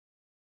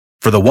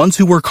For the ones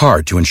who work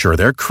hard to ensure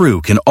their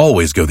crew can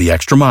always go the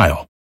extra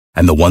mile,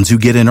 and the ones who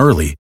get in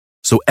early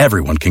so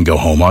everyone can go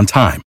home on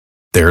time,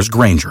 there's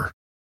Grainger,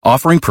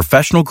 offering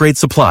professional-grade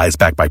supplies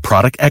backed by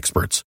product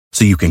experts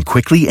so you can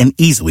quickly and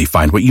easily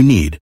find what you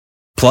need.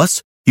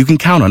 Plus, you can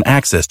count on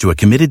access to a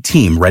committed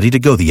team ready to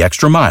go the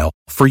extra mile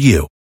for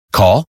you.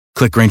 Call,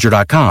 click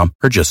Grainger.com,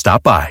 or just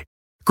stop by.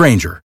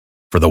 Grainger,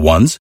 for the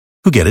ones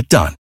who get it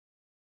done.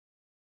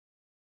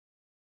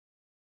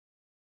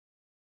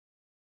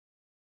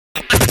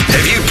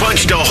 Have you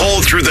punched a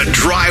hole through the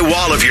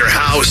drywall of your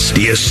house?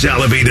 Do you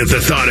salivate at the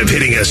thought of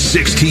hitting a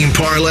 16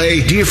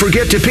 parlay? Do you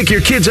forget to pick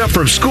your kids up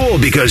from school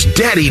because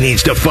daddy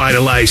needs to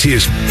finalize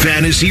his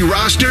fantasy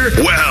roster?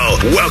 Well,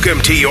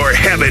 welcome to your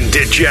heaven,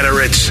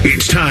 degenerates.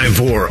 It's time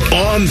for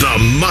On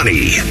the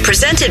Money.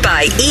 Presented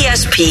by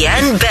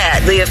ESPN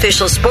Bet, the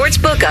official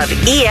sportsbook of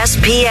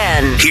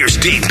ESPN. Here's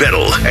Dave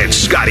Biddle and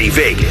Scotty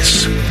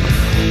Vegas.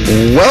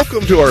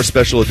 Welcome to our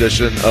special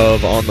edition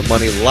of On the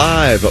Money,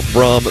 live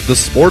from the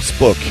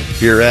Sportsbook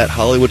here at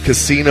Hollywood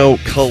Casino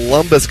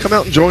Columbus. Come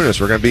out and join us.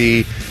 We're going to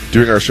be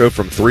doing our show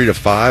from 3 to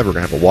 5. We're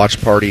going to have a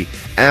watch party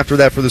after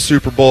that for the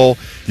Super Bowl.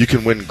 You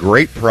can win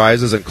great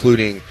prizes,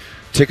 including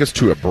tickets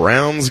to a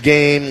Browns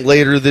game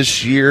later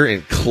this year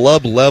in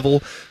club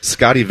level.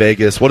 Scotty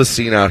Vegas, what a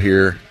scene out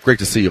here. Great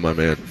to see you, my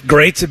man.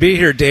 Great to be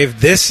here, Dave.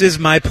 This is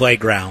my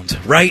playground,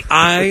 right?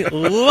 I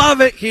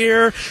love it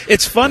here.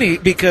 It's funny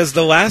because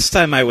the last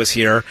time I was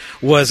here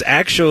was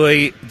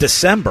actually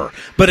December,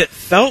 but it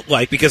felt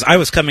like, because I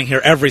was coming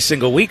here every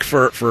single week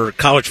for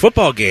college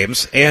football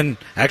games, and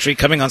actually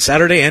coming on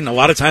Saturday and a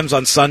lot of times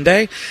on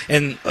Sunday,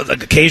 and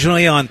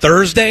occasionally on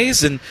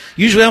Thursdays, and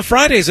usually on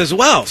Fridays as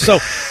well. So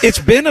it's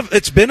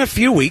been a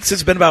few weeks.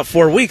 It's been about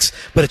 4 weeks,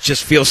 but it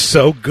just feels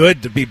so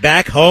good to be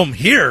back home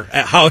here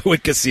at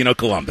Hollywood Casino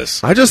Columbus.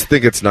 I just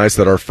think it's nice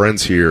that our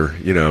friends here,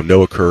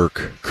 Noah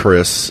Kirk,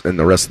 Chris, and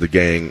the rest of the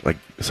gang, like,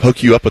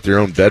 hook you up with your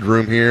own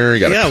bedroom here. You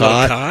got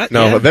a cot.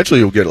 No, eventually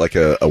you'll get like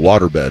a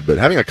water bed, but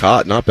having a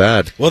cot, not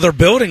bad. Well, they're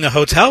building a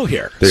hotel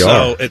here,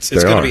 so it's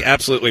going to be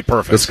absolutely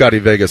perfect. The Scotty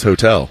Vegas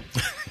Hotel.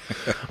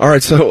 All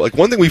right, so like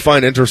one thing we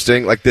find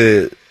interesting, like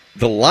the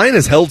line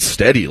is held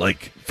steady,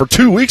 like for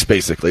 2 weeks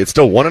basically. It's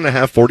still 1.5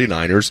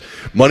 49ers,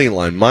 money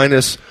line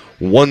minus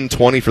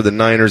 120 for the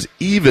Niners,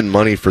 even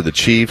money for the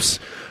Chiefs.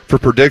 For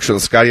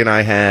predictions, Scotty and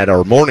I had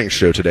our morning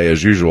show today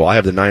as usual. I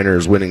have the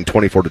Niners winning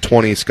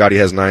 24-20. Scotty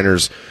has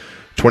Niners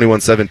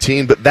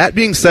 21-17. But that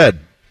being said,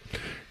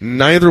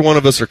 neither one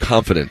of us are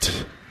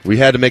confident. We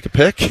had to make a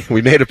pick.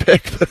 We made a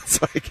pick, but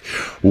it's like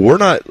we're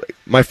not.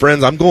 My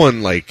friends, I'm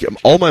going like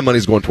all my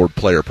money's going toward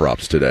player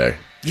props today.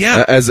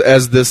 Yeah.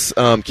 As this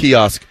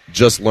kiosk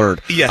just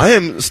learned. Yes. I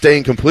am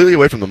staying completely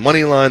away from the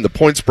money line, the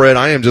point spread.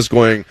 I am just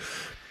going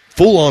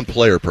full-on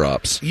player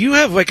props. You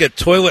have like a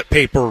toilet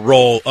paper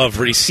roll of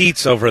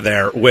receipts over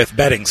there with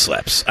betting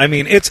slips. I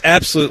mean, it's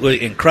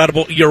absolutely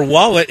incredible. Your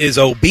wallet is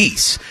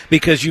obese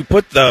because you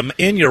put them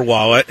in your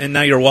wallet, and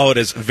now your wallet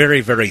is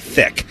very, very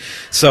thick.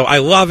 So I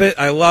love it.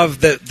 I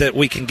love that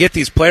we can get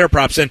these player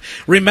props. And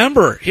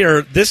remember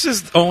here, this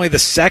is only the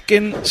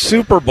second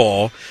Super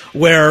Bowl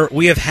where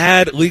we have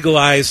had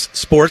legalized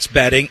sports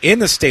betting in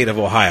the state of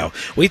Ohio.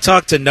 We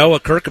talked to Noah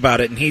Kirk about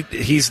it, and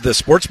he's the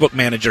sportsbook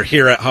manager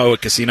here at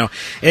Hollywood Casino,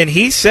 and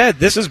he said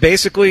this is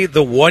basically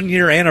the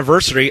 1-year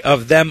anniversary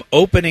of them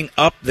opening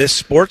up this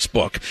sports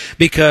book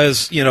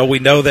because, we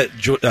know that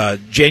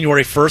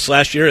January 1st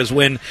last year is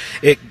when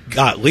it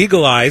got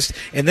legalized,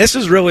 and this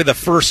is really the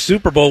first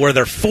Super Bowl where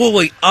they're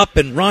fully up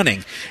and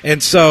running.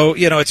 And so,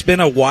 it's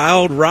been a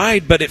wild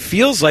ride, but it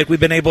feels like we've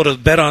been able to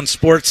bet on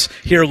sports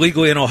here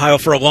legally in Ohio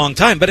for a long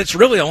time, but it's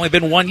really only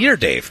been 1 year,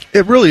 Dave.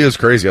 It really is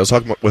crazy. I was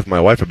talking with my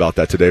wife about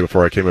that today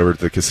before I came over to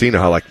the casino,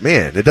 how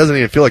man, it doesn't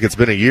even feel like it's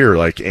been a year,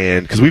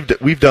 and because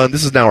we've done,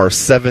 this is now our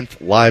 7th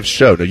live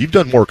show. Now, you've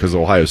done more because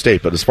of Ohio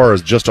State, but as far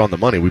as just on the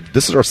money,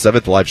 this is our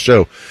 7th live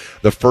show.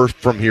 The first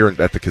from here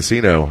at the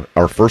casino,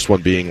 our first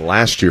one being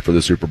last year for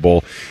the Super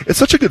Bowl. It's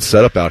such a good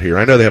setup out here.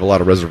 I know they have a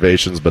lot of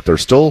reservations, but they're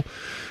still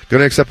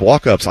going to accept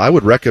walk-ups. I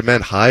would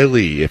recommend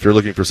highly, if you're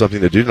looking for something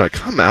to do tonight,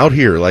 come out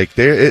here.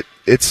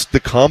 It's the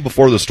calm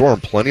before the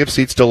storm. Plenty of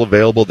seats still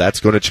available.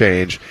 That's going to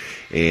change.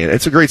 And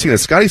it's a great scene.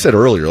 As Scotty said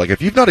earlier,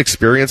 if you've not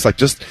experienced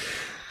just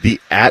the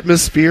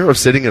atmosphere of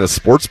sitting in a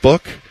sports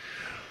book,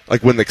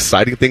 when the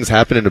exciting things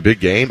happen in a big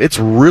game, it's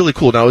really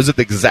cool. Now, is it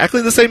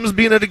exactly the same as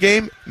being at a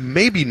game?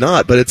 Maybe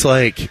not, but it's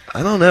I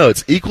don't know.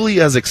 It's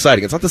equally as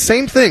exciting. It's not the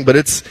same thing, but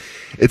it's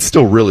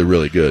still really,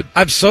 really good.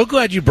 I'm so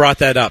glad you brought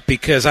that up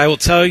because I will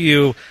tell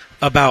you,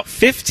 about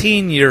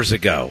 15 years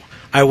ago,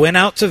 I went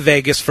out to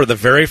Vegas for the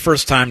very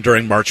first time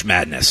during March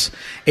Madness,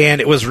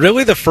 and it was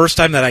really the first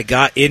time that I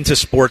got into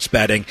sports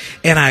betting,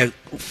 and I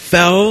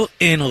fell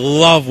in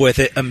love with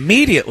it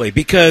immediately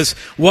because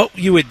what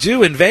you would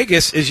do in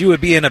Vegas is you would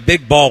be in a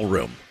big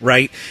ballroom,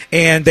 right?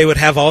 And they would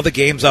have all the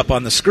games up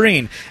on the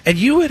screen, and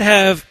you would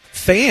have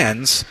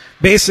fans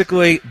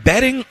basically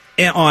betting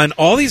on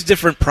all these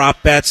different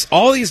prop bets,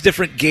 all these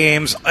different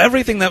games,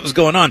 everything that was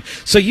going on.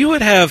 So you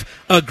would have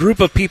a group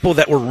of people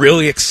that were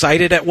really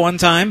excited at one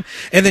time,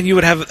 and then you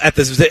would have at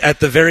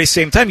the very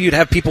same time you'd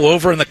have people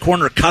over in the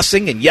corner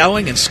cussing and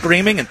yelling and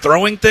screaming and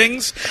throwing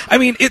things. I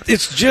mean,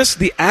 it's just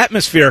the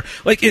atmosphere.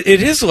 Like it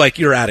is like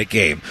you're at a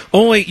game.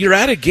 Only you're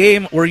at a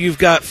game where you've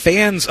got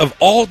fans of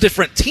all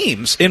different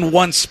teams in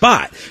one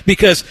spot,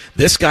 because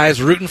this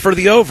guy's rooting for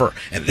the over,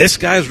 and this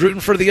guy's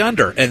rooting for the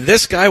under, and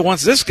this guy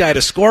wants this guy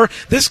to score,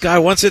 this guy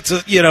wants it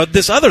to,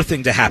 this other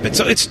thing to happen.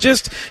 So it's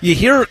just, you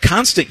hear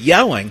constant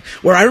yelling,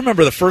 where I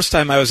remember the first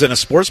time I was in a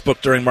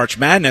sportsbook during March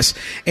Madness,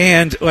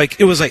 and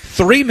it was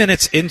 3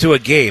 minutes into a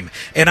game,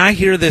 and I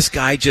hear this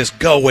guy just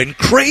going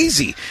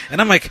crazy,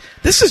 and I'm like,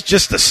 this is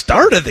just the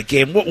start of the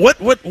game. What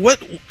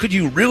could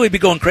you really be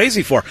going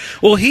crazy for?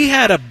 Well, he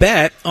had a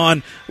bet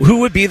on who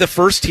would be the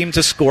first team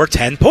to score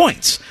 10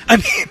 points. I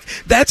mean,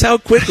 that's how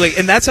quickly,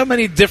 and that's how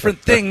many different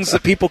things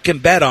that people can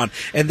bet on,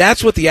 and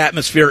that's what the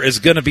atmosphere is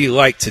going to be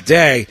like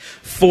today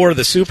for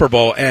the Super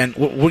Bowl, and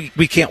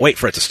we can't wait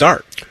for it to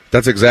start.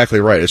 That's exactly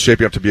right. It's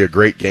shaping up to be a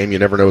great game. You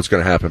never know what's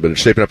going to happen, but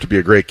it's shaping up to be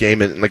a great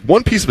game. And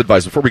one piece of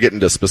advice before we get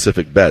into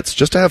specific bets,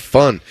 just to have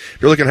fun.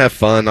 If you're looking to have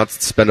fun, not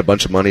to spend a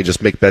bunch of money,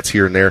 just make bets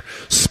here and there,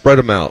 spread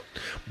them out.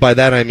 By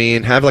that I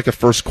mean have a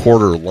first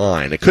quarter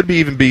line. It could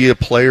even be a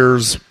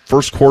player's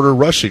first quarter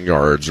rushing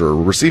yards or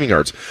receiving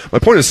yards. My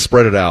point is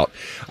spread it out.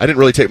 I didn't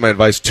really take my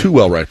advice too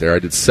well right there. I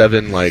did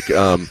 7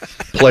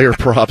 player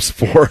props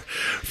for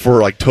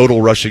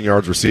total rushing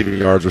yards,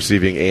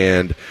 receiving,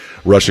 and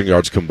rushing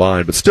yards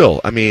combined. But still,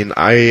 I mean,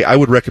 I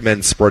would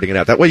recommend spreading it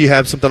out. That way you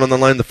have something on the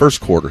line in the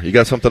first quarter. You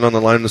got something on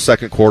the line in the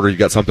second quarter. You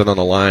got something on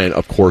the line,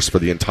 of course, for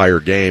the entire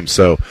game.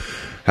 So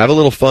have a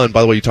little fun.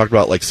 By the way, you talked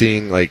about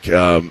seeing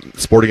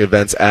sporting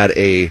events at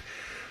a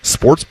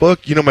sports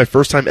book. My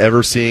first time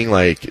ever seeing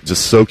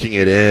just soaking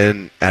it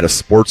in at a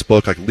sports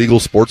book, legal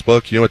sports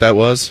book. You know what that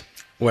was?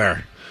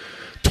 Where?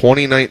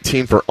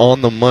 2019 for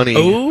On the Money.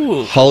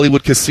 Ooh.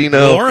 Hollywood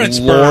Casino,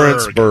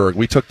 Lawrenceburg.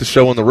 We took the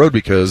show on the road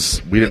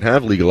because we didn't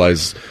have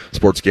legalized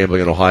sports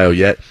gambling in Ohio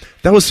yet.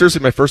 That was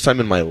seriously my first time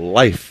in my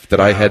life that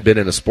I had been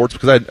in a sports,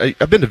 because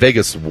I've been to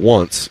Vegas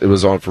once. It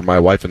was on for my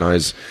wife and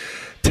I's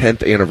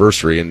 10th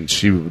anniversary, and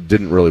she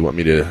didn't really want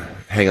me to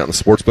hang out in the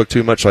sports book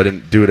too much, so I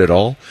didn't do it at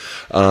all.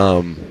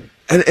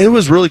 And it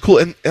was really cool.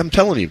 And I'm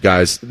telling you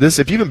guys,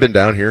 if you haven't been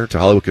down here to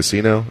Hollywood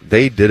Casino,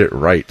 they did it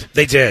right.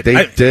 They did.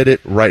 They did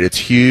it right. It's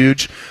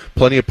huge.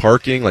 Plenty of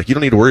parking. You don't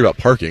need to worry about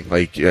parking.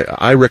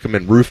 I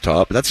recommend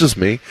rooftop. That's just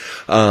me.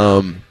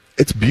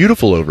 It's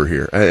beautiful over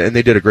here, and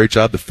they did a great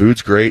job. The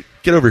food's great.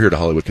 Get over here to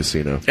Hollywood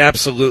Casino.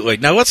 Absolutely.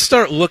 Now let's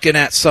start looking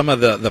at some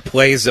of the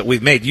plays that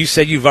we've made. You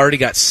said you've already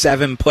got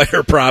 7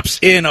 player props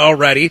in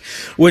already,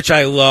 which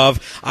I love.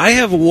 I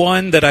have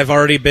one that I've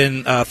already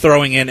been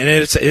throwing in, and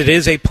it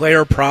is a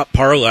player prop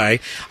parlay.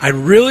 I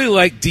really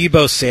like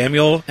Deebo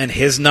Samuel and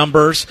his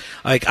numbers.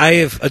 I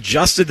have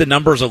adjusted the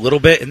numbers a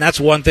little bit, and that's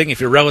one thing if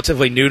you're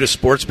relatively new to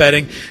sports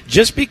betting.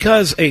 Just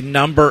because a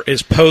number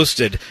is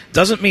posted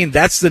doesn't mean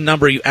that's the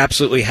number you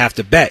absolutely have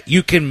to bet.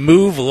 You can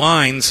move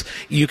lines.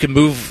 You can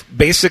move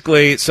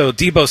basically, so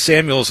Deebo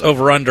Samuel's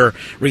over-under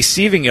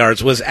receiving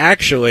yards was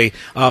actually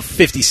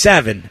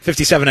 57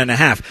 and a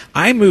half.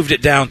 I moved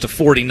it down to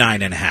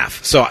 49 and a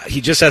half. So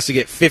he just has to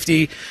get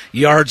 50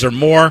 yards or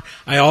more.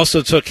 I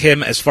also took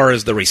him as far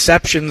as the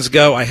receptions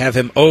go. I have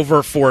him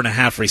over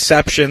 4.5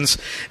 receptions.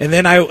 And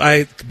then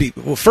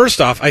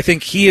first off, I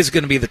think he is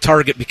going to be the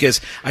target,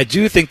 because I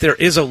do think there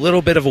is a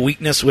little bit of a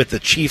weakness with the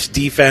Chiefs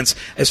defense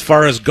as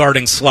far as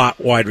guarding slot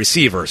wide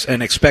receivers,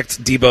 and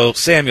expect Deebo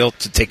Samuel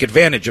to take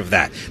advantage of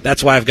that.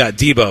 That's why I've got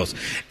Deebo's.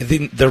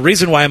 The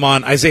reason why I'm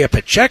on Isaiah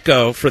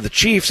Pacheco for the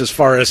Chiefs as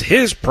far as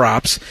his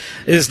props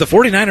is the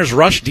 49ers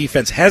rush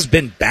defense has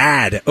been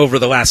bad over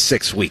the last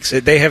 6 weeks.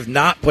 They have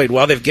not played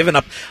well. They've given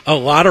up a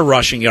lot of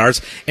rushing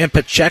yards, and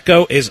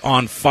Pacheco is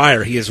on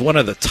fire. He is one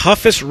of the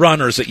toughest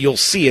runners that you'll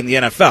see in the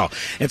NFL.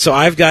 And so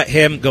I've got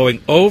him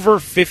going over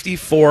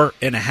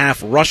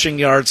 54.5 rushing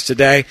yards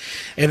today.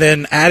 And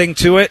then adding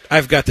to it,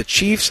 I've got the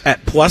Chiefs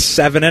at plus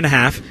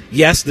 7.5.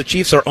 Yes, the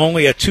Chiefs are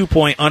only a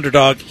 2-point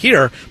underdog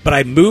here, but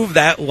I moved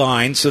that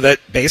line so that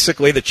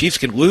basically the Chiefs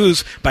can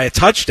lose by a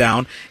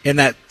touchdown, and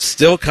that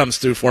still comes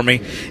through for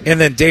me.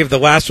 And then, Dave, the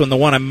last one, the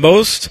one I'm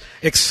most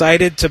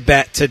excited to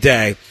bet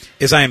today,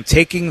 is I am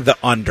taking the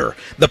under.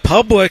 The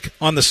public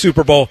on the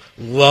Super Bowl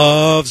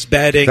loves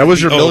betting. That was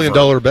your $1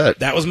 million bet.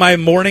 That was my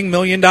morning $1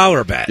 million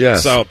bet.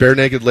 Yes, so, bare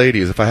naked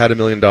ladies. If I had $1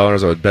 million, I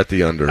would bet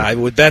the under. I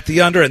would bet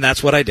the under, and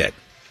that's what I did.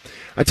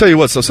 I tell you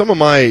what, so some of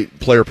my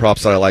player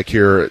props that I like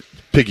here,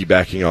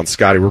 piggybacking on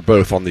Scotty, we're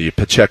both on the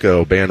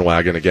Pacheco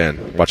bandwagon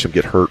again. Watch him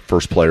get hurt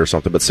first play or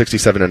something, but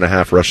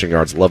 67.5 rushing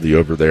yards. Love the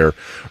over there.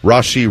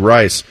 Rashee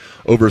Rice,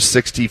 over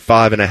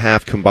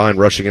 65.5 combined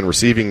rushing and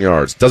receiving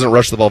yards. Doesn't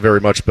rush the ball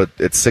very much, but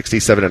it's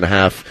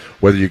 67.5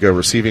 whether you go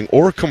receiving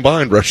or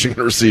combined rushing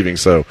and receiving.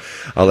 So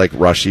I like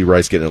Rashee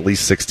Rice getting at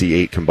least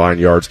 68 combined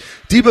yards.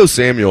 Deebo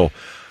Samuel,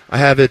 I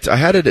had it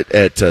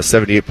at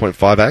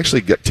 78.5. I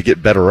actually got to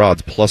get better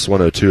odds, plus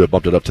 102. I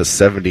bumped it up to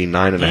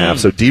 79.5.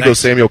 So Deebo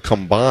Samuel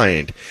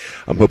combined,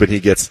 I'm hoping he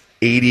gets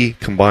 80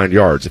 combined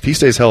yards. If he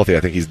stays healthy,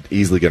 I think he's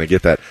easily going to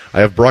get that.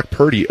 I have Brock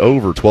Purdy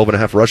over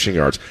 12.5 rushing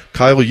yards.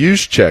 Kyle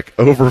Juszczyk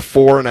over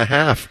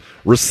 4.5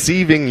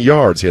 receiving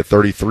yards. He had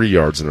 33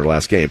 yards in their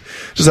last game.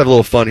 Just have a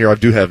little fun here. I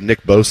do have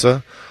Nick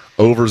Bosa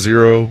over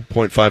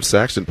 0.5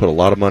 sacks. Didn't put a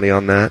lot of money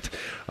on that.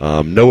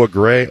 Noah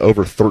Gray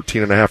over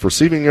 13.5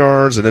 receiving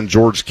yards, and then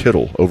George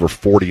Kittle over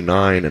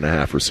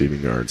 49.5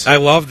 receiving yards. I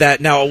love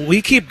that. Now,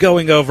 we keep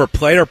going over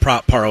player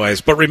prop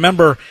parlays, but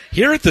remember,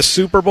 here at the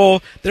Super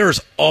Bowl, there's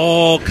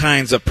all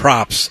kinds of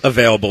props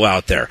available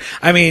out there.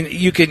 I mean,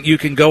 you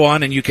can go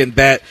on and you can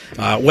bet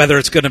whether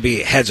it's going to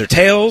be heads or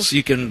tails.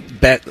 You can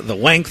bet the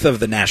length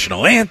of the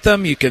national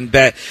anthem. You can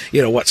bet,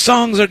 what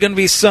songs are going to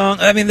be sung.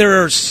 I mean,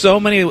 there are so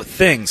many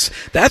things.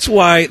 That's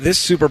why this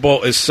Super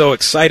Bowl is so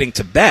exciting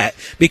to bet,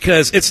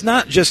 because it's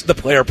not just the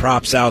player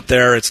props out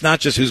there. It's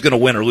not just who's going to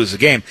win or lose the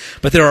game,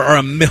 but there are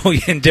a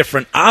million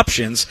different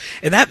options,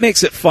 and that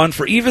makes it fun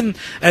for, even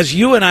as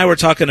you and I were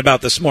talking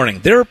about this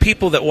morning, there are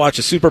people that watch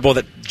a Super Bowl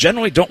that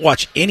generally don't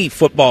watch any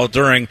football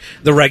during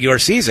the regular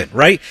season,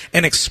 right?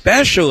 And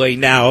especially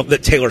now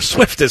that Taylor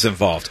Swift is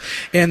involved.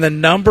 And the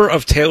number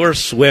of Taylor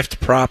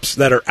Swift props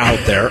that are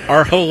out there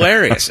are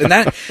hilarious. And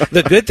that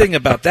the good thing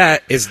about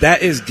that is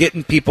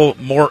getting people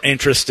more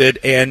interested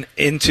and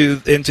into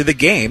the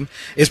game,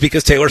 is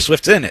because Taylor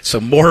Swift's in it.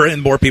 So more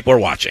and more people are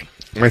watching.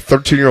 My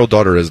 13-year-old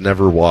daughter has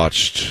never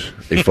watched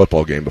a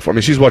football game before. I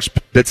mean, she's watched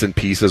bits and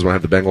pieces when I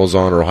have the Bengals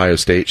on or Ohio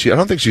State. I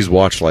don't think she's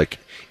watched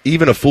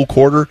even a full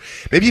quarter,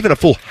 maybe even a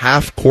full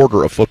half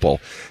quarter of football.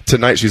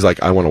 Tonight she's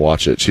like, I want to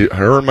watch it.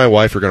 Her and my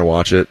wife are going to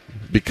watch it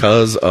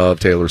because of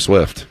Taylor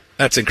Swift.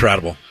 That's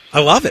incredible.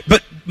 I love it.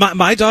 But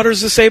my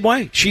daughter's the same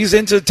way. She's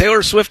into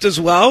Taylor Swift as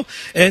well,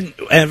 and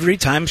every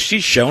time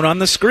she's shown on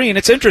the screen,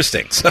 it's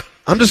interesting. So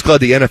I'm just glad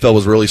the NFL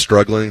was really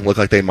struggling. Looked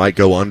like they might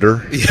go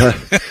under. Yeah.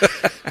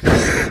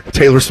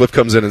 Taylor Swift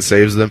comes in and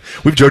saves them.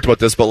 We've joked about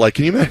this, but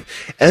can you imagine?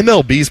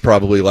 MLB's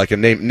probably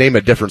name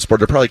a different sport.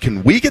 They're probably,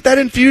 can we get that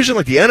infusion?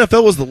 The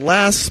NFL was the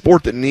last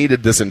sport that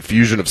needed this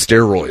infusion of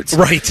steroids.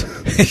 Right.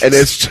 And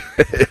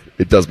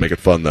it does make it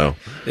fun, though.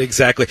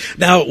 Exactly.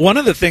 Now, one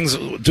of the things,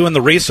 doing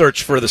the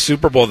research for the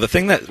Super Bowl, the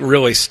thing that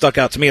really stuck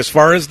out to me as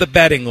far as the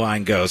betting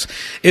line goes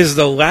is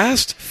the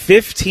last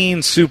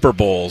 15 Super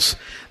Bowls,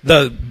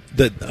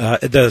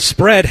 the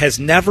spread has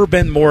never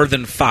been more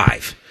than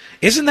 5.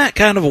 Isn't that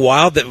kind of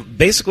wild that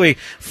basically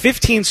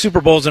 15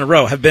 Super Bowls in a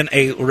row have been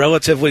a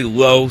relatively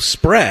low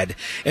spread?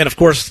 And, of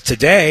course,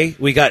 today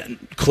we got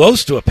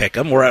close to a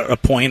pick'em. We're at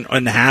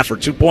 1.5 or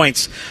 2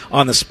 points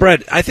on the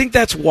spread. I think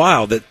that's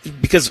wild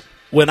because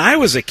when I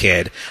was a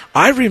kid,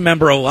 I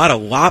remember a lot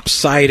of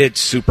lopsided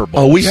Super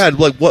Bowls. Oh, we had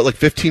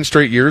 15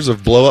 straight years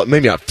of blowout.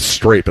 Maybe not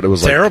straight, but it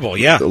was terrible.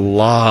 Yeah, a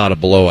lot of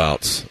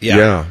blowouts.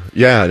 Yeah.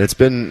 And it's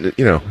been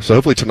so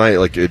hopefully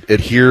tonight it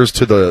adheres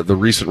to the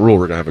recent rule.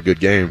 We're gonna have a good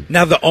game.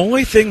 Now, the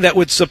only thing that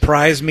would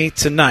surprise me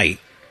tonight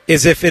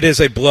is if it is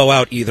a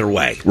blowout either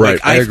way. Right,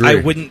 I agree. I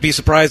wouldn't be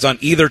surprised on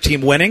either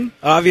team winning,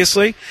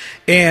 obviously.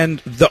 And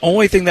the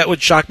only thing that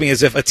would shock me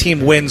is if a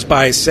team wins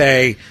by,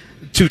 say,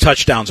 2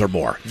 touchdowns or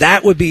more.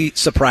 That would be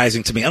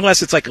surprising to me,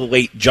 unless it's a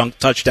late junk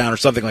touchdown or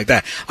something like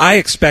that. I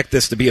expect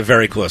this to be a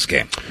very close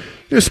game.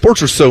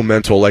 Sports are so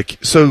mental.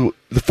 So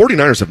the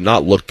 49ers have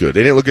not looked good.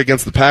 They didn't look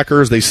against the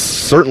Packers. They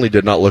certainly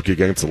did not look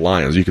against the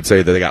Lions. You could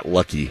say that they got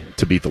lucky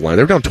to beat the Lions.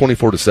 They were down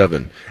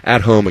 24-7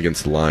 at home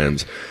against the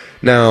Lions.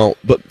 Now,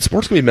 but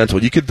sports can be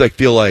mental. You could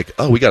feel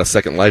we got a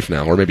second life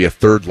now, or maybe a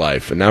third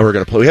life, and now we're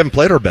going to play. We haven't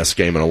played our best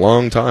game in a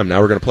long time.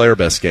 Now we're going to play our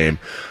best game.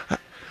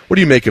 What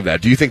do you make of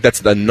that? Do you think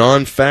that's the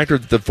non-factor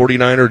that the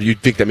 49er, or do you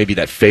think that maybe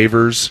that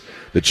favors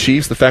the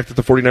Chiefs, the fact that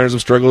the 49ers have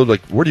struggled?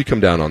 Where do you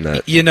come down on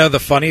that? The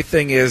funny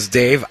thing is,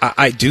 Dave,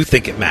 I do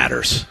think it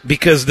matters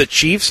because the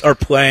Chiefs are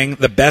playing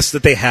the best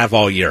that they have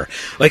all year.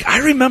 I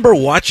remember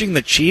watching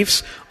the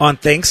Chiefs on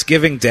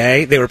Thanksgiving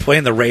Day. They were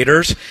playing the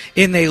Raiders,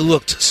 and they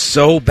looked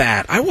so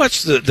bad. I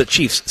watched the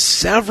Chiefs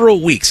several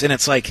weeks, and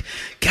it's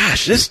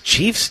gosh, this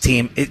Chiefs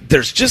team,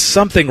 there's just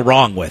something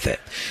wrong with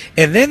it.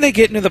 And then they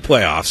get into the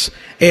playoffs,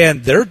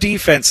 and their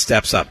defense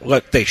steps up.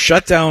 Look, they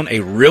shut down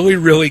a really,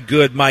 really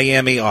good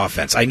Miami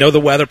offense. I know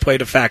the weather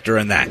played a factor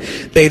in that.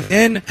 They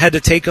then had to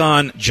take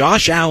on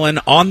Josh Allen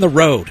on the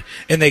road,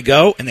 and they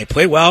go, and they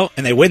play well,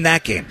 and they win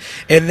that game.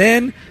 And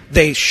then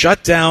they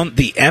shut down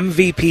the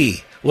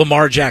MVP,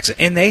 Lamar Jackson,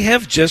 and they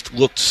have just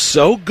looked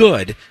so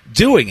good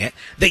doing it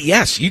that,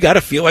 yes, you got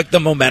to feel like the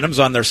momentum's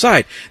on their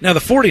side. Now, the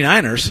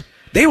 49ers,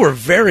 they were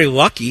very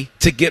lucky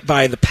to get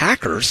by the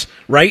Packers,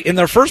 right, in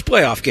their first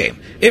playoff game.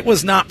 It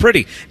was not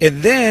pretty.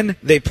 And then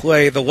they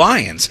play the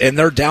Lions, and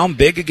they're down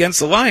big against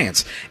the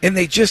Lions. And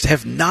they just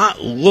have not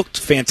looked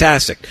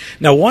fantastic.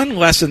 Now, one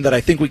lesson that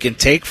I think we can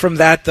take from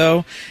that,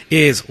 though,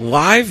 is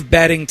live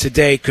betting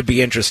today could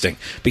be interesting.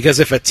 Because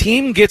if a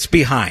team gets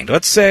behind,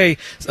 let's say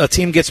a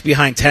team gets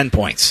behind 10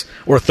 points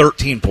or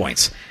 13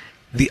 points,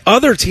 the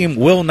other team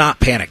will not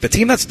panic. The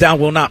team that's down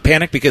will not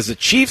panic because the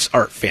Chiefs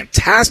are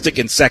fantastic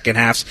in second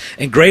halves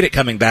and great at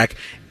coming back.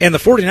 And the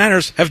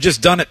 49ers have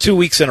just done it 2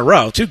 weeks in a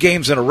row, 2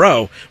 games in a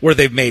row where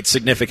they've made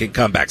significant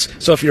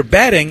comebacks. So if you're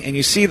betting and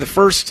you see the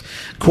first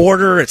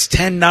quarter, it's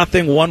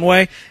 10-0 one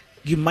way,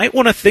 you might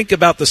want to think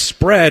about the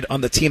spread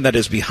on the team that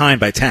is behind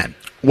by 10.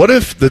 What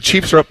if the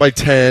Chiefs are up by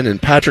 10 and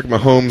Patrick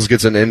Mahomes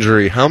gets an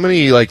injury? How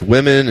many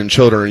women and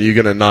children are you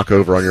going to knock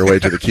over on your way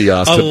to the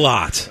kiosk? A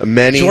lot.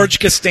 Many. George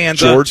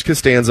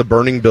Costanza,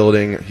 burning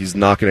building. He's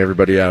knocking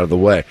everybody out of the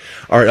way.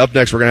 All right, up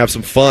next, we're going to have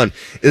some fun.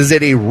 Is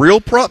it a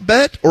real prop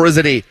bet or is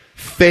it a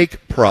fake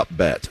prop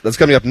bet? That's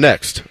coming up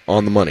next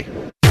on The Money.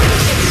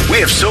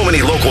 We have so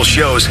many local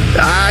shows,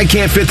 I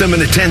can't fit them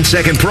in a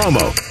 10-second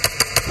promo.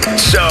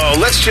 So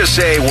let's just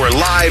say we're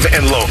live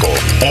and local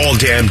all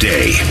damn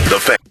day. The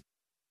Feb.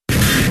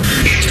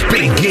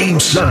 Big Game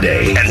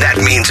Sunday, and that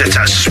means it's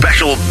a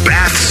special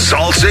bath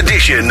salts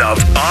edition of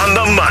On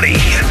the Money.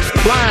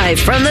 Live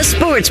from the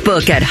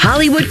Sportsbook at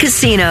Hollywood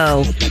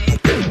Casino.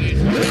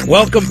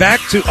 Welcome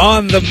back to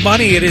On the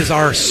Money. It is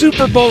our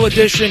Super Bowl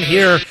edition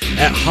here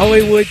at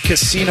Hollywood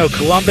Casino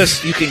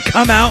Columbus. You can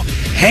come out,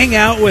 hang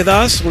out with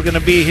us. We're going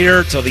to be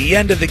here till the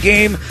end of the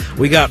game.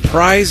 We got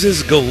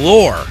prizes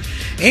galore.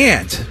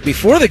 And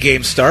before the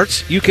game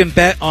starts, you can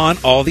bet on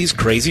all these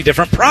crazy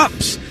different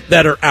props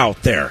that are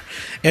out there.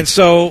 And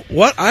so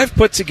what I've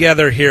put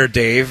together here,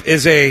 Dave,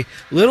 is a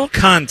little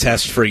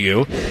contest for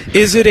you.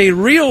 Is it a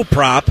real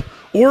prop,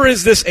 or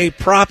is this a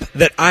prop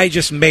that I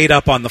just made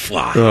up on the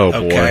fly?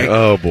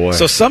 Oh, boy.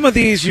 So some of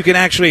these you can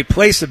actually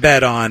place a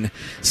bet on.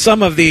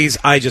 Some of these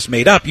I just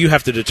made up. You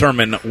have to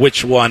determine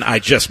which one I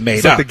just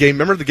made up. The game.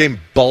 Remember the game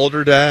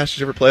Balderdash?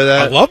 Did you ever play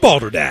that? I love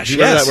Balderdash, yes.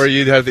 Remember that where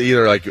you'd have to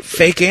either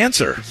fake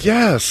answer.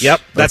 Yes.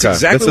 Yep, that's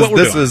exactly what we're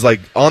doing. This is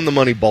On the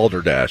Money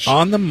Balderdash.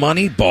 On the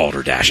Money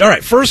Balderdash. All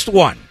right, first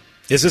one.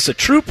 Is this a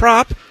true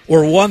prop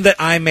or one that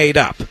I made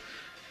up?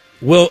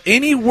 Will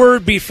any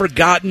word be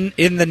forgotten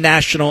in the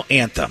national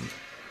anthem?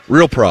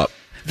 Real prop.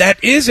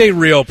 That is a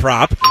real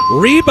prop.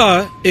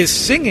 Reba is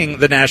singing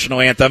the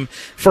national anthem.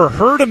 For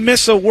her to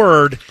miss a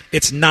word,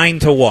 it's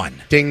 9-1.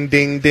 Ding,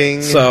 ding,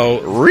 ding. So,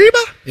 Reba?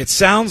 It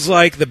sounds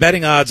like the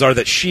betting odds are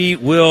that she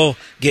will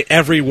get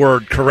every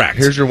word correct.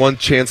 Here's your one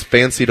chance,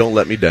 Fancy Don't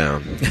Let Me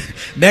Down.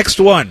 Next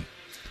one.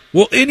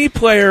 Will any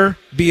player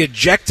be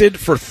ejected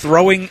for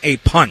throwing a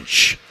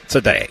punch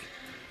today?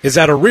 Is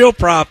that a real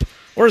prop,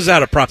 or is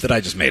that a prop that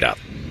I just made up?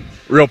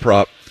 Real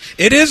prop.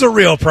 It is a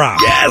real prop.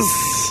 Yes!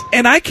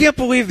 And I can't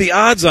believe the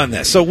odds on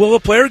this. So will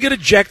a player get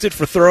ejected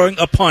for throwing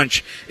a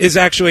punch is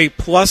actually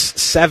plus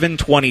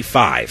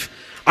 725.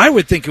 I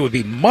would think it would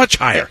be much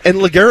higher. And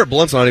LeGarrette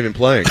Blount's not even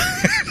playing.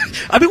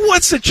 I mean,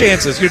 what's the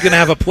chances you're going to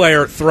have a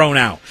player thrown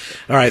out?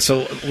 All right,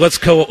 so let's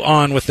go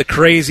on with the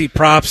crazy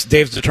props.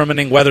 Dave's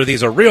determining whether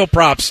these are real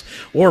props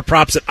or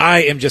props that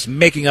I am just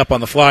making up on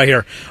the fly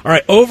here. All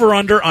right,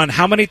 over-under on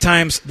how many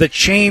times the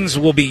chains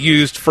will be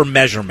used for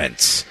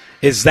measurements.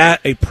 Is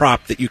that a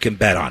prop that you can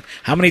bet on?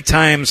 How many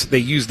times they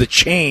use the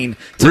chain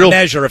to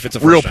measure if it's a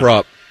first real down?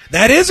 Prop.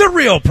 That is a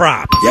real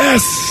prop.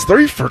 Yes,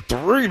 3 for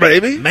 3,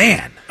 baby.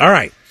 Man. All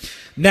right.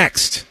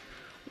 Next.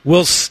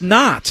 Will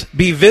snot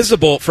be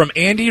visible from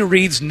Andy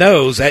Reid's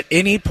nose at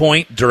any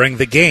point during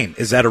the game?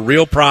 Is that a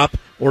real prop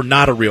or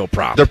not a real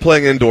prop? They're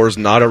playing indoors,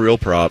 not a real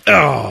prop.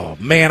 Oh,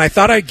 man, I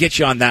thought I'd get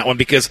you on that one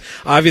because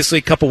obviously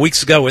a couple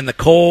weeks ago in the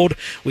cold,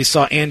 we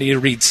saw Andy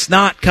Reid's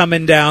snot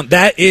coming down.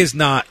 That is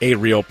not a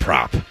real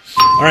prop.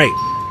 All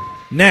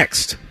right,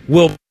 next,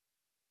 will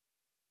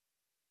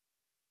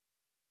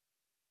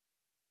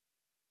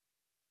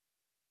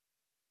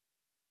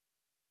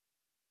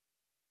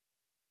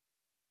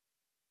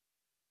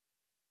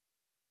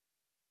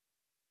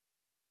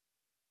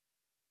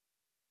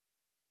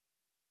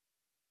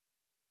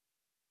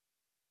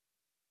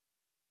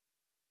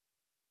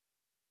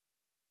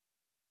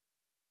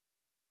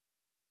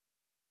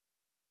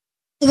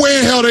way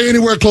in hell they're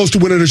anywhere close to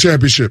winning a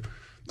championship.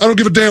 I don't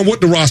give a damn what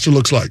the roster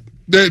looks like.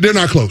 They're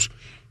not close.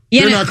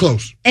 Yeah, they're not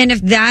close. And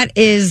if that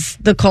is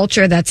the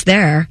culture that's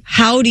there,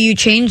 how do you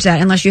change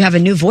that unless you have a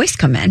new voice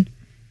come in?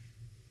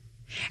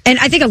 And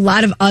I think a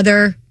lot of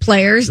other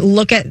players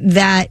look at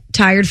that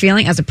tired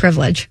feeling as a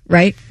privilege,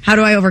 right? How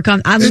do I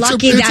overcome? I'm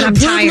lucky that I'm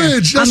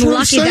tired. I'm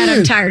lucky that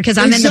I'm tired because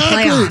I'm in the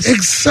playoffs.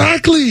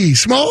 Exactly.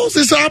 Smalls,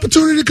 it's an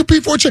opportunity to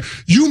compete for a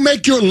championship. You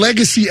make your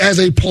legacy as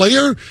a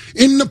player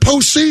in the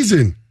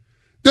postseason.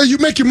 Now, you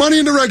make your money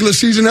in the regular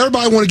season.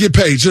 Everybody want to get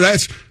paid. So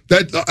that.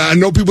 I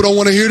know people don't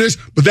want to hear this,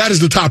 but that is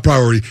the top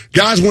priority.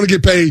 Guys want to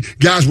get paid.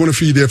 Guys want to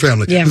feed their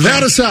family. Yeah,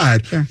 that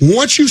aside,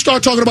 once you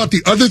start talking about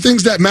the other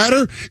things that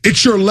matter,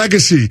 it's your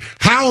legacy.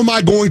 How am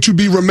I going to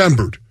be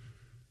remembered?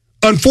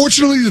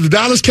 Unfortunately, the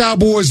Dallas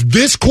Cowboys,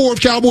 this core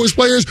of Cowboys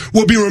players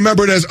will be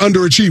remembered as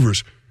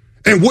underachievers.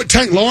 And what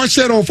Tank Lawrence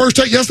said on First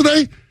Take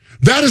yesterday,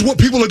 that is what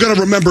people are going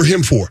to remember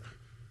him for.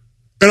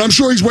 And I'm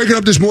sure he's waking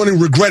up this morning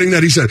regretting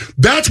that he said.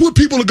 That's what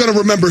people are going to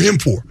remember him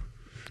for.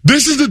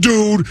 This is the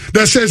dude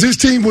that says his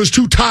team was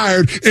too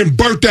tired and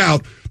burnt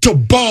out to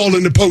ball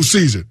in the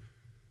postseason.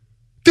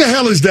 The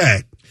hell is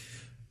that?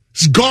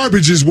 It's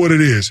garbage is what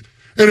it is.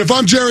 And if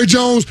I'm Jerry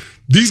Jones,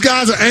 these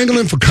guys are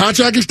angling for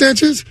contract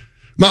extensions.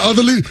 My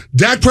other league,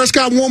 Dak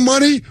Prescott want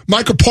money.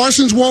 Micah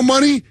Parsons want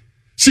money.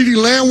 CeeDee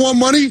Lamb want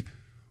money.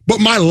 But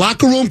my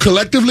locker room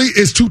collectively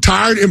is too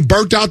tired and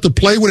burnt out to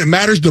play when it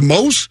matters the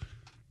most.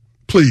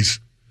 Please,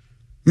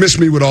 miss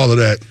me with all of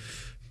that.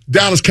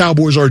 Dallas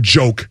Cowboys are a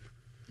joke.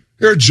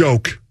 They're a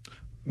joke.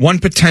 One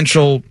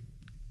potential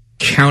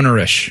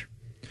counterish.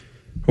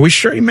 Are we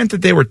sure he meant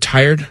that they were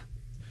tired?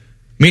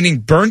 Meaning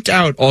burnt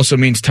out also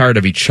means tired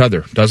of each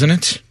other, doesn't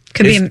it?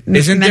 Could be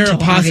isn't there a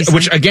obviously.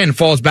 which again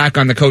falls back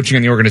on the coaching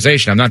and the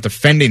organization. I'm not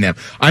defending them.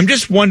 I'm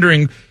just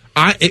wondering,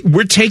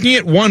 we're taking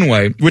it one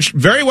way, which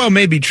very well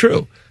may be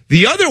true.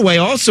 The other way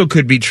also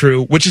could be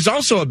true, which is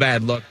also a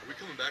bad look. Are we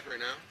coming back right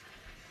now?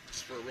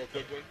 Just for a real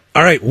quick one?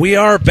 All right, we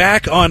are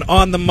back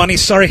on the money.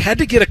 Sorry, had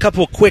to get a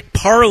couple quick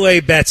parlay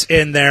bets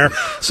in there,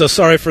 so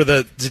sorry for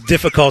the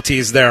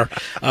difficulties there.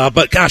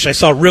 But gosh, I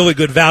saw really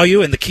good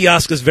value, and the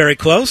kiosk is very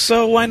close,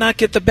 so why not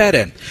get the bet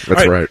in?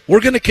 That's right.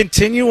 We're going to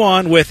continue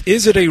on with,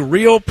 is it a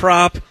real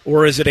prop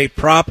or is it a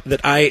prop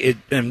that I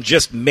am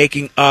just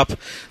making up?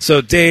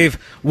 So, Dave,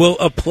 will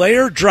a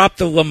player drop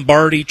the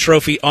Lombardi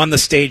trophy on the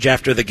stage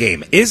after the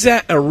game? Is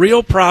that a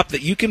real prop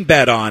that you can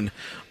bet on,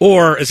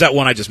 or is that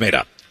one I just made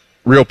up?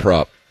 Real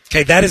prop.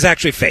 Okay, that is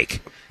actually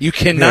fake. You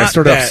cannot Yeah, I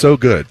started bet off so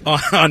good.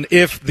 on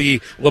if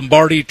the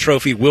Lombardi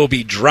trophy will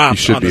be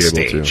dropped on the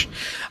stage.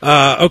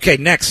 Okay,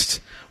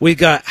 next. We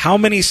got, how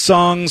many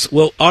songs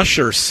will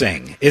Usher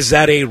sing? Is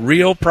that a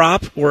real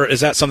prop, or is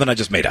that something I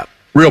just made up?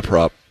 Real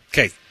prop.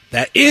 Okay,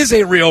 that is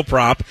a real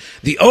prop.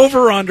 The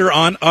over-under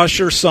on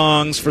Usher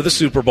songs for the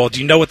Super Bowl, do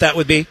you know what that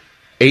would be?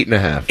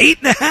 8.5.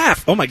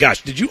 8.5. Oh, my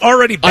gosh. Did you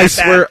already bet I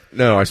swear, that?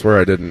 No, I swear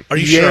I didn't. Are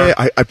you sure?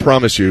 Yeah, I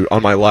promise you,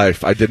 on my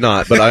life, I did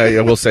not. But I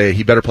will say,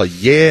 he better play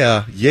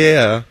Yeah,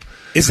 Yeah.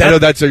 I know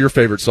that's your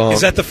favorite song. Is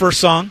that the first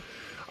song?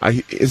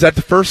 Is that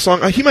the first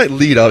song? He might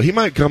lead up. He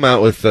might come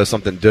out with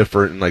something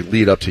different and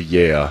lead up to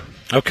Yeah.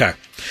 Okay.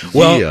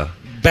 Well, Yeah.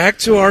 Back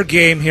to our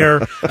game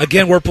here.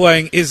 Again, we're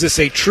playing, is this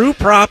a true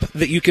prop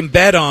that you can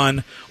bet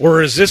on,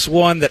 or is this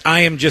one that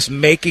I am just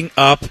making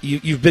up?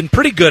 You've been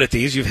pretty good at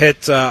these. You've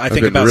hit, I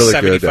think, about really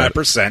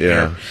 75%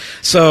 here.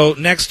 So,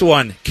 next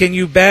one. Can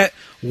you bet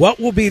what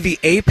will be the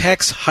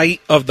apex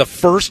height of the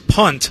first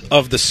punt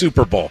of the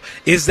Super Bowl?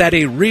 Is that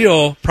a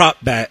real prop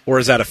bet, or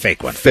is that a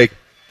fake one? Fake.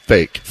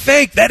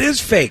 Fake. That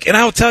is fake. And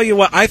I'll tell you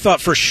what, I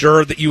thought for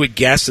sure that you would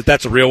guess that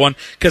that's a real one,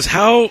 because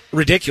how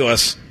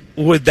ridiculous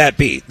would that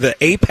be? The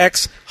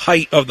apex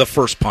height of the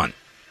first punt.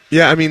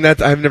 Yeah, I mean,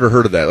 I've never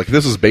heard of that. If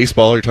this is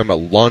baseball, you're talking about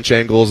launch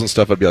angles and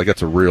stuff, I'd be like,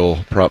 that's a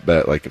real prop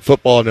bet. In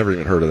football, I've never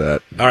even heard of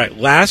that. All right,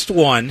 last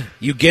one.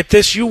 You get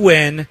this, you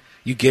win.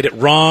 You get it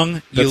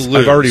wrong, you lose.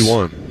 I've already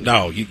won.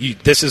 No,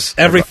 this is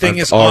everything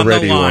is on the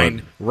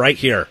line right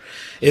here.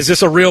 Is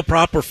this a real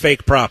prop or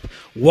fake prop?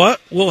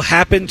 What will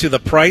happen to the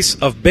price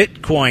of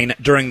Bitcoin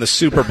during the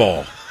Super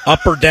Bowl?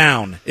 Up or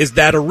down? Is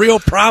that a real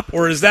prop,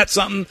 or is that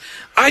something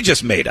I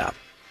just made up?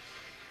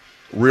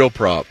 Real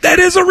prop. That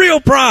is a real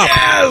prop.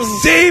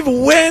 Yes! Dave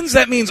wins.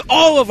 That means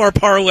all of our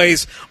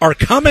parlays are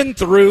coming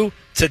through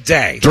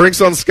today. Drinks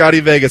on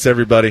Scotty Vegas,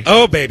 everybody.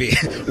 Oh, baby.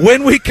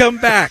 When we come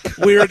back,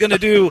 we are going to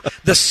do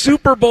the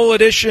Super Bowl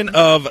edition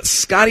of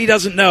Scotty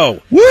Doesn't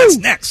Know. Woo! That's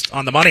next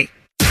on The Money.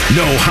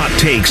 No hot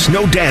takes,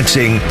 no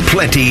dancing,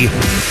 plenty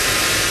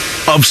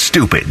of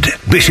stupid.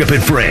 Bishop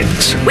and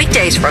Friends.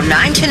 Weekdays from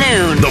 9 to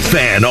noon. The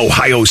Fan,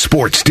 Ohio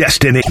sports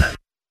destiny.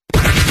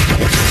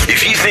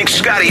 If you think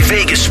Scotty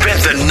Vegas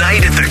spent the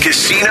night at the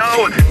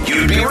casino,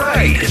 you'd be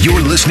right.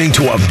 You're listening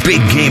to a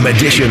big game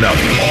edition of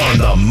On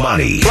the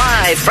Money.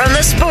 Live from the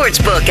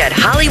Sportsbook at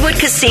Hollywood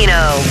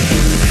Casino.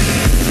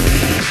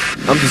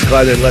 I'm just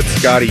glad they let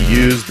Scotty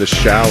use the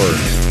shower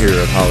here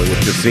at Hollywood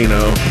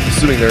Casino,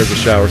 assuming there's a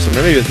shower. So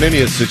maybe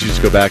it's just you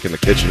just go back in the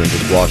kitchen and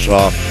just wash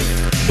off.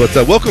 But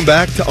welcome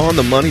back to On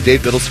the Money.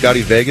 Dave Biddle,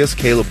 Scotty Vegas,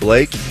 Caleb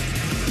Blake.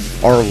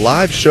 Our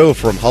live show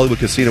from Hollywood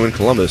Casino in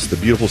Columbus, the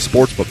beautiful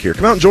Sportsbook here.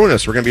 Come out and join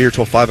us. We're going to be here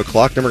till 5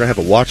 o'clock. Then we're going to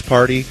have a watch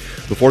party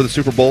before the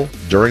Super Bowl.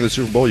 During the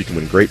Super Bowl, you can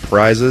win great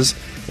prizes.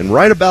 And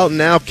right about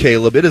now,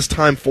 Caleb, it is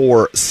time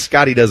for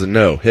Scotty Doesn't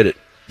Know. Hit it.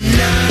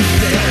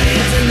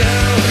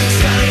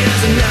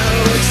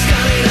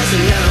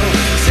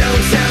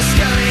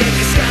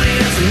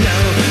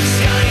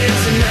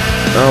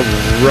 All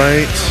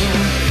right.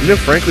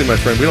 Frankly, my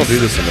friend, we don't do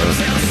this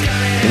enough.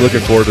 I'm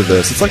looking forward to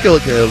this. It's like a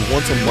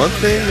once a month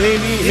thing,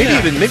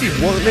 maybe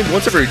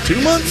once every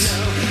 2 months.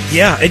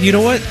 Yeah, and you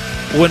know what?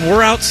 When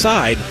we're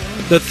outside,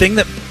 the thing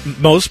that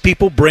most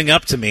people bring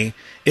up to me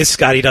is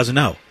Scotty Doesn't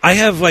Know. I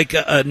have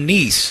a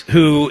niece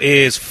who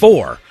is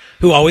 4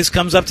 who always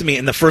comes up to me,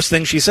 and the first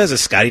thing she says is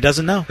Scotty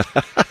Doesn't Know.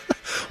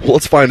 Well,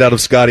 let's find out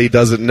if Scotty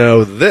doesn't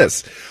know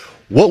this.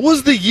 What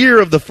was the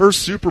year of the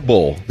first Super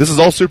Bowl? This is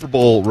all Super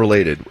Bowl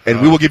related,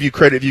 and we will give you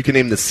credit if you can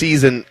name the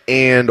season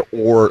and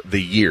or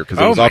the year, because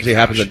it was obviously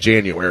happened in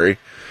January.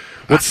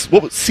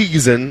 What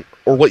season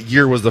or what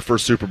year was the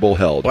first Super Bowl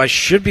held? Well, I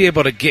should be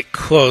able to get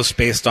close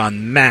based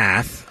on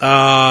math.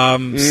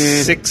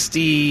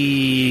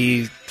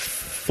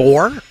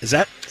 64? Is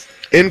that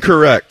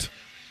incorrect?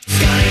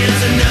 Scotty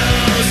doesn't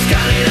know.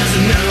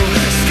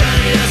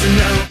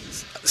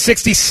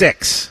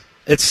 66.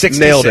 It's 66.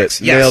 Nailed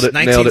it. Yes, Nailed it.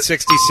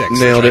 1966.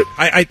 Nailed it.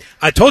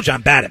 I told you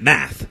I'm bad at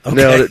math. Okay?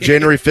 Nailed it.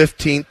 January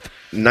 15th,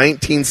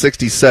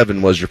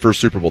 1967 was your first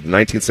Super Bowl, the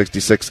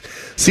 1966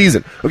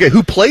 season. Okay,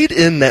 who played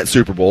in that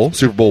Super Bowl,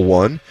 Super Bowl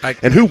one,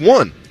 and who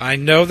won? I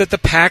know that the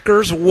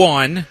Packers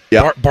won.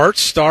 Yep. Bart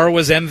Starr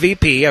was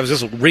MVP. I was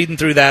just reading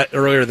through that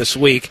earlier this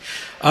week.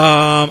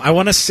 I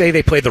want to say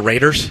they played the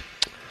Raiders.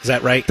 Is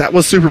that right? That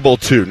was Super Bowl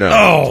two, no.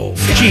 Oh,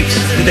 the Chiefs.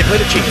 Did they play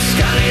the Chiefs?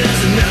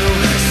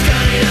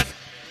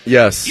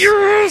 Yes.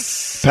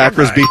 Yes!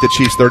 Packers beat the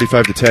Chiefs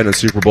 35-10 in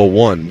Super Bowl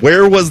one.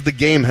 Where was the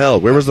game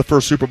held? Where was the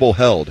first Super Bowl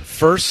held?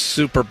 First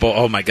Super Bowl.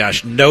 Oh, my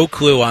gosh. No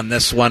clue on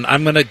this one.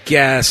 I'm going to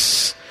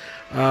guess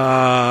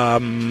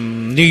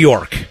New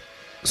York.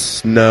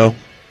 No.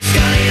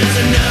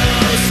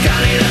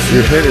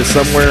 Your hint is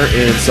somewhere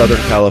in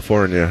Southern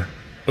California.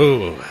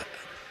 Ooh.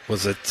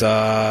 Was it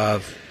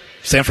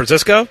San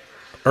Francisco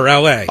or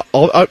L.A.?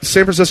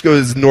 San Francisco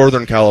is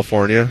Northern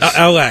California.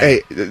 L.A.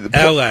 Hey,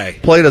 L.A.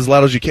 Play it as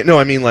loud as you can. No,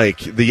 I mean like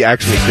the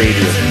actual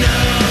stadium.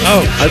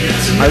 Oh,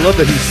 I love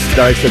that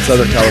I said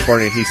Southern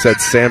California. He said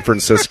San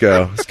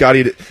Francisco.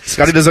 Scotty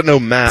doesn't know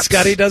maps.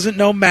 Scotty doesn't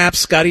know maps.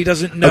 Scotty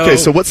doesn't know. Okay,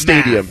 so what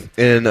stadium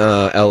in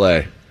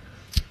L.A.?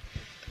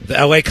 The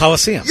L.A.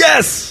 Coliseum.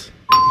 Yes.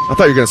 I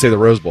thought you were going to say the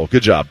Rose Bowl.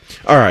 Good job.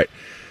 All right.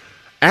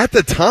 At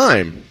the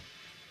time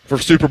for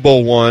Super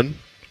Bowl one,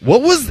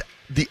 what was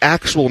the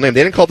actual name?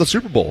 They didn't call it the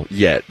Super Bowl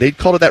yet. They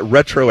called it that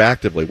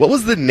retroactively. What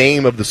was the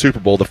name of the Super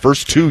Bowl the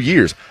first 2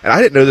 years? And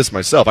I didn't know this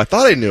myself. I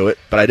thought I knew it,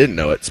 but I didn't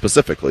know it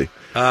specifically.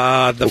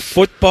 The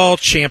football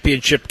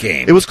championship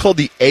game. It was called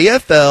the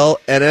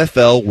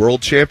AFL-NFL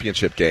World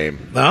Championship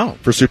game. Oh.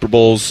 For Super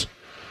Bowls.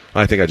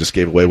 I think I just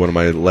gave away one of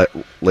my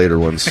later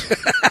ones.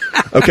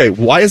 Okay,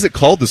 why is it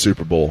called the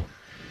Super Bowl?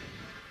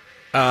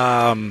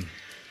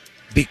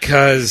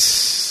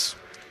 Because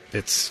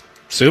it's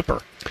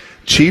super.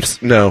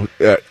 Chiefs? No.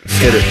 Hit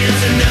it.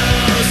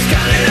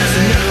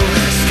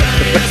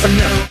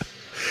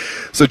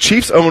 So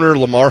Chiefs owner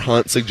Lamar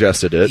Hunt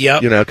suggested it,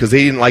 yep. Because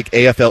he didn't like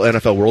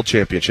AFL-NFL World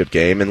Championship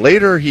game. And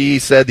later he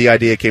said the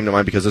idea came to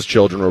mind because his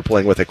children were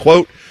playing with a,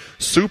 quote,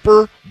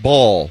 Super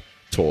Ball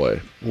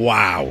toy.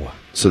 Wow.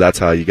 So that's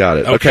how you got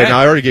it. Okay, now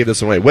I already gave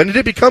this away. When did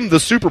it become the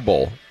Super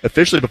Bowl?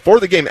 Officially, before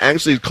the game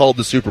actually called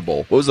the Super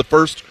Bowl. What was the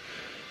first?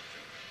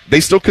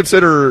 They still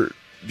consider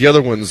the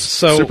other ones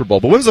Super Bowl.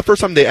 But when was the first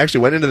time they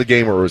actually went into the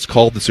game where it was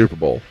called the Super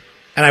Bowl?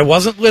 And I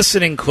wasn't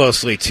listening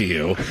closely to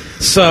you,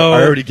 so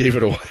I already gave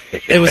it away.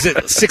 It was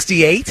at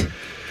 68?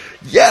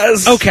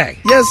 Yes. Okay.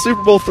 Yes,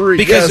 Super Bowl 3.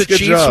 Because yes, the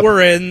Chiefs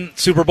were in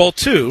Super Bowl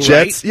 2, Jets,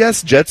 right?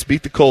 Yes, Jets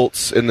beat the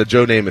Colts in the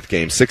Joe Namath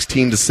game,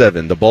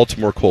 16-7. The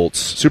Baltimore Colts.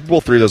 Super Bowl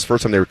 3, that was the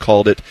first time they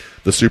called it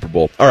the Super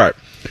Bowl. All right.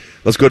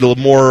 Let's go to a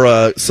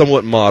more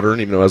somewhat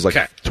modern, even though it was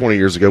 20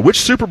 years ago.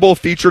 Which Super Bowl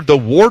featured the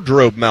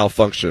wardrobe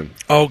malfunction?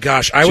 Oh,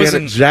 gosh.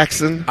 Janet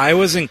Jackson? I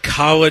was in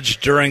college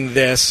during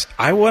this.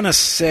 I want to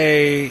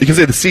say... You can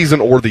say the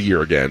season or the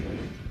year again.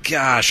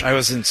 Gosh, I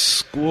was in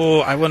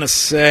school. I want to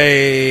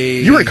say...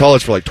 You were in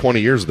college for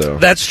 20 years, though.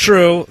 That's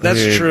true.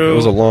 That's true. It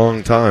was a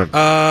long time.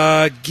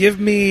 Give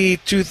me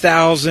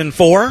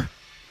 2004.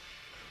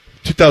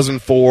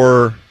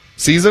 2004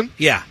 season?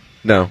 Yeah.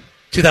 No.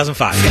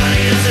 2005.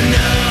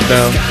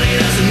 No.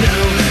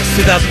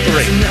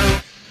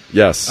 2003.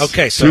 Yes.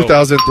 Okay, so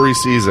 2003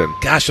 season.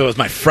 Gosh, so it was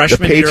my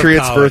freshman year of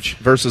college.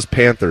 Patriots versus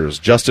Panthers.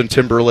 Justin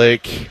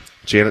Timberlake,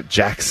 Janet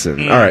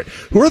Jackson. All right.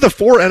 Who are the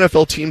 4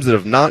 NFL teams that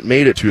have not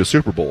made it to a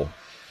Super Bowl?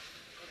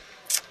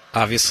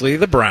 Obviously,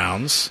 the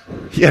Browns.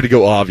 You had to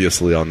go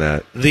obviously on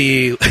that.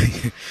 The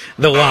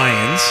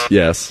Lions.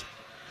 Yes.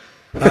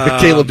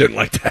 Caleb didn't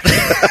like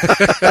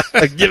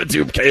that. Give it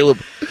to him, Caleb.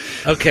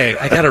 Okay,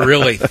 I got to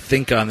really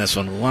think on this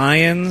one.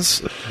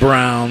 Lions,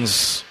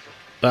 Browns.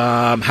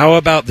 How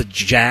about the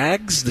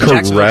Jags? The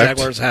Jacksonville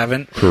Jaguars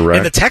haven't. Correct.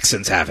 And the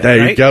Texans haven't. There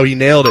right? you go. He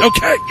nailed it.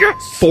 Okay. Yes.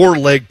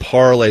 4-leg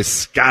parlay,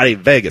 Scotty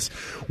Vegas.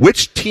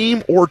 Which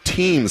team or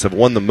teams have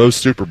won the most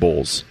Super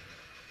Bowls?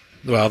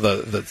 Well,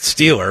 the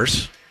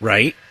Steelers,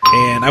 right?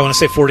 And I want to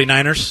say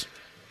 49ers.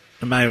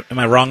 Am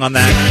I wrong on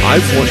that? I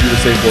want you to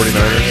say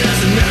 49ers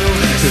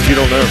because you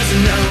don't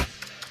know.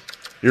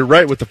 You're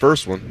right with the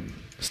first one.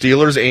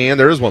 Steelers, and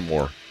there is one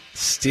more.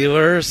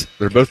 Steelers.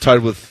 They're both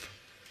tied with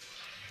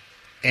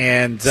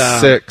and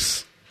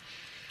 6.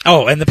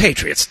 Oh, and the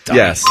Patriots. Dummy.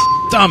 Yes.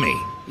 Dummy.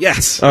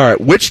 Yes. All right.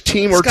 Which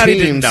team or Scotty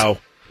teams? Didn't know.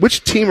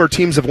 Which team or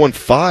teams have won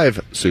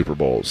 5 Super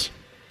Bowls?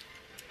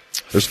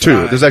 There's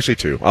 2. There's actually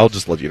 2. I'll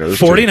just let you know. There's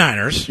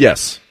 49ers. 2.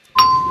 Yes.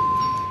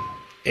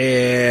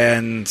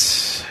 And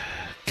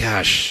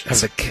gosh,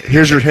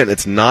 here's your hint.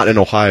 It's not an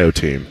Ohio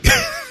team.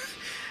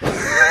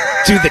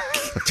 Do the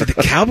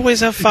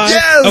Cowboys have 5?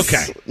 Yes.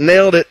 Okay.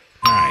 Nailed it.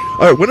 All right.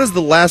 All right. When is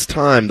the last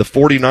time the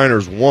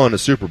 49ers won a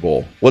Super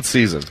Bowl? What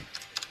season?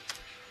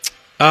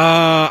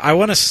 I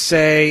want to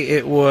say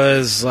it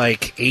was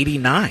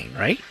 89,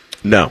 right?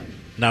 No.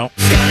 No.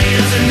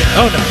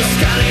 Oh,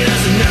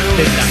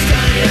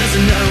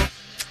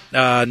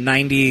 no.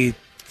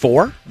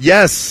 94?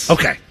 Yes.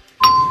 Okay.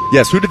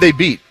 Yes. Who did they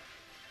beat?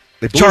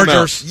 They blew them out.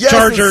 Chargers. Yes,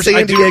 Chargers. San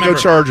I do Diego remember.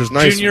 Chargers.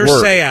 Nice Junior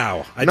work.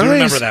 Seau. I do Nice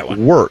remember that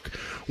one. work.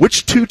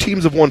 Which two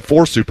teams have won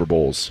 4 Super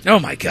Bowls? Oh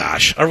my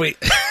gosh, are we?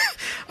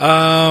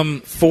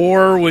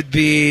 4 would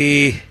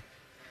be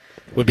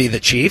the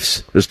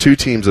Chiefs. There's 2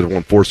 teams that have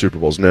won 4 Super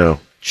Bowls. No.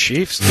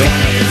 Chiefs don't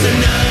have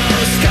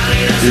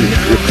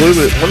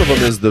One of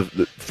them is the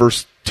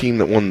first team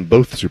that won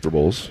both Super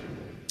Bowls.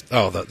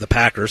 Oh, the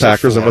Packers.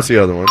 Packers, and what's the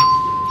other one?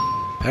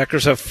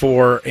 Packers have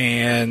 4,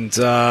 and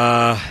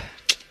let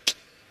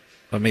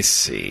me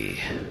see.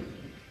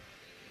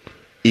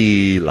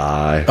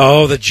 Eli.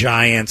 Oh, the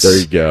Giants. There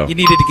you go. You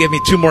needed to give me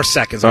 2 more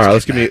seconds. All right,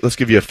 let's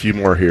give you a few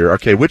more here.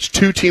 Okay, which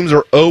 2 teams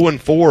are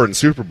 0-4 in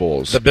Super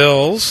Bowls? The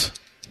Bills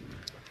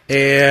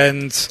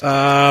and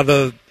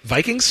the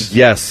Vikings.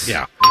 Yes.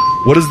 Yeah.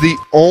 What is the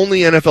only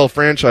NFL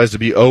franchise to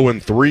be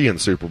 0-3 in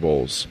Super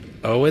Bowls?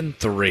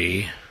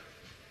 0-3.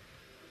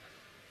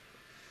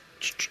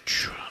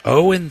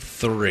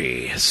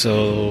 0-3.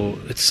 So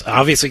it's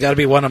obviously got to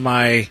be one of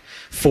my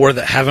 4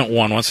 that haven't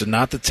won one. So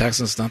not the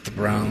Texans, not the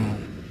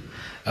Browns.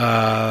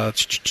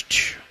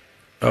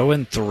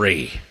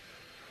 0-3.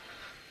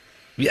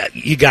 Yeah,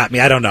 you got me.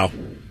 I don't know.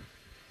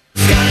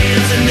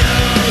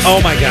 Oh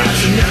my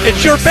gosh!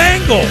 It's your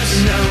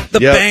Bengals. The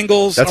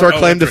Bengals. That's our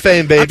claim to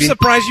fame, baby. I'm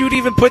surprised you'd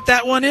even put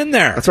that one in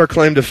there. That's our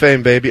claim to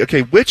fame, baby.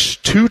 Okay, which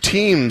 2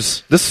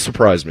 teams? This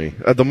surprised me.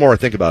 The more I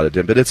think about it,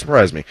 but it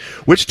surprised me.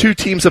 Which 2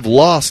 teams have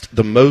lost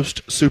the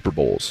most Super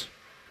Bowls?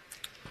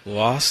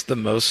 Lost the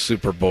most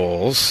Super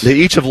Bowls. They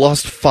each have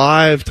lost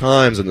 5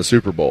 times in the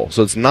Super Bowl.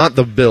 So it's not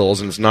the Bills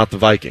and it's not the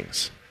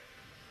Vikings.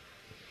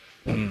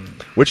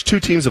 Which 2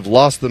 teams have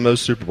lost the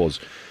most Super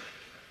Bowls?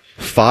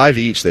 5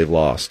 each they've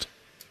lost.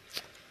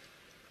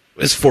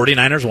 Is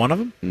 49ers one of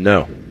them?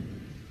 No.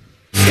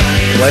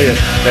 Play it.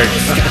 There you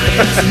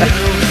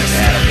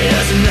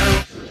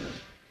go.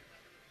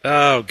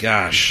 Oh,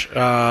 gosh.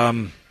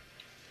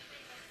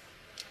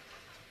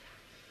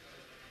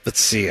 Let's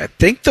see. I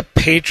think the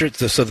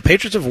Patriots. So the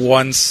Patriots have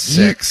won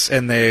 6,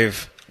 and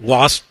they've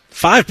lost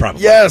 5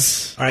 probably.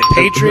 Yes. All right,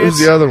 Patriots. Who's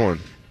the other one?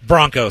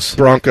 Broncos.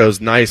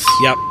 Broncos. Nice.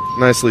 Yep.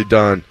 Nicely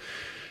done.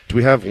 Do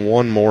we have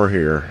one more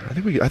here? I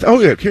think we. Oh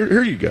yeah,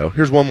 here you go.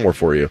 Here's one more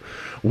for you.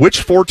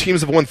 Which 4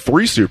 teams have won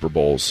 3 Super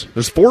Bowls?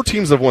 There's 4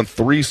 teams that have won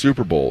 3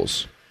 Super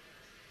Bowls.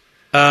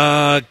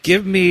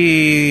 Give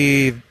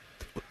me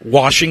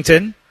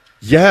Washington.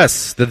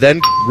 Yes, the then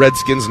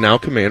Redskins, now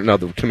Commanders. Now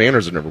the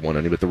Commanders have never won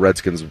any, but the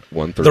Redskins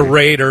won 3. The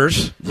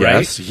Raiders.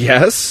 Yes, right?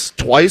 yes.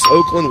 Twice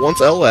Oakland,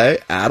 once L.A.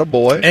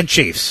 Attaboy. And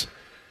Chiefs.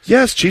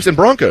 Yes, Chiefs and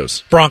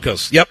Broncos.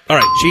 Broncos. Yep. All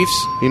right,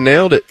 Chiefs. He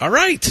nailed it. All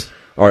right.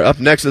 All right, up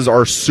next is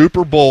our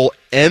Super Bowl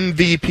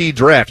MVP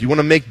draft. You want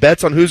to make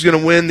bets on who's going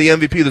to win the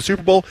MVP of the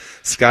Super Bowl?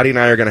 Scotty and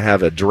I are going to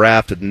have a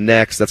draft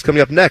next. That's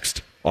coming up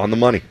next on The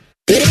Money.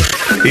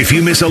 If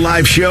you miss a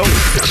live show,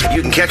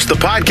 you can catch the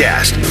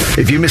podcast.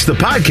 If you miss the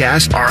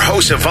podcast, our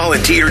hosts have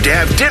volunteered to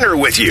have dinner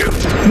with you.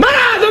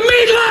 The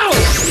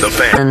meatloaf! The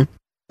Fan.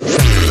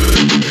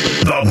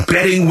 The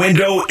betting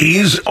window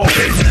is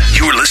open.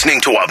 You're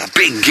listening to a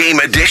big game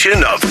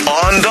edition of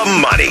On the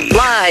Money.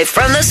 Live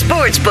from the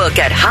Sportsbook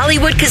at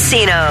Hollywood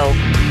Casino.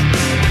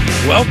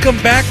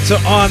 Welcome back to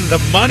On the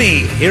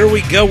Money. Here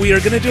we go. We are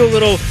going to do a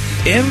little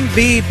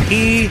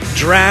MVP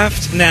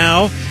draft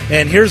now.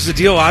 And here's the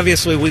deal.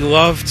 Obviously, we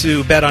love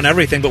to bet on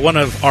everything, but one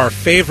of our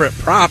favorite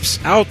props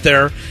out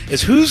there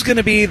is who's going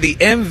to be the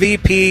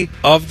MVP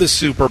of the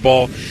Super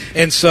Bowl.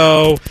 And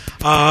so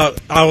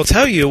I will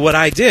tell you what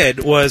I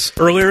did was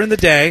earlier in the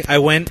day, I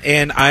went to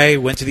the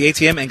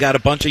ATM and got a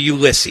bunch of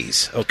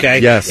Ulysses,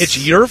 okay? Yes.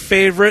 It's your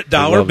favorite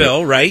dollar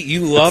bill, right?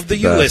 You love the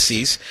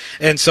Ulysses.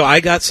 And so I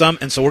got some,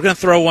 and so we're going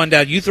to throw one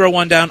down. You throw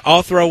one down,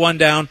 I'll throw one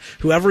down.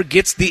 Whoever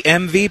gets the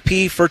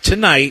MVP for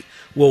tonight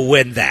will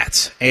win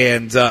that.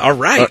 And all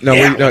right.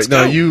 Let's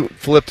go. You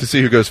flip to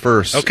see who goes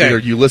first. Okay. Either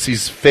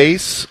Ulysses'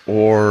 face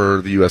or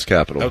the U.S.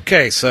 Capitol.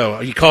 Okay, so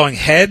are you calling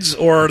heads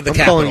or the I'm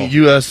Capitol? calling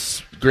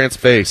U.S. Grant's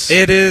face.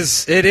 It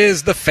is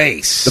the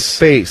face. The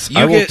face.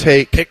 I will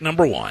take pick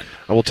number 1.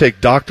 I will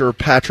take Dr.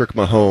 Patrick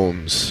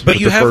Mahomes. But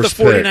you have the first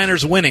pick.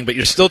 49ers winning, but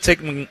you're still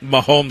taking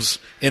Mahomes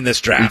in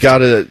this draft.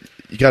 You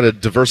gotta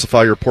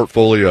diversify your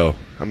portfolio.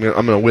 I'm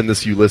gonna win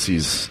this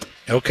Ulysses.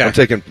 Okay. I'm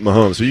taking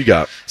Mahomes. Who you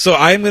got? So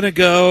I'm going to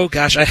go,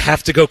 I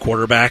have to go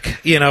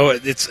quarterback. You know,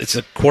 it's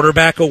a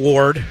quarterback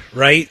award,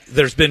 right?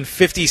 There's been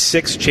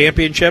 56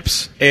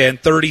 championships,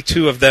 and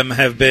 32 of them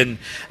have been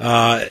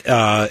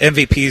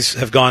MVPs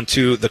have gone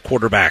to the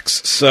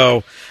quarterbacks.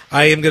 So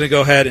I am going to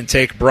go ahead and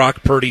take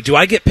Brock Purdy. Do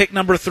I get pick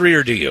number 3,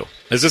 or do you?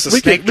 Is this a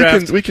snake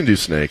draft? We can do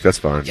snake. That's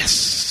fine.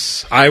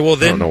 Yes. I will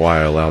then I don't know why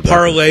I allowed that.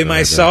 parlay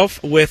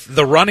myself with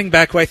the running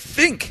back who I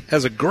think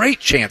has a great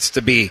chance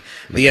to be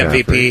the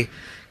MVP.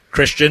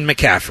 Christian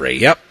McCaffrey,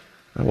 yep.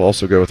 I will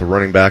also go with a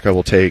running back. I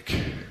will take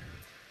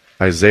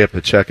Isaiah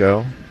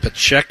Pacheco.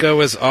 Pacheco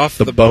is off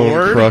the bone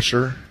board.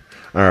 crusher.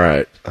 All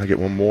right, I get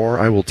one more.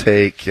 I will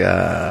take,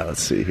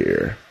 let's see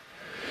here.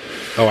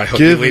 Oh, I hope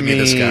you leave me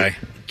this guy.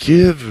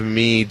 Give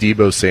me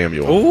Deebo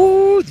Samuel.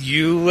 Ooh,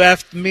 you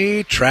left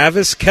me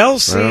Travis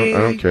Kelce. I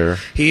don't care.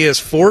 He is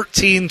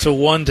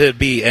 14-1 to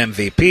be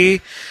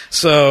MVP.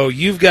 So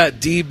you've got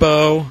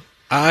Deebo.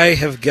 I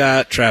have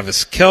got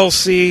Travis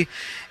Kelce.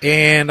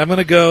 And I'm going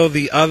to go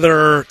the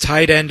other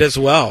tight end as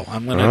well.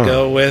 I'm going to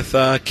go with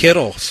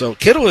Kittle. So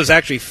Kittle is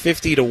actually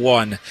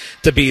 50-1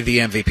 to be the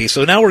MVP.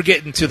 So now we're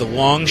getting to the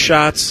long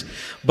shots,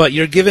 but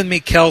you're giving me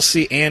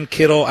Kelce and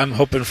Kittle. I'm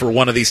hoping for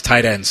one of these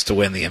tight ends to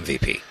win the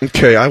MVP.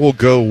 Okay, I will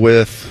go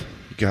with,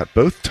 we got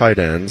both tight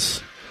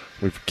ends.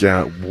 We've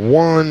got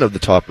one of the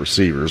top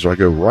receivers. Do I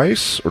go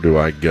Rice or do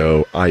I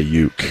go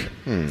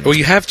Ayuk? Well,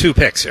 you have two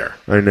picks here.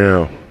 I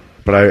know,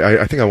 but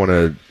I think I want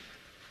to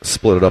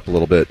split it up a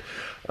little bit.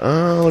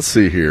 Let's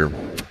see here.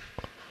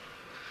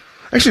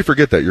 Actually,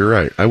 forget that. You're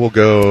right. I will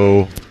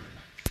go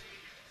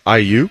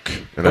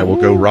Ayuk, and I will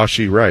go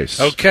Rashee Rice.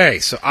 Okay,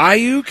 so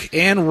Ayuk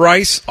and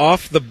Rice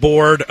off the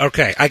board.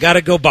 Okay, I got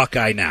to go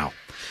Buckeye now.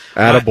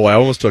 Attaboy, I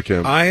almost took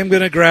him. I am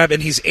going to grab,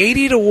 and he's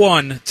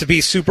 80-1 to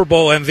be Super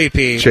Bowl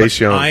MVP.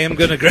 Chase Young. I am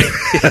going to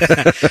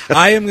grab.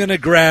 I am going to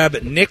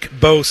grab Nick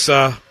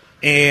Bosa.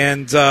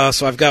 And so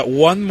I've got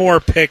one more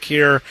pick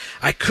here.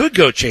 I could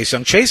go Chase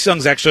Young. Chase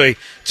Young's actually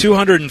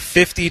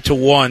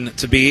 250-1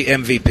 to be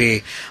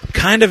MVP. I'm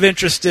kind of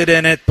interested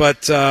in it,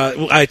 but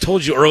I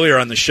told you earlier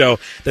on the show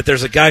that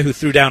there's a guy who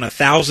threw down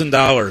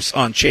 $1,000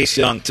 on Chase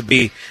Young to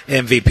be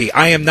MVP.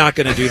 I am not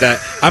going to do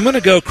that. I'm going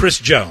to go Chris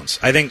Jones.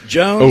 I think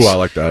Jones I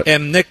like that.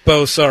 And Nick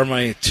Bosa are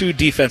my two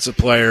defensive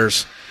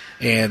players.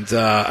 And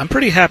I'm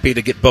pretty happy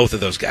to get both of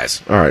those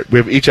guys. All right.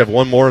 We each have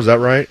one more. Is that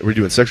right? Are we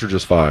doing 6 or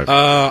just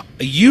 5?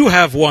 You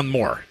have one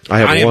more. I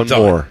have one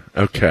more.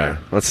 Okay.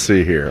 Let's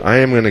see here. I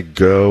am going to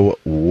go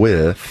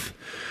with...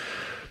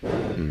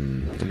 let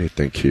me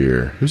think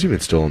here. Who's even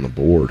still on the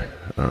board?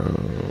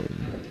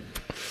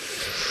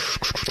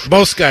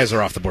 Most guys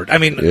are off the board. I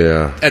mean,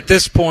 at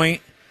this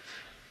point,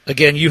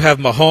 again, you have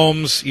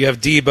Mahomes, you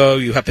have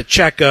Deebo, you have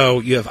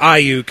Pacheco, you have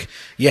Ayuk,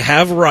 you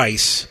have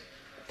Rice.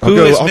 I'll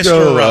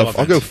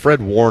go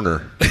Fred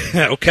Warner.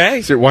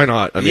 Okay. See, why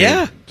not? I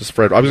mean, just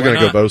Fred. I was going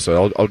to go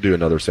Bosa. I'll do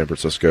another San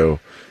Francisco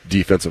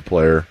defensive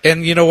player.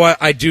 And you know what?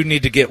 I do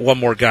need to get one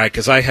more guy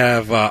because I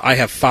have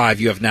 5.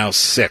 You have now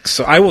 6.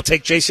 So I will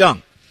take Chase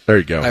Young. There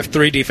you go. I have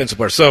 3 defensive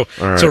players. So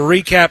right. To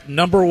recap,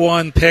 number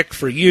 1 pick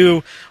for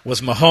you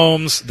was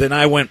Mahomes. Then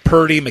I went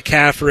Purdy,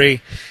 McCaffrey.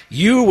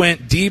 You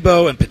went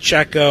Deebo and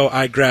Pacheco.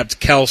 I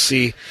grabbed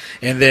Kelce.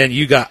 And then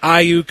you got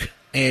Ayuk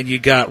and you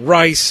got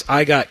Rice.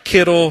 I got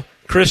Kittle,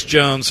 Chris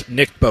Jones,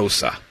 Nick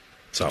Bosa.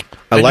 So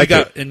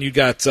And you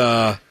got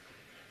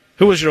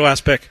who was your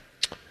last pick?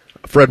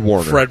 Fred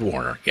Warner. Fred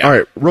Warner. Yeah. All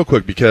right, real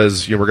quick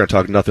because we're going to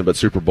talk nothing but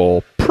Super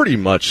Bowl pretty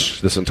much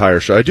this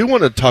entire show. I do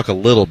want to talk a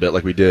little bit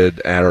like we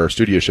did at our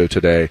studio show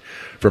today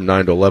from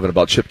 9 to 11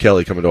 about Chip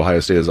Kelly coming to Ohio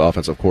State as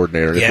offensive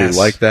coordinator. And if we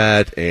like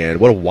that,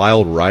 and what a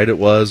wild ride it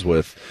was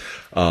with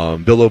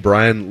Bill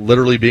O'Brien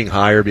literally being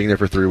hired, being there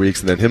for 3 weeks,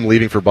 and then him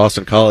leaving for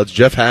Boston College.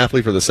 Jeff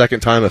Hafley for the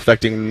second time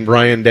affecting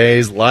Ryan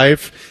Day's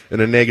life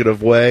in a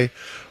negative way,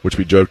 which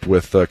we joked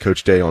with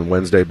Coach Day on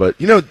Wednesday. But,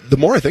 the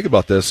more I think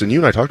about this, and you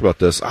and I talked about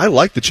this, I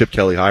like the Chip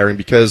Kelly hiring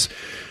because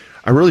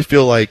I really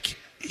feel like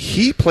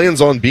he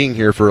plans on being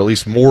here for at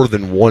least more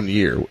than 1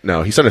 year.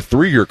 Now, he signed a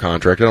 3-year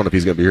contract. I don't know if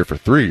he's going to be here for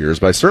 3 years,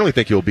 but I certainly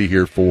think he'll be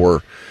here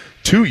for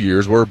 2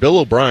 years, where Bill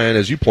O'Brien,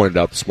 as you pointed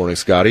out this morning,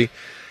 Scotty,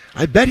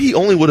 I bet he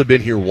only would have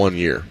been here 1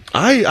 year.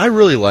 I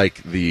really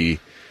like the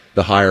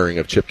hiring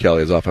of Chip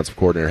Kelly as offensive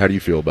coordinator. How do you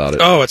feel about it?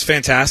 Oh, it's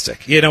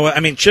fantastic. You know what? I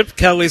mean, Chip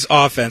Kelly's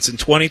offense in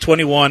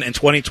 2021 and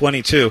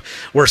 2022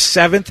 were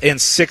 7th and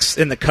 6th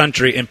in the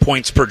country in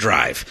points per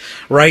drive,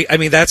 right? I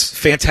mean, that's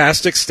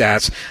fantastic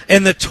stats.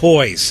 And the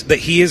toys that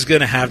he is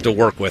going to have to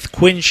work with,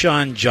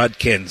 Quinshawn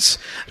Judkins,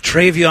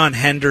 Travion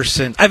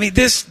Henderson. I mean,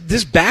 this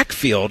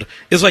backfield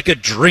is like a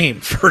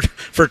dream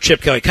for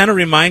Chip Kelly. Kind of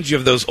reminds you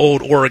of those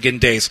old Oregon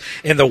days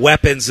and the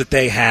weapons that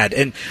they had.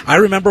 And I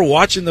remember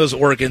watching those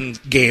Oregon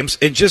games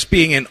and just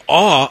being in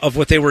awe of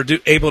what they were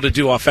able to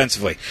do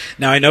offensively.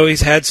 Now, I know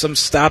he's had some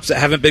stops that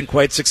haven't been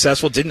quite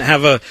successful, didn't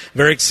have a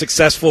very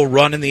successful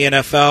run in the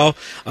NFL,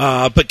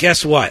 but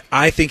guess what?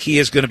 I think he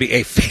is going to be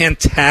a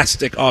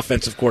fantastic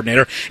offensive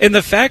coordinator. And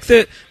the fact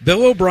that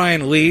Bill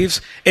O'Brien leaves,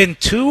 and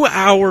 2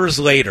 hours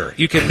later,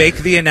 you can make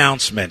the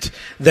announcement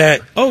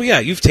that, oh, yeah,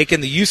 you've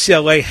taken the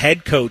UCLA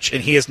head coach,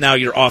 and he is now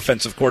your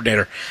offensive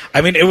coordinator.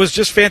 I mean, it was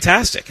just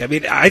fantastic. I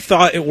mean, I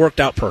thought it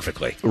worked out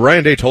perfectly.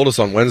 Ryan Day told us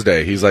on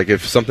Wednesday, he's like,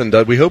 if something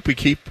does, we hope we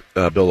keep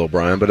Bill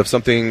O'Brien, but if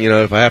something,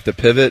 if I have to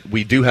pivot,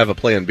 we do have a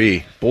plan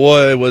B.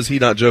 Boy, was he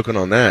not joking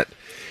on that.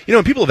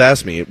 People have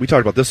asked me, we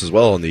talked about this as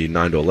well on the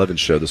 9 to 11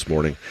 show this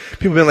morning.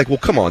 People have been like, well,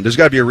 come on, there's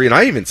got to be a reason.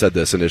 I even said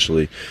this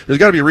initially. There's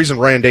got to be a reason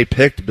Ryan Day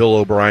picked Bill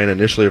O'Brien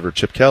initially over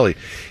Chip Kelly.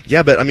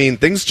 Yeah, but,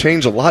 things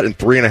change a lot in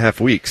 3.5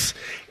 weeks.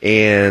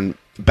 And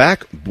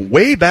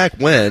way back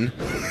when,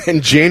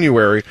 in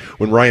January,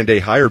 when Ryan Day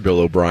hired Bill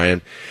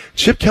O'Brien,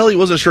 Chip Kelly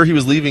wasn't sure he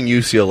was leaving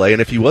UCLA,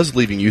 and if he was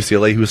leaving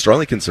UCLA, he was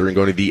strongly considering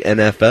going to the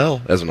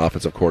NFL as an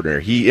offensive coordinator.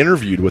 He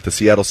interviewed with the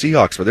Seattle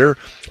Seahawks for their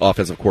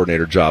offensive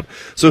coordinator job.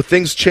 So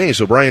things changed.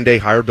 So Ryan Day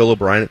hired Bill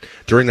O'Brien.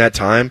 During that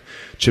time,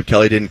 Chip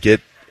Kelly didn't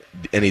get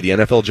any of the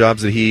NFL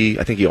jobs that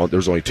there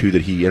was only 2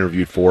 that he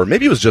interviewed for.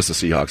 Maybe it was just the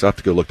Seahawks. I'll have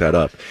to go look that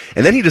up.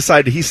 And then he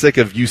decided he's sick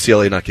of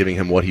UCLA not giving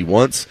him what he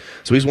wants,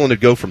 so he's willing to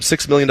go from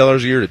 $6 million a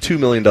year to $2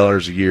 million a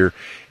year.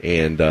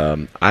 And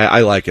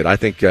I like it. I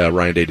think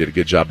Ryan Day did a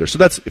good job there. So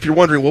that's, if you're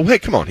wondering, well, hey,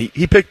 come on.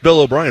 He picked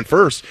Bill O'Brien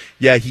first.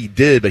 Yeah, he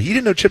did, but he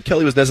didn't know Chip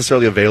Kelly was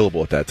necessarily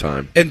available at that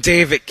time. And,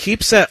 Dave, it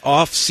keeps that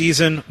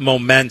off-season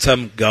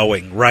momentum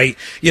going, right?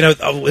 You know,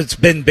 it's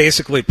been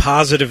basically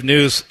positive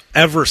news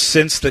ever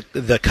since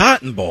the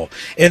Cotton Bowl.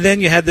 And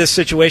then you had this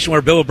situation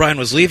where Bill O'Brien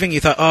was leaving.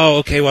 You thought, oh,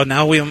 okay, well,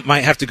 now we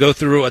might have to go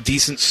through a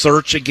decent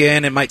search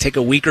again. It might take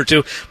a week or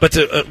two. But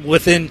to,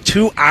 within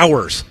 2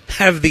 hours,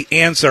 have the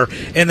answer,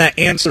 and that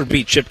answer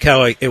beat Chip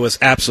Kelly. It was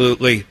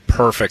absolutely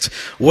perfect.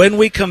 When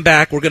we come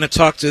back, we're going to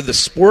talk to the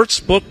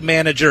sportsbook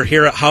manager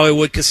here at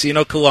Hollywood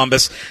Casino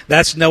Columbus.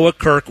 That's Noah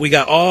Kirk. We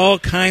got all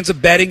kinds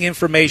of betting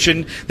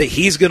information that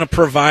he's going to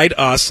provide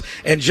us.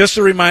 And just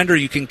a reminder,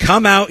 you can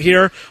come out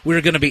here.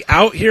 We're going to be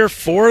out here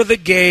for the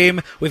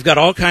game. We've got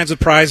all kinds of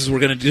prizes. We're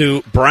going to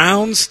do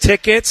Browns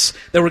tickets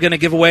that we're going to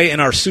give away in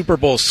our Super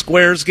Bowl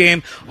Squares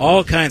game.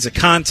 All kinds of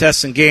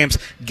contests and games.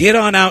 Get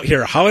on out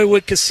here,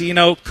 Hollywood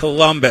Casino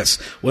Columbus.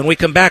 When we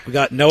come back, we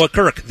got Noah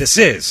Kirk. This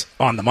is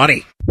On the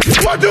Money.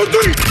 1, 2,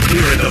 3.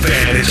 Here in the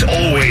Fan is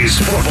always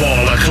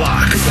football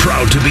o'clock.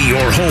 Proud to be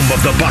your home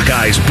of the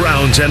Buckeyes,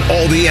 Browns, and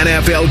all the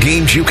NFL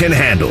games you can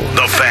handle.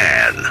 The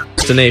Fan.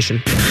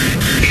 Destination.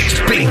 It's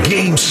Big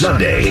Game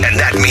Sunday, and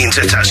that means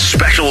it's a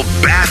special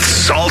bath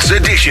salts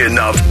edition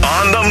of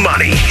On the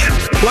Money.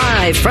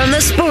 Live from the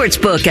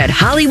Sportsbook at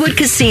Hollywood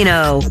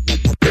Casino.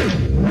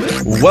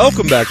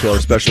 Welcome back to our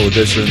special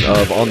edition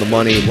of On the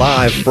Money,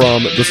 live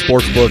from the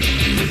Sportsbook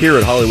here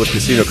at Hollywood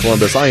Casino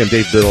Columbus. I am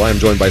Dave Biddle. I am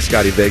joined by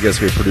Scotty Vegas,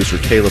 here producer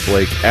Caleb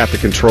Blake at the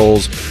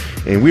controls,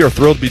 and we are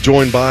thrilled to be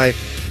joined by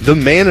the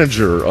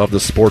manager of the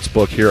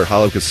Sportsbook here at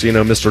Hollywood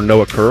Casino, Mr.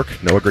 Noah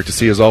Kirk. Noah, great to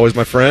see you as always,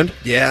 my friend.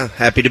 Yeah,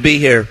 happy to be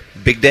here.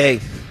 Big day.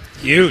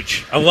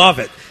 Huge. I love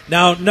it.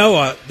 Now,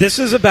 Noah, this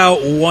is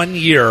about 1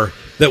 year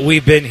that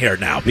we've been here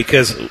now,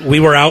 because we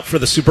were out for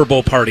the Super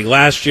Bowl party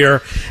last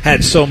year,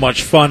 had so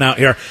much fun out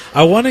here.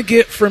 I want to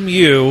get from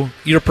you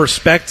your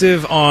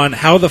perspective on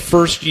how the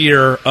first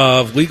year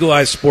of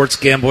legalized sports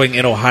gambling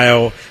in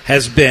Ohio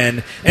has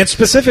been, and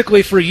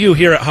specifically for you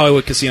here at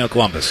Hollywood Casino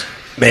Columbus.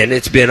 Man,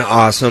 it's been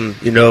awesome.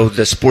 You know,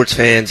 the sports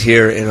fans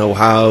here in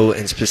Ohio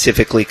and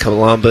specifically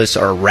Columbus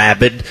are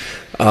rabid.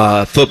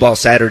 Football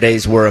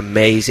Saturdays were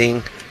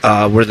amazing.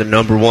 We're the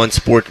number one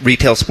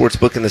retail sports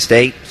book in the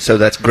state, so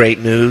that's great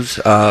news.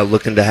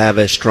 Looking to have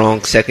a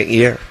strong second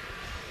year.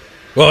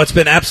 Well, it's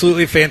been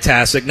absolutely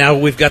fantastic. Now,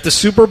 we've got the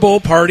Super Bowl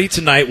party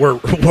tonight.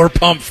 We're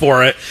pumped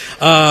for it.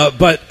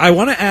 But I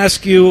want to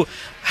ask you,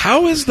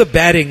 how is the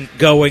betting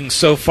going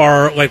so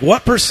far? Like,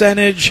 what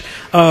percentage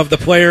of the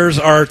players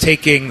are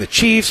taking the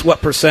Chiefs?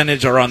 What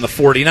percentage are on the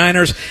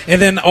 49ers?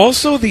 And then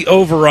also the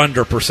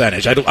over-under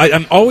percentage.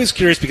 I'm always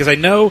curious, because I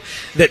know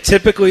that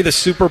typically the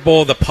Super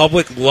Bowl, the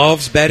public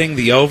loves betting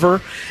the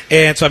over.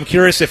 And so I'm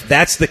curious if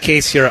that's the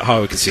case here at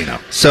Hollywood Casino.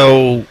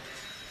 So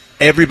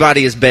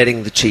everybody is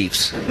betting the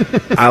Chiefs.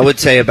 I would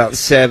say about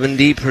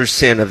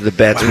 70% of the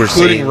bets we're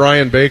seeing. Including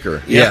Ryan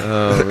Baker. Yeah.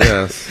 Oh,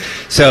 yes.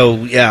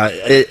 So, yeah,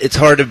 it's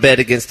hard to bet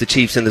against the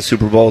Chiefs in the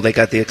Super Bowl. They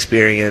got the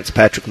experience.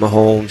 Patrick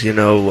Mahomes,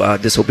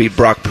 this will be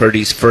Brock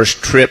Purdy's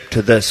first trip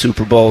to the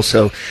Super Bowl.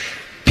 So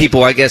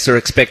people, I guess, are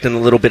expecting a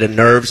little bit of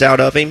nerves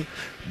out of him.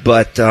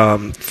 But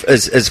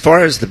as far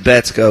as the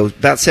bets go,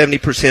 about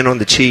 70% on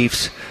the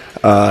Chiefs.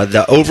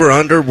 The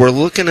over-under, we're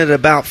looking at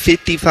about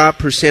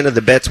 55% of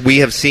the bets we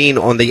have seen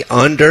on the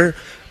under,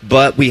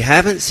 but we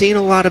haven't seen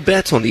a lot of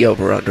bets on the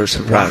over-under,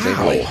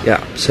 surprisingly. Wow.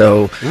 Yeah.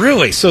 So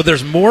really? So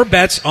there's more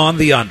bets on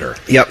the under?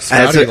 Yep,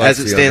 as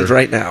it stands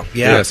right now.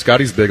 Yeah,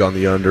 Scotty's big on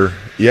the under.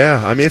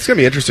 Yeah, I mean, it's going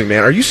to be interesting,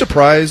 man. Are you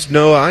surprised?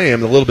 No, I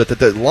am a little bit that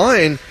the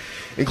line,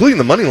 including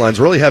the money lines,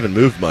 really haven't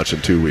moved much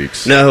in 2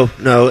 weeks. No,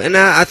 and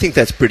I think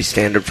that's pretty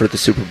standard for the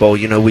Super Bowl.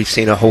 You know, we've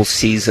seen a whole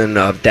season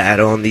of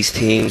data on these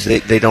teams.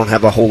 They don't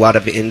have a whole lot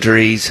of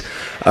injuries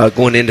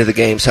going into the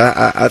game, so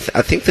I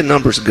think the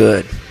number's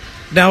good.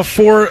 Now,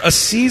 for a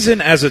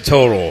season as a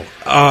total,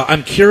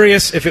 I'm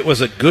curious if it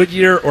was a good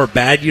year or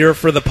bad year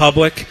for the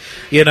public,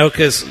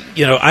 because,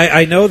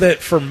 I know that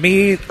for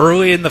me,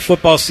 early in the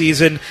football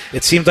season,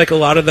 it seemed like a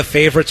lot of the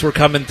favorites were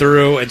coming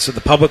through, and so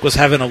the public was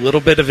having a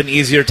little bit of an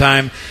easier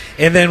time.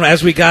 And then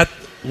as we got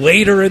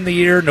later in the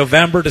year,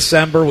 November,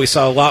 December, we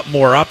saw a lot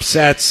more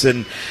upsets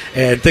and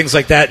things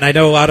like that. And I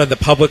know a lot of the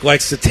public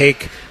likes to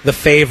take the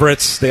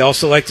favorites. They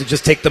also like to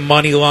just take the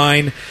money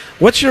line.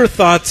 What's your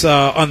thoughts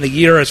on the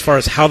year as far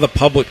as how the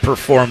public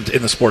performed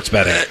in the sports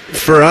betting?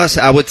 For us,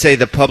 I would say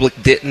the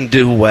public didn't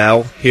do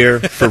well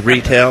here for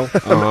retail.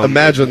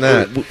 Imagine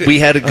that. We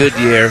had a good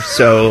year,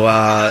 so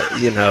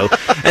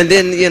and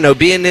then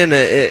being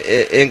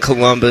in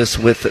Columbus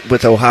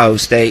with Ohio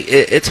State,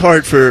 it's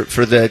hard for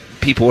the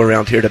people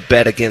around here to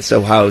bet against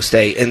Ohio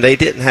State, and they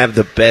didn't have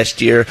the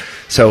best year,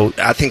 so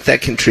I think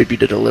that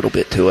contributed a little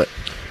bit to it.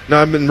 Now,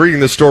 I've been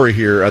reading this story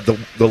here.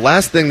 The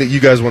last thing that you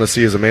guys want to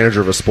see as a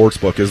manager of a sports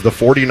book is the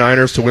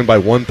 49ers to win by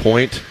 1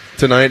 point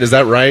tonight. Is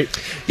that right?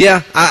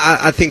 Yeah,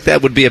 I think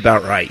that would be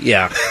about right.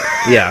 Yeah.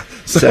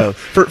 So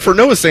for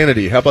Noah's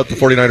sanity, how about the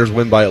 49ers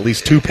win by at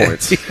least 2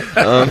 points?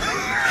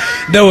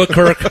 Noah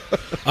Kirk,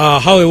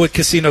 Hollywood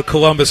Casino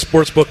Columbus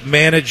Sportsbook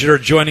manager,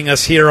 joining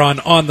us here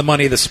on the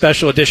Money, the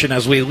special edition,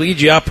 as we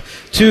lead you up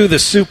to the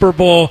Super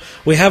Bowl.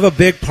 We have a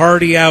big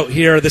party out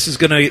here.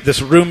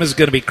 This room is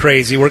gonna be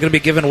crazy. We're gonna be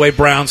giving away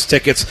Browns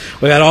tickets.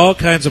 We got all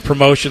kinds of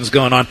promotions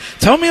going on.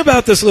 Tell me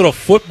about this little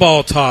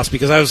football toss,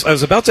 because I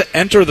was about to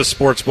enter the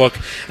Sportsbook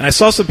and I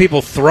saw some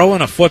people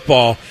throwing a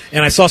football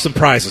and I saw some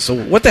prizes. So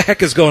what the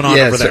heck is going on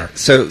over there?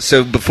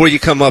 So before you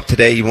come up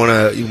today, you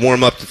want to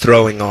warm up the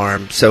throwing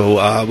arm. So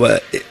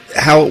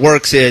how it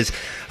works is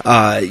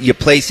you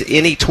place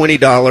any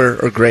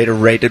 $20 or greater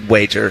rated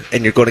wager,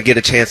 and you're going to get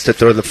a chance to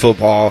throw the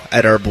football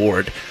at our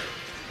board.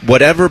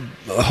 Whatever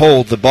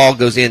hole the ball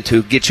goes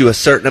into gets you a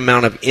certain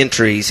amount of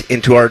entries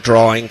into our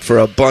drawing for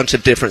a bunch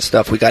of different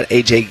stuff. We got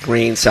A.J.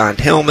 Green signed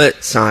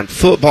helmet, signed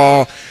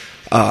football,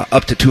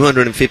 up to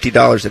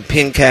 $250 in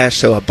pin cash,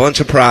 so a bunch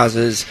of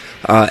prizes,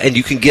 and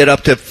you can get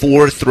up to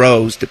 4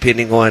 throws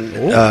depending on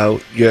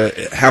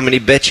how many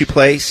bets you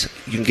place.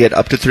 You can get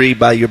up to 3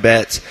 by your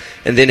bets,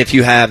 and then if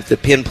you have the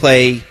Pin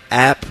Play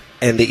app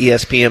and the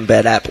ESPN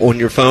Bet app on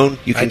your phone,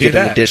 you can get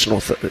an additional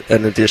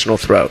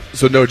throw.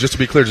 So no, just to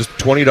be clear, just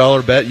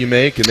 $20 bet you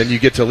make, and then you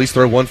get to at least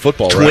throw one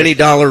football.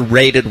 $20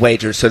 rated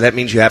wager, so that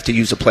means you have to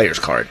use a player's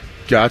card.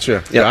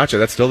 Gotcha.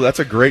 That's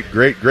a great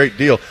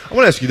deal. I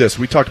want to ask you this: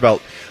 we talked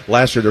about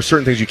last year. There's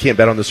certain things you can't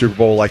bet on the Super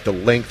Bowl, like the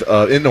length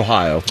in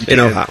Ohio.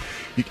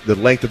 The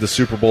length of the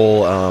Super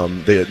Bowl,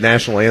 the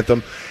national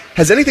anthem.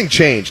 Has anything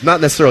changed?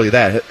 Not necessarily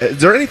that. Is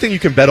there anything you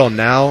can bet on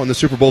now in the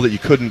Super Bowl that you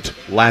couldn't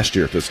last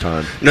year at this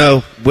time?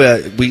 No,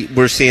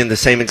 we're seeing the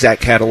same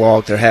exact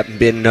catalog. There haven't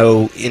been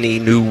any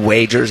new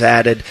wagers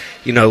added.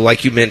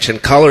 Like you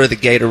mentioned, color of the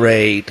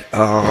Gatorade.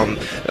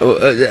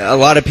 A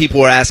lot of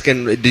people are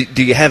asking,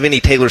 do you have any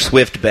Taylor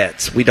Swift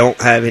bets? We don't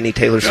have any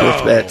Taylor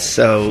Swift bets.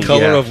 So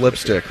color of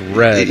lipstick,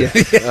 red.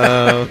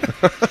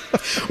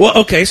 Well,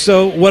 okay,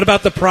 so what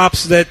about the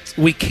props that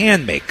we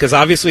can make? Because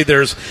obviously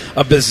there's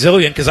a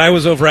bazillion, because I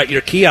was over at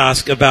your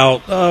kiosk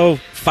about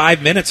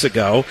 5 minutes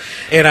ago,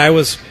 and I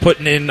was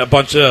putting in a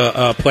bunch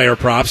of player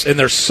props, and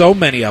there's so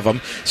many of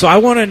them. So I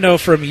want to know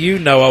from you,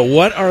 Noah,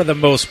 what are the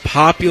most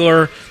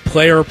popular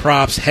player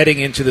props heading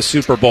into the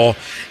Super Bowl?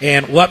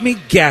 And let me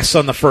guess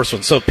on the first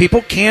one. So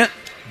people can't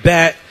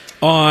bet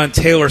on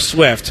Taylor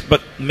Swift,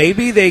 but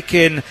maybe they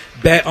can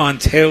bet on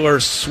Taylor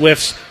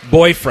Swift's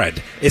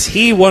boyfriend. Is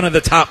he one of the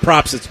top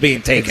props that's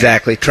being taken?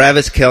 Exactly.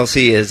 Travis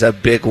Kelce is a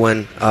big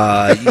one.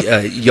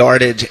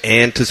 Yardage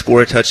and to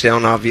score a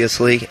touchdown,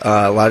 obviously.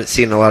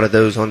 Seeing a lot of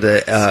those on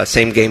the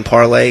same game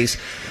parlays.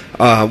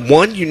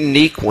 One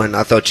unique one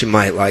I thought you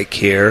might like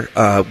here.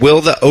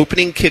 Will the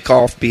opening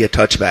kickoff be a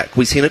touchback?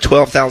 We've seen a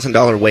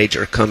 $12,000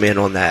 wager come in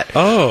on that.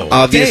 Oh,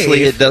 obviously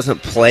Dave. It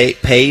doesn't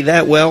pay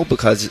that well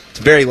because it's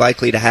very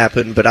likely to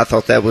happen, but I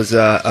thought that was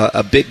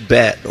a big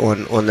bet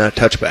on the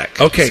touchback.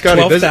 Okay,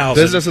 Scotty,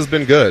 12,000. business has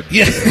been good.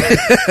 Yeah,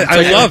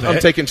 I love it. I'm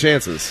taking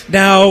chances.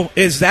 Now,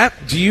 is that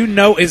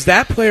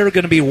player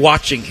going to be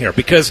watching here?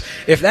 Because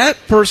if that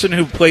person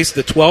who placed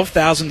the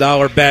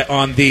 $12,000 bet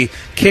on the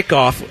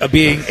kickoff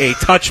being a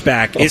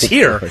touchback is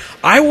here,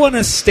 I want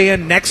to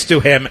stand next to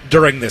him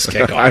during this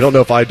kickoff. I don't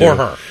know if I do. Or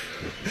her.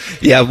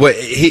 Yeah,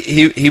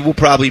 he will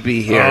probably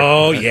be here.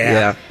 Oh,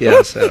 yeah.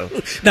 Yeah. So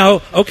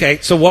now, okay,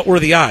 so what were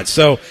the odds?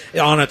 So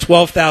on a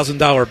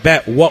 $12,000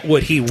 bet, what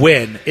would he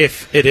win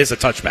if it is a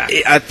touchback?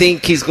 I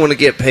think he's going to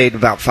get paid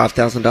about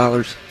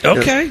 $5,000.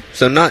 Okay.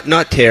 So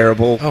not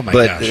terrible, oh my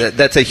but gosh.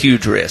 That's a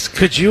huge risk.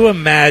 Could you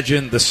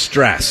imagine the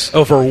stress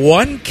over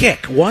one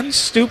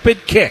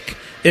stupid kick,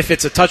 if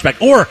it's a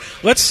touchback? Or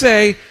let's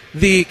say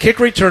the kick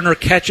returner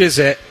catches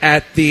it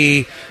at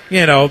the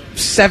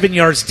 7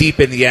 yards deep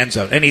in the end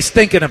zone, and he's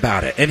thinking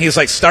about it, and he's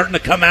like starting to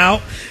come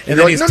out, and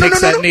then he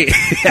takes that knee.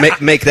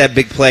 Make that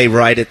big play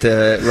right at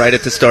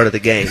the start of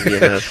the game.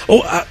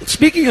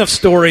 Speaking of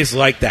stories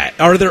like that,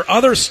 are there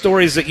other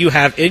stories that you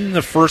have in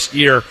the first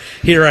year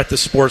here at the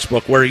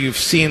Sportsbook where you've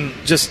seen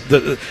just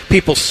the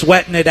people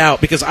sweating it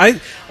out? Because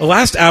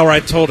last hour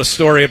I told a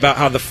story about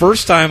how the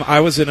first time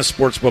I was in a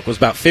Sportsbook was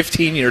about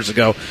 15 years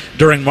ago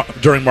during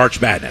March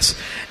Madness,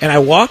 and I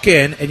walk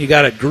in, and you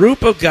got a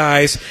group of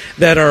guys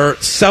that are are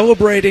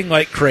celebrating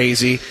like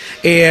crazy,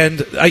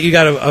 and you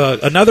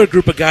got another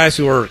group of guys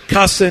who are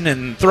cussing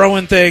and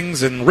throwing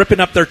things and ripping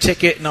up their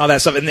ticket and all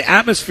that stuff. And the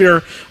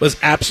atmosphere was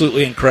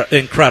absolutely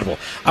incredible.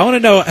 I want to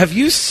know, have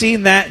you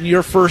seen that in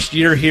your first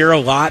year here a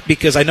lot?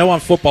 Because I know on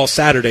football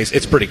Saturdays,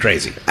 it's pretty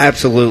crazy.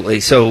 Absolutely.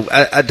 So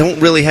I don't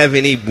really have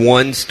any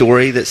one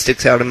story that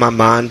sticks out in my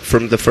mind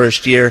from the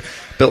first year.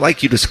 But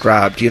like you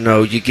described,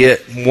 you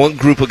get one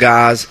group of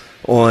guys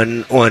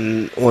on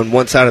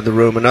one side of the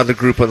room, another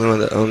group on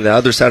the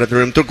other side of the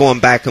room. They're going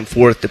back and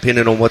forth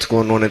depending on what's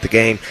going on at the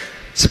game.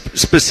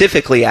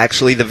 Specifically,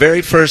 actually, the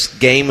very first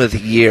game of the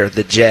year,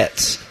 the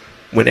Jets,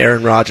 when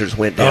Aaron Rodgers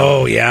went down.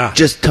 Oh, yeah.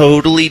 Just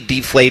totally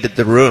deflated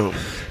the room.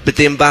 But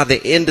then by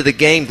the end of the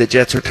game, the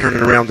Jets are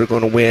turning around. They're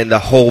going to win. The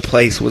whole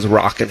place was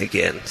rocking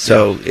again.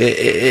 So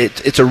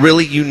it's a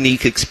really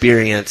unique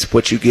experience,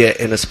 what you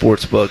get in a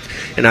sports book.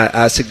 And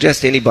I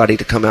suggest anybody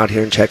to come out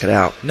here and check it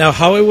out. Now,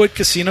 Hollywood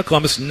Casino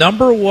Columbus,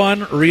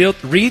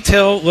 #1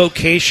 retail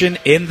location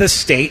in the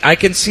state. I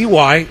can see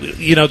why,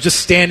 just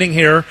standing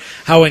here,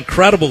 how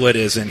incredible it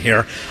is in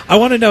here. I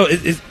want to know,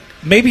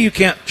 maybe you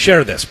can't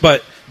share this,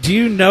 but do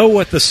you know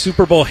what the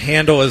Super Bowl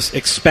handle is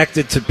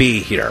expected to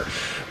be here?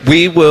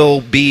 We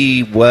will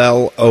be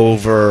well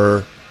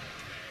over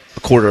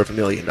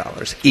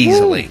 $250,000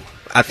 easily. Ooh.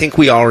 I think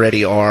we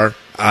already are.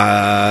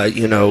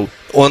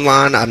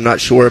 Online, I'm not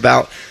sure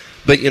about.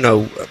 But,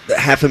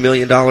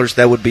 $500,000,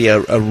 that would be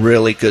a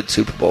really good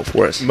Super Bowl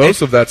for us.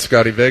 Most of that's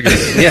Scotty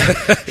Vegas.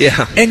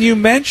 Yeah. And you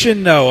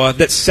mentioned, Noah,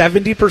 that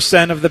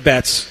 70% of the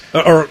bets,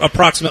 or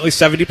approximately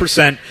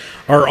 70%,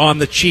 are on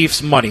the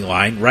Chiefs' money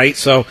line, right?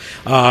 So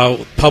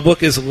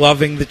public is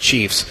loving the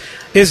Chiefs.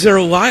 Is there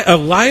a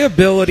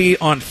liability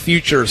on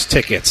futures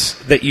tickets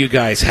that you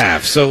guys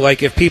have? So,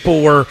 like, if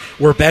people were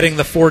betting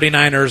the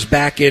 49ers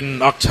back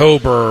in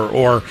October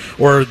or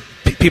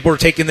people were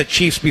taking the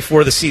Chiefs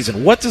before the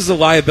season, what does the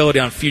liability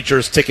on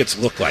futures tickets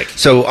look like?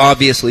 So,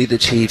 obviously, the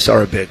Chiefs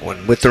are a big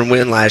one. With their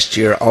win last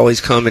year,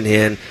 always coming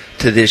in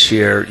to this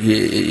year,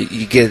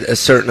 you get a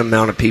certain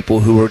amount of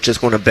people who are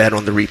just going to bet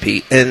on the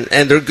repeat. And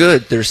they're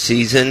good. They're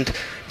seasoned.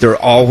 They're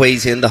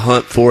always in the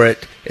hunt for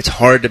it. It's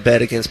hard to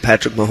bet against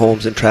Patrick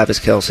Mahomes and Travis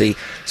Kelce.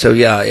 So,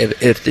 yeah,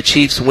 if the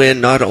Chiefs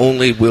win, not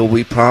only will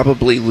we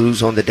probably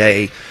lose on the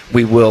day,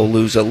 we will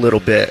lose a little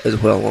bit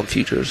as well on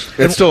futures.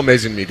 It's still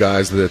amazing to me,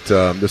 guys, that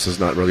this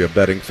is not really a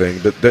betting thing,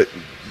 but that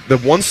the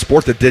one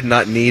sport that did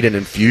not need an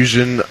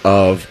infusion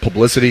of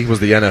publicity was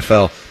the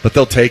NFL, but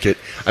they'll take it.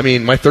 I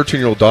mean, my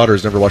 13-year-old daughter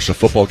has never watched a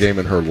football game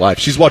in her life.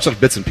 She's watched like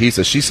bits and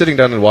pieces. She's sitting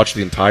down and watched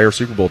the entire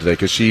Super Bowl today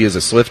because she is a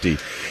Swiftie.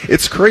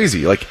 It's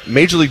crazy. Like,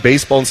 Major League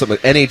Baseball and something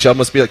like NHL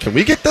must be like, can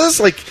we get this?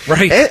 Like,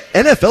 right.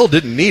 NFL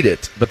didn't need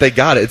it, but they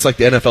got it. It's like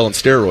the NFL on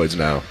steroids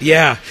now.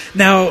 Yeah.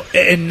 Now,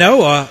 and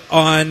Noah,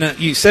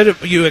 you said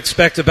you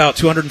expect about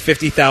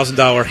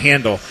 $250,000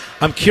 handle.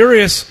 I'm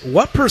curious,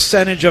 what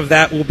percentage of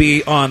that will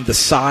be on the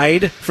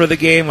side for the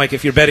game, like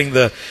if you're betting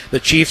the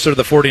Chiefs or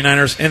the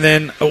 49ers? And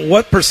then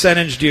what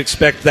percentage do you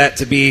expect that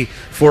to be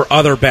for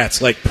other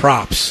bets, like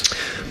props?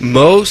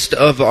 Most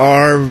of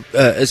our,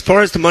 as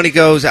far as the money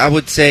goes, I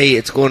would say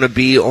it's going to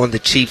be on the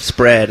Chiefs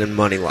spread and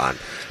money line.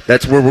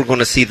 That's where we're going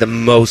to see the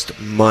most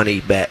money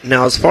bet.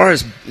 Now, as far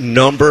as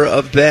number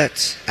of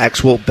bets,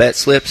 actual bet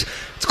slips,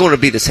 it's going to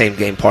be the same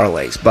game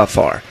parlays by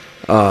far.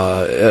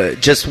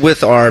 Just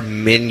with our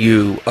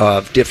menu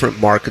of different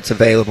markets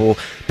available,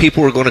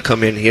 people are going to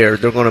come in here.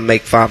 They're going to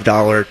make $5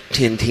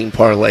 10-team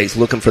parlays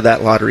looking for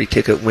that lottery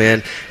ticket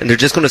win, and they're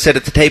just going to sit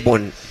at the table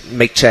and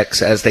make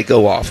checks as they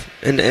go off.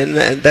 And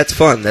that's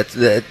fun.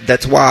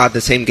 That's why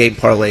the same game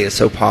parlay is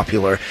so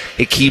popular.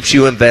 It keeps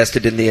you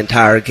invested in the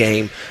entire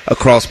game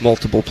across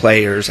multiple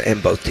players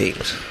and both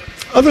teams.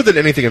 Other than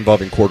anything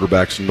involving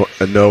quarterbacks,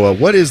 Noah,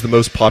 what is the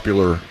most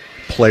popular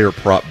player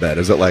prop bet?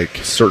 Is it like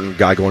certain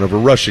guy going over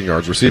rushing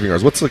yards, receiving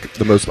yards? What's like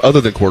the most,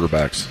 other than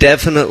quarterbacks?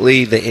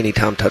 Definitely the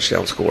anytime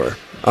touchdown scorer.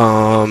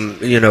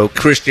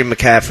 Christian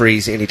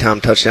McCaffrey's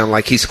anytime touchdown,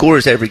 like he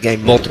scores every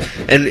game.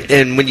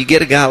 And when you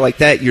get a guy like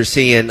that, you're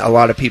seeing a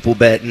lot of people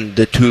betting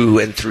the 2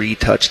 and 3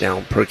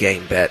 touchdown per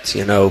game bets.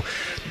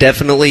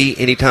 Definitely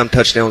anytime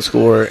touchdown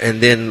scorer.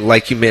 And then,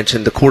 like you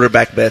mentioned, the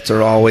quarterback bets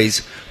are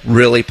always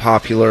really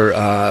popular.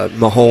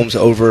 Mahomes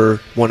over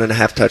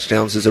 1.5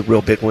 touchdowns is a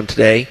real big one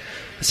today.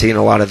 Seeing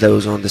a lot of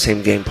those on the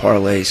same game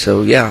parlay.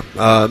 So, yeah,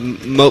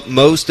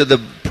 most of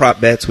the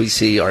prop bets we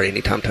see are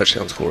anytime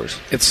touchdown scores.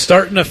 It's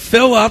starting to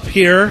fill up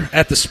here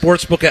at the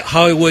Sportsbook at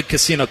Hollywood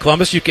Casino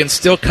Columbus. You can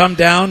still come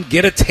down,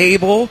 get a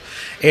table,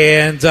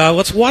 and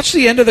let's watch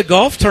the end of the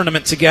golf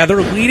tournament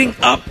together leading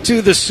up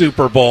to the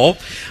Super Bowl.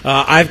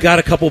 I've got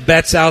a couple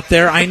bets out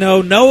there. I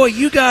know, Noah,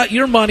 you got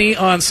your money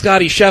on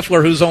Scotty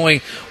Scheffler, who's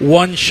only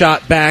one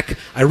shot back.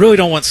 I really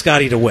don't want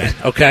Scotty to win,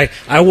 okay?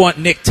 I want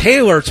Nick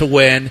Taylor to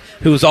win,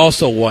 who's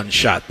also one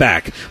shot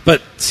back.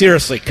 But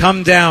seriously,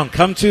 come down.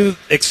 Come to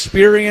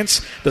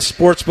experience the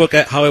Sportsbook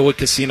at Hollywood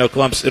Casino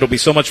Columbus. It'll be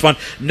so much fun.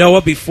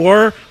 Noah,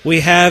 before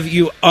we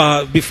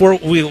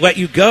let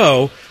you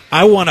go,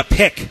 I want to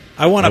pick.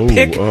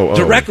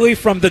 Directly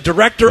from the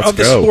director of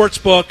the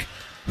Sportsbook.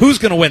 Who's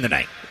going to win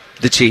tonight?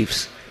 The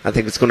Chiefs. I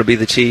think it's going to be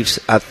the Chiefs.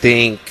 I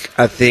think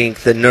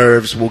the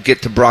nerves will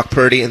get to Brock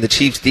Purdy, and the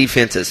Chiefs'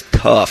 defense is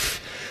tough.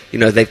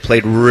 They've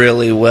played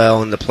really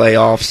well in the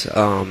playoffs.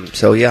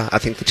 I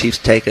think the Chiefs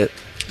take it.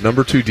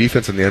 Number 2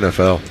 defense in the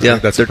NFL. I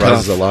think that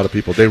surprises tough. a lot of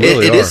people. They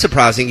really are. It is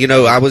surprising.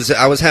 I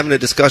was having a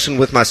discussion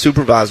with my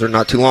supervisor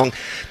not too long.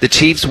 The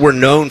Chiefs were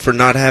known for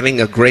not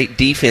having a great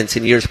defense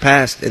in years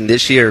past, and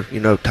this year,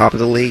 top of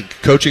the league.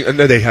 Coaching, and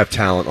they have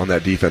talent on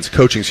that defense.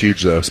 Coaching's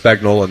huge, though.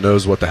 Spagnuolo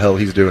knows what the hell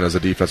he's doing as a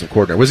defensive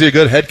coordinator. Was he a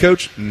good head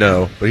coach?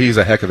 No, but he's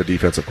a heck of a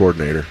defensive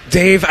coordinator.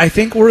 Dave, I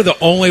think we're the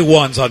only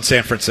ones on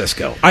San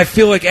Francisco. I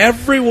feel like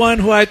everyone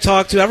who I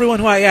talk to, everyone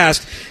who I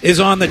ask, is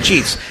on the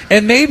Chiefs.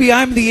 And maybe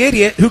I'm the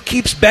idiot who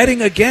keeps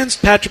betting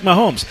against Patrick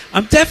Mahomes.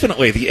 I'm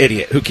definitely the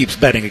idiot who keeps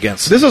betting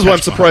against This is why I'm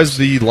Patrick surprised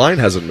Mahomes. the line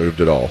hasn't moved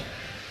at all.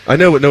 I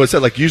know what Noah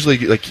said. Usually,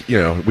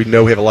 we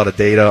know we have a lot of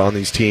data on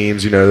these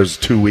teams. There's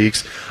 2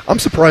 weeks. I'm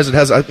surprised it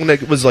has. When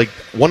it was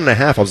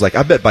 1.5, I was like,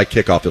 I bet by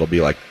kickoff it'll be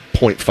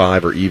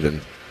 0.5 or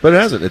even. But it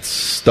hasn't. It's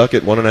stuck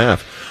at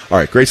 1.5. All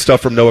right, great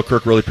stuff from Noah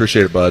Kirk. Really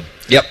appreciate it, bud.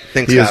 Yep,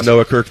 thanks, He guys. is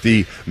Noah Kirk,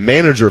 the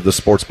manager of the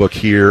Sportsbook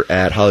here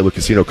at Hollywood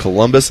Casino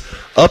Columbus.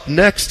 Up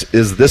next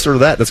is This or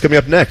That. That's coming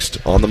up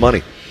next on The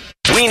Money.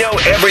 We know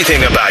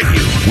everything about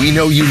you. We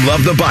know you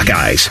love the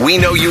Buckeyes. We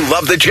know you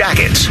love the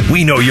Jackets.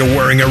 We know you're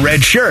wearing a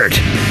red shirt.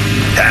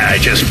 I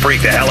just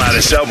freaked the hell out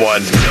of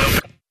someone.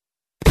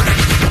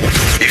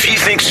 If you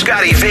think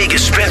Scotty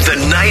Vegas spent the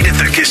night at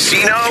the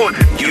casino,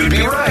 you'd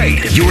be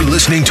right. You're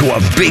listening to a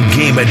big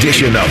game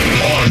edition of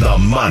On the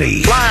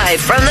Money.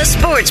 Live from the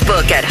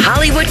Sportsbook at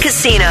Hollywood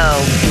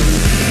Casino.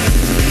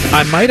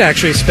 I might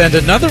actually spend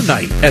another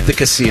night at the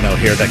casino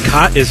here. The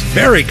cot is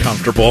very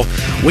comfortable.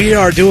 We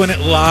are doing it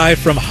live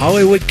from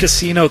Hollywood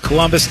Casino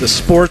Columbus, the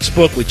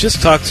Sportsbook. We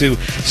just talked to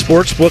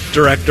Sportsbook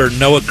director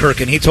Noah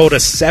Kirk, and he told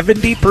us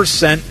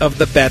 70% of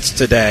the bets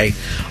today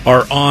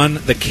are on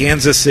the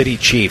Kansas City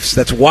Chiefs.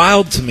 That's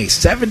wild to me,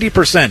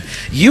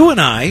 70%. You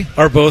and I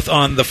are both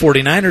on the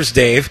 49ers,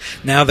 Dave.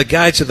 Now the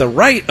guy to the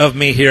right of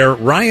me here,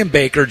 Ryan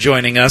Baker,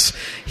 joining us,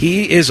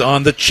 he is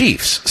on the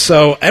Chiefs.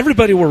 So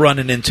everybody we're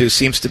running into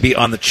seems to be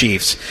on the Chiefs.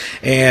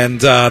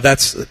 And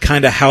that's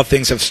kind of how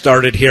things have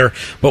started here.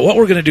 But what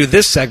we're going to do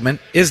this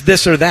segment is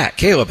This or That.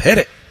 Caleb, hit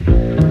it.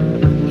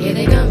 Here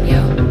they come,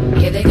 yo.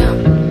 Here they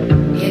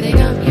come. Here they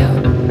come,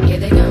 yo. Here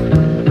they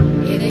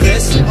come. Here they come.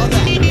 This or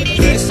that.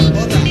 This or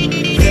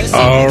that.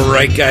 All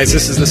right, guys,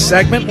 this is the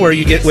segment where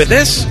you get with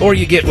this or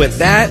you get with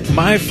that.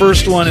 My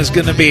first one is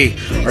going to be,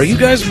 are you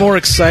guys more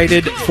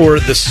excited for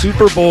the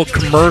Super Bowl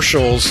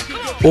commercials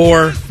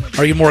or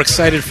are you more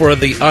excited for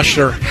the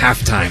Usher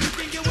halftime?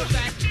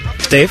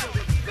 Dave?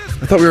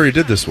 I thought we already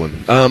did this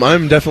one.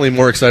 I'm definitely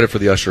more excited for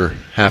the Usher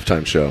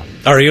halftime show.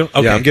 Are you?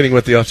 Okay. Yeah, I'm getting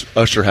with the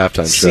Usher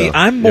halftime show. See,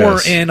 I'm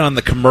more in on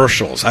the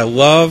commercials. I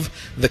love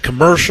the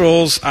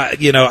commercials.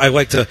 I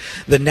like to,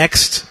 the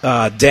next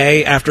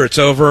day after it's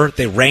over,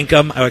 they rank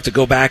them. I like to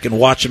go back and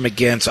watch them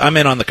again. So I'm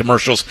in on the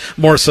commercials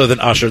more so than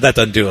Usher. That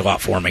doesn't do a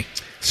lot for me.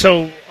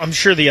 So I'm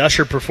sure the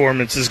Usher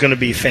performance is going to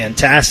be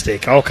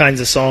fantastic. All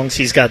kinds of songs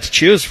he's got to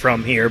choose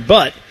from here,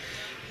 but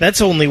that's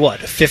only, a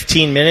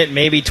 15-minute,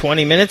 maybe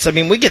 20 minutes? I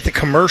mean, we get the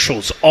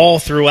commercials all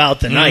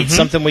throughout the night,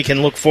 something we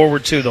can look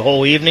forward to the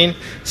whole evening.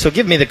 So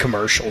give me the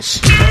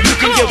commercials. You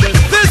can get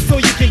with this or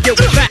you can get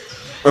with that.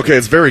 Okay,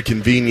 it's very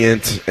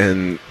convenient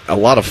and a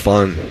lot of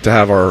fun to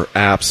have our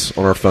apps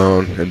on our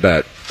phone and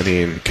bet. I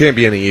mean, can't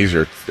be any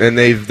easier. And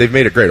they've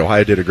made it great.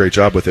 Ohio did a great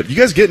job with it. You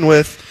guys getting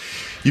with,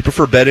 you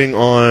prefer betting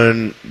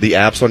on the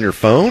apps on your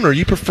phone or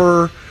you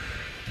prefer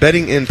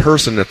betting in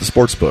person at the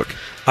Sportsbook?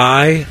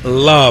 I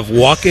love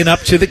walking up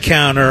to the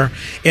counter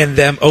and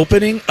them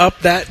opening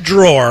up that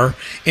drawer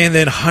and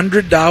then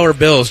 $100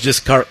 bills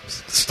just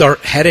start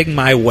heading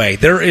my way.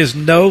 There is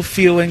no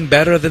feeling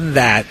better than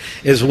that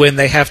is when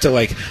they have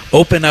to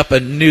open up a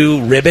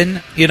new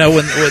ribbon. When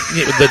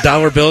the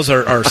dollar bills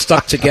are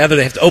stuck together,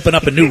 they have to open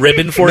up a new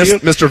ribbon for you.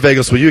 Mr.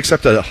 Vegas, will you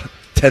accept a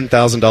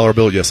 $10,000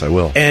 bill? Yes, I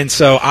will. And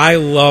so I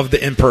love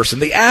the in-person.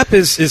 The app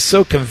is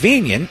so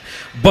convenient,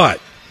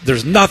 but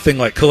there's nothing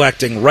like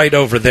collecting right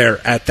over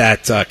there at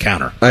that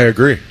counter. I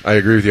agree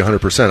with you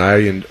 100%.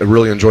 I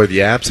really enjoy the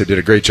apps. They did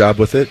a great job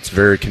with it. It's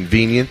very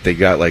convenient. They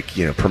got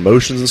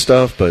promotions and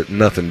stuff, but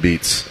nothing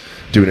beats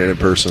doing it in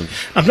person.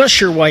 I'm not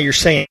sure why you're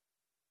saying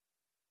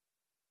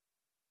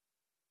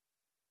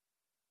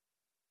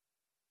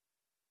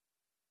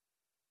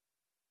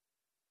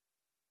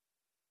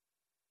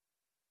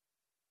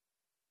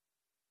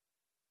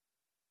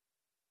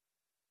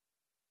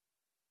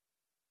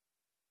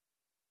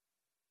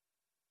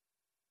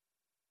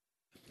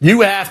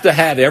You have to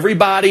have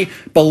everybody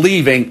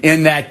believing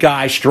in that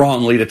guy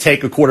strongly to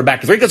take a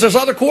quarterback, because there's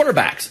other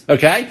quarterbacks,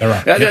 okay?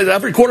 Right.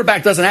 Every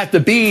quarterback doesn't have to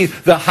be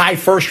the high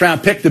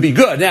first-round pick to be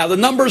good. Now, the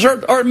numbers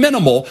are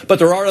minimal, but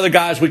there are other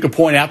guys we could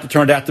point out that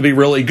turned out to be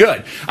really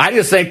good. I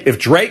just think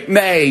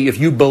if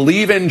you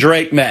believe in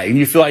Drake May, and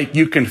you feel like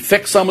you can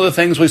fix some of the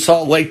things we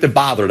saw late that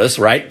bothered us,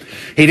 right?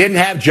 He didn't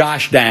have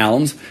Josh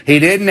Downs. He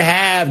didn't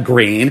have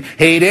Green.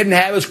 He didn't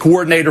have his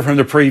coordinator from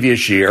the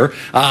previous year.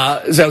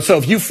 So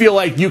if you feel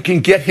like you can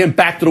get get him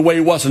back to the way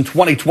he was in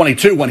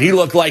 2022 when he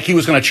looked like he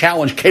was going to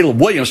challenge Caleb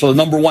Williams for the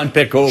number 1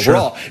 pick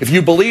overall. Sure. If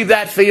you believe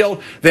that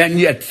field, then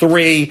at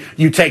 3,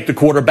 you take the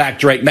quarterback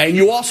Drake May. And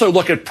you also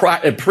look at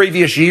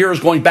previous years,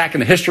 going back in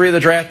the history of the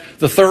draft,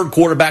 the third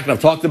quarterback, and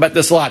I've talked about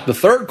this a lot, the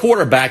third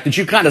quarterback that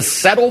you kind of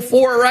settle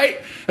for, right,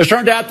 has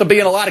turned out to be,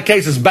 in a lot of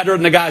cases, better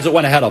than the guys that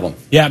went ahead of him.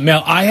 Yeah,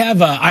 Mel,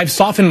 I've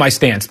softened my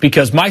stance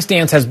because my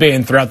stance has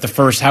been throughout the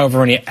first however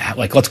many,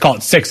 let's call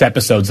it 6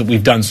 episodes that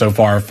we've done so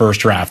far,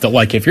 first draft, that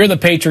if you're the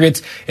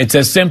Patriots, it's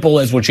as simple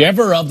as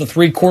whichever of the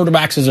 3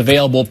 quarterbacks is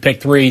available,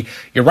 pick 3,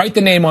 you write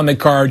the name on the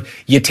card,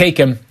 you take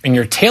him, and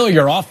you tailor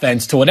your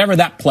offense to whatever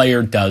that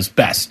player does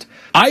best.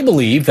 I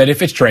believe that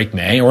if it's Drake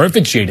May, or if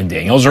it's Jaden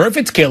Daniels, or if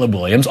it's Caleb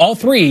Williams, all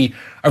 3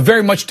 are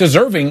very much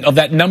deserving of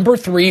that number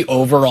 3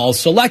 overall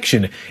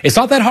selection. It's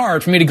not that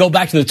hard for me to go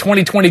back to the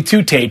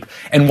 2022 tape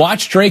and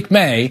watch Drake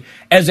May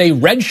as a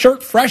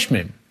redshirt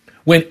freshman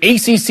win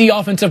ACC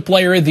Offensive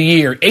Player of the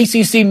Year,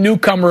 ACC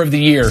Newcomer of the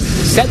Year,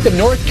 set the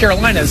North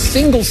Carolina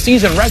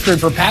single-season record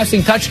for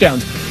passing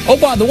touchdowns. Oh,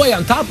 by the way,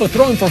 on top of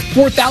throwing for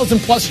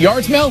 4,000-plus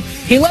yards, Mel,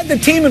 he led the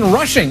team in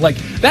rushing.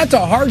 That's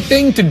a hard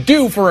thing to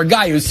do for a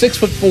guy who's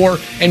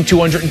 6'4" and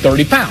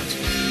 230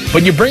 pounds.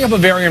 But you bring up a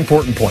very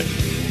important point.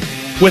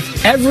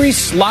 With every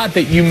slot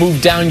that you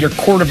move down your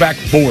quarterback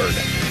board,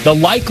 the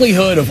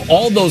likelihood of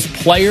all those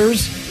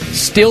players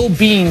still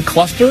being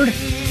clustered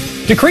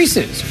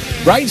decreases,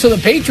 right? So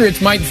the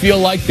Patriots might feel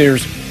like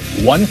there's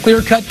 1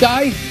 clear-cut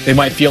guy. They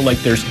might feel like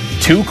there's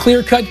 2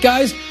 clear-cut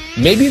guys.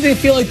 Maybe they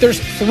feel like there's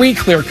 3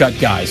 clear-cut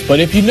guys.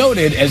 But if you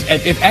noted,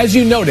 as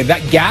you noted,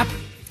 that gap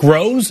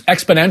grows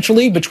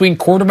exponentially between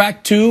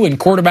quarterback 2 and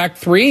quarterback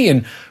 3,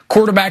 and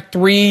quarterback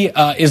 3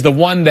 is the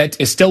one that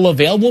is still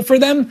available for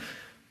them,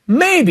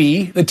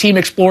 maybe the team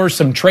explores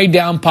some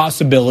trade-down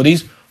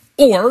possibilities,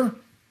 or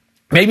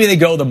maybe they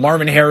go the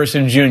Marvin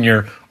Harrison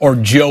Jr. or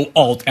Joe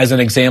Alt as an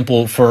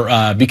example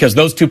because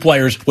those 2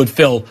 players would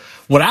fill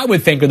what I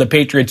would think are the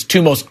Patriots'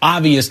 2 most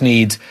obvious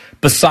needs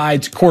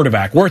besides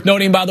quarterback. Worth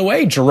noting, by the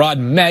way, Gerard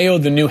Mayo,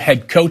 the new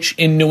head coach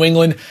in New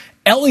England,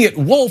 Elliott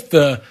Wolf,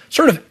 the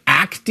sort of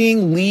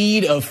acting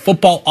lead of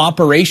football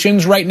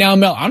operations right now,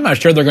 Mel. I'm not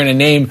sure they're going to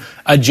name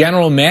a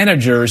general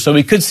manager, so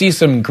we could see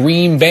some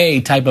Green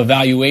Bay type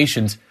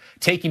evaluations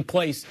taking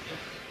place.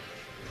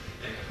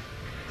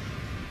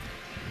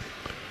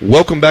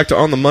 Welcome back to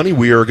On the Money.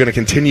 We are going to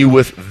continue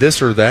with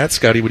this or that.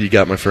 Scotty, what do you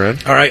got, my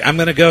friend? All right, I'm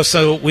going to go.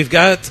 So we've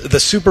got the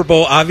Super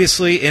Bowl,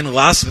 obviously, in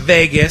Las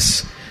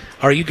Vegas.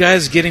 Are you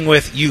guys getting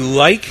with you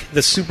like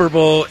the Super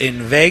Bowl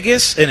in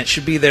Vegas and it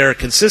should be there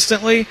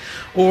consistently,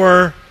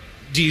 or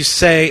do you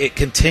say it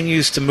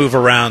continues to move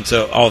around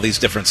to all these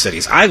different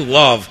cities? I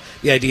love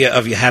the idea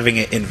of you having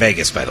it in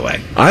Vegas, by the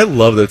way. I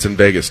love that it's in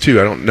Vegas,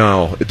 too. I don't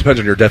know. It depends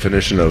on your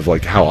definition of,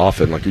 how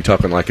often. You're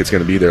talking it's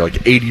going to be there.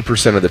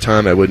 80% of the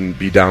time, I wouldn't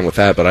be down with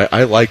that, but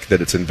I like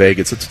that it's in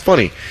Vegas. It's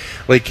funny.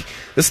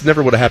 This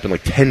never would have happened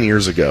 10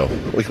 years ago.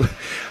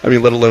 Let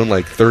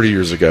alone 30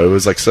 years ago. It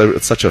was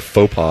it's such a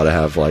faux pas to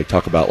have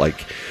talk about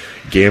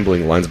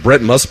gambling lines.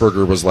 Brett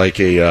Musburger was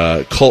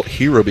a cult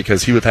hero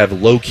because he would have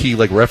low-key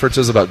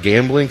references about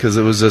gambling because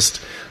it was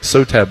just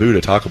so taboo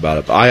to talk about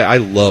it. But I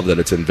love that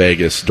it's in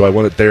Vegas. Do I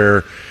want it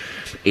there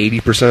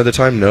 80% of the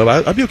time? No.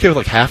 I'd be okay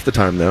with half the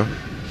time, though.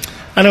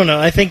 I don't know.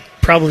 I think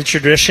probably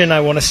tradition.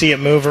 I want to see it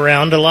move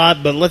around a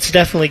lot, but let's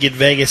definitely get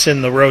Vegas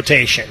in the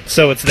rotation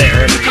so it's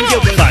there every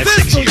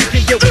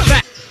 5-6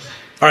 years.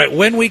 All right,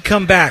 when we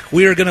come back,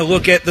 we are going to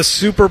look at the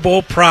Super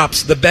Bowl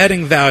props, the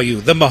betting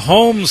value, the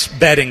Mahomes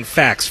betting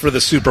facts for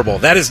the Super Bowl.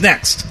 That is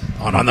next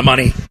on the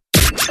Money.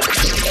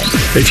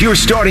 If you're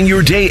starting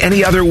your day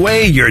any other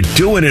way, you're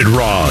doing it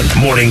wrong.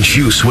 Morning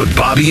Juice with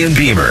Bobby and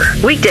Beamer.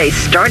 Weekdays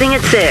starting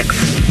at 6.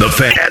 The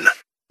Fan.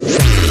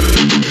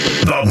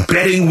 The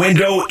betting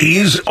window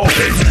is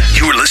open.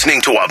 You're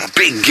listening to a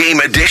big game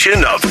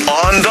edition of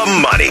On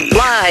the Money.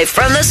 Live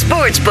from the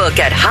Sportsbook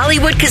at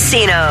Hollywood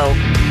Casino.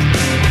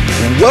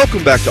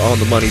 Welcome back to On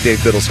the Money.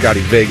 Dave Biddle,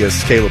 Scotty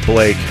Vegas, Caleb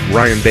Blake,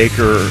 Ryan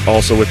Baker,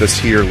 also with us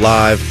here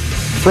live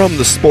from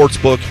the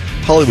Sportsbook,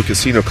 Hollywood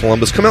Casino,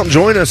 Columbus. Come out and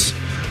join us.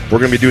 We're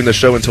going to be doing the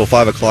show until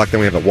 5 o'clock.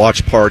 Then we have a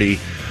watch party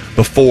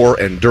before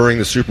and during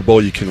the Super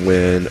Bowl. You can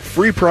win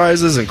free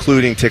prizes,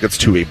 including tickets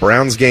to a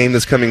Browns game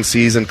this coming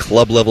season,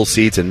 club-level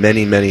seats, and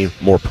many, many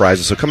more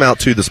prizes. So come out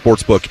to the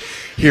Sportsbook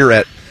here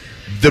at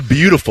the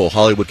beautiful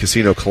Hollywood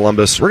Casino,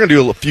 Columbus. We're going to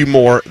do a few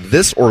more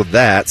this or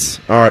that's.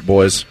 All right,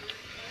 boys.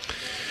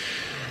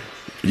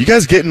 You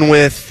guys getting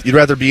with, you'd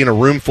rather be in a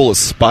room full of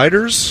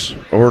spiders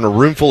or in a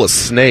room full of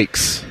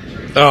snakes?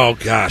 Oh,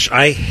 gosh.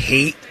 I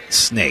hate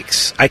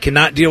snakes. I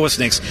cannot deal with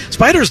snakes.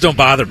 Spiders don't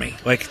bother me.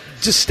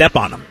 Just step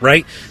on them,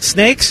 right?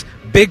 Snakes,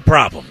 big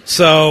problem.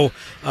 So,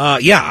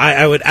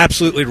 I would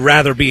absolutely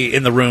rather be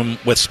in the room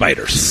with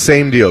spiders.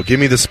 Same deal. Give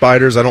me the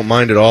spiders. I don't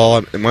mind at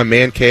all. My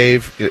man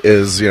cave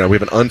is, we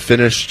have an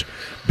unfinished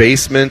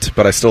basement,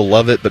 but I still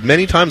love it. But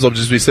many times I'll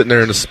just be sitting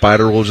there and a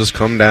spider will just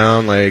come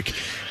down,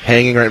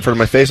 hanging right in front of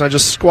my face, and I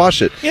just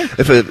squash it. Yeah.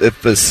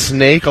 If a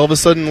snake all of a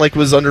sudden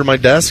was under my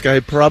desk, I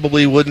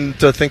probably wouldn't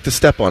think to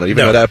step on it,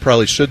 even though I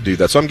probably should do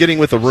that. So I'm getting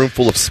with a room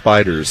full of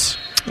spiders.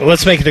 Well,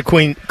 let's make it a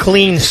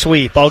clean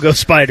sweep. I'll go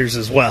Spiders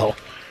as well.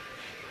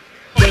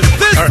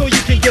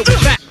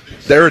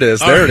 There it is.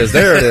 There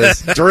it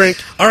is. Drink.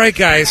 All right,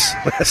 guys.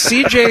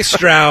 C.J.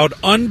 Stroud,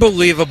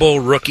 unbelievable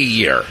rookie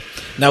year.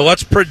 Now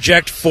let's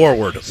project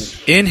forward.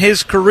 In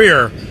his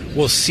career,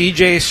 will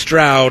C.J.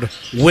 Stroud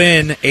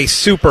win a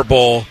Super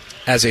Bowl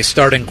as a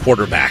starting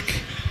quarterback?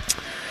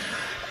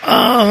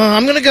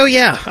 I'm going to go,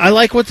 yeah. I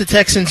like what the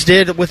Texans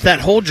did with that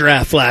whole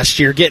draft last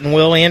year, getting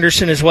Will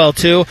Anderson as well,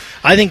 too.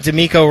 I think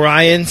DeMeco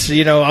Ryans,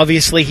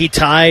 obviously he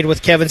tied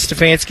with Kevin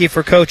Stefanski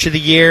for Coach of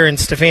the Year, and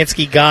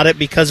Stefanski got it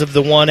because of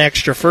the one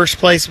extra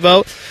first-place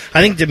vote.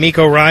 I think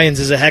DeMeco Ryans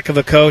is a heck of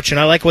a coach, and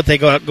I like what they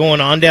got going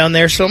on down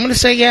there, so I'm going to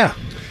say yeah.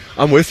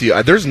 I'm with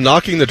you. There's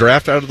knocking the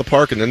draft out of the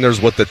park, and then there's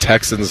what the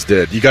Texans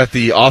did. You got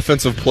the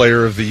Offensive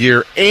Player of the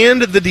Year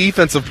and the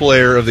Defensive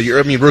Player of the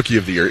Year. Rookie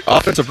of the Year.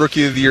 Offensive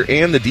Rookie of the Year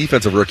and the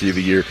Defensive Rookie of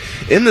the Year.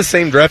 In the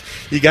same draft,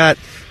 you got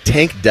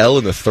Tank Dell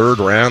in the third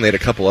round. They had a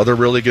couple other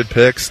really good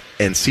picks.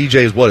 And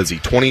CJ's, what is he,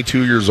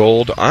 22 years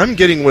old? I'm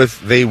getting with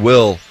they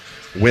will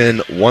win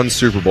one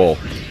Super Bowl.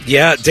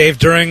 Yeah, Dave,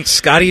 during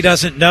Scotty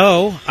Doesn't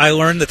Know, I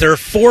learned that there are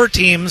 4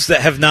 teams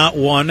that have not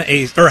won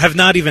or have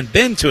not even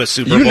been to a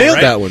Super Bowl. You nailed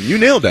that one. You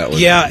nailed that one.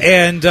 Yeah,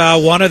 and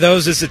one of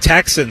those is the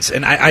Texans,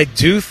 and I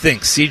do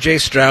think C.J.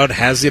 Stroud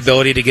has the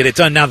ability to get it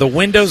done. Now, the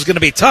window's going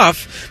to be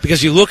tough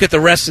because you look at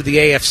the rest of the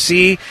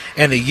AFC,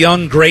 and the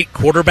young, great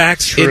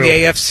quarterbacks in the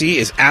AFC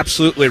is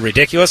absolutely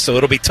ridiculous, so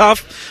it'll be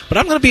tough. But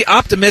I'm going to be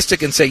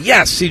optimistic and say,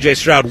 yes, C.J.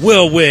 Stroud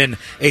will win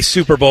a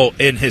Super Bowl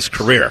in his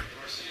career.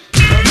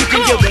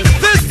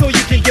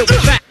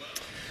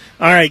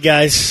 All right,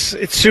 guys,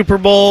 it's Super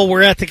Bowl.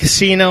 We're at the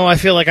casino. I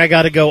feel like I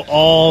got to go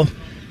all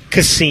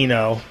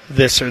casino,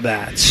 this or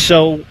that.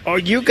 So are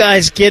you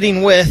guys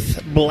getting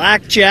with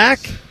blackjack,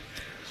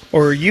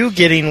 or are you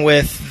getting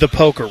with the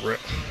poker room?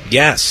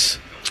 Yes,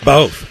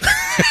 both.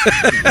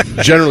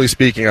 Generally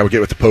speaking, I would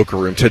get with the poker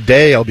room.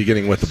 Today, I'll be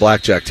getting with the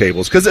blackjack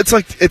tables because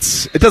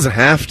it doesn't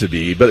have to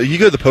be, but you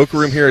go to the poker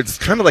room here, it's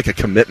kind of like a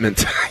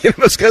commitment.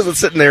 Those guys are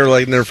sitting there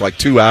like in there for like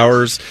 2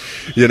 hours.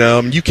 You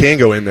can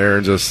go in there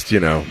and just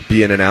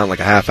be in and out in like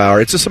a half hour.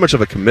 It's just so much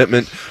of a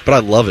commitment, but I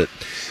love it.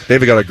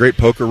 They've got a great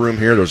poker room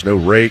here. There's no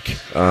rake.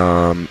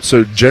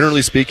 So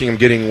generally speaking, I'm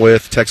getting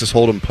with Texas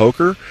Hold'em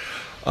poker.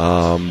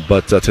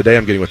 But today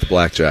I'm getting with the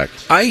blackjack.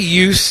 I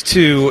used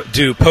to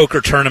do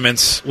poker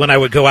tournaments when I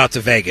would go out to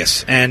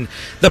Vegas, and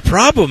the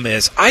problem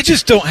is I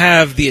just don't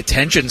have the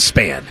attention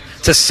span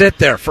to sit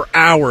there for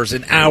hours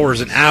and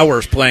hours and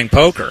hours playing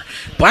poker.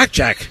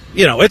 Blackjack,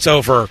 it's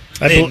over.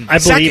 I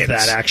believe seconds.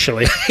 that,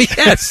 actually.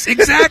 Yes,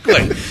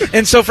 exactly.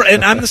 And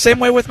and I'm the same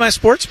way with my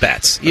sports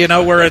bets,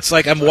 where it's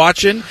like I'm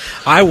watching.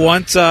 I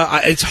want,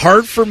 it's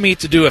hard for me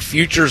to do a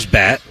futures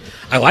bet.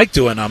 I like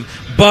doing them,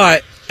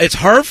 but it's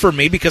hard for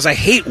me because I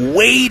hate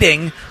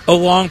waiting a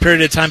long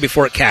period of time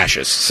before it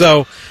cashes.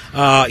 So,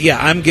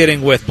 I'm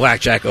getting with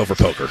blackjack over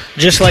poker.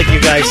 Just like you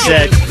guys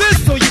said.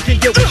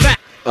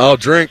 I'll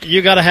drink.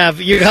 You gotta have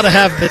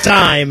the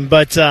time,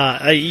 but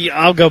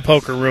I'll go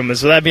poker room.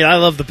 So that means I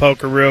love the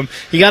poker room.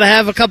 You gotta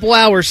have a couple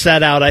hours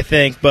set out, I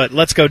think, but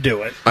let's go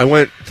do it. I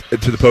went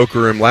to the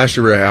poker room last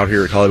year. We were out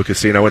here at Hollywood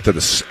Casino. I went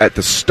to at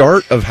the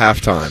start of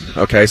halftime.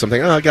 Okay, so I'm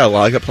thinking, I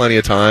got plenty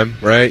of time,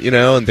 right?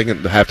 And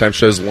thinking the halftime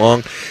show's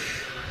long.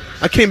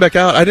 I came back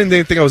out. I didn't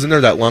even think I was in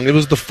there that long. It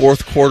was the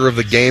fourth quarter of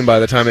the game by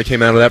the time I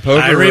came out of that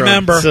poker room. I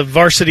remember. It's a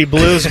varsity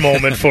blues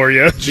moment for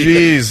you.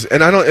 Jeez.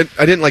 And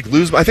I didn't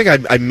lose. I think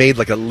I made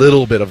a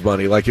little bit of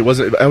money.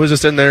 I was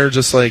just in there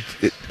just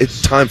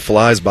time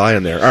flies by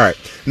in there. All right.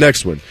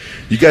 Next one.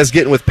 You guys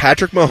getting with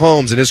Patrick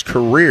Mahomes in his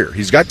career.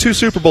 He's got 2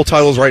 Super Bowl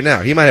titles right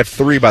now. He might have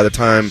 3 by the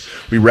time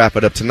we wrap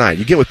it up tonight.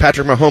 You get with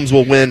Patrick Mahomes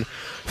will win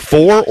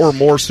 4 or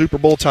more Super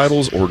Bowl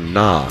titles or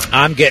nah?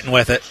 I'm getting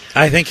with it.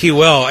 I think he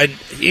will. And,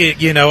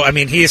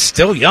 he is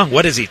still young.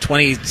 What is he,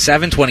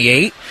 27,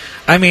 28?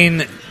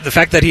 The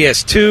fact that he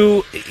has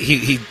 2,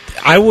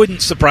 I wouldn't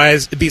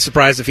be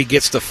surprised if he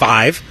gets to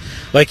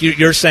 5. Like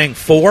you're saying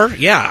 4?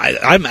 Yeah,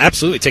 I'm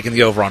absolutely taking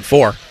the over on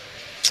 4.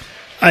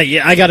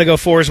 I got to go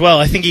 4 as well.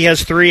 I think he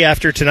has 3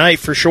 after tonight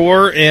for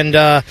sure. And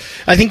I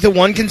think the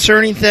one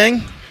concerning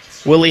thing,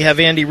 will he have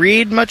Andy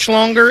Reid much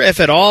longer, if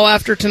at all,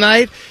 after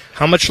tonight?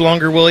 How much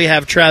longer will he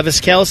have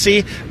Travis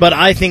Kelce? But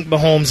I think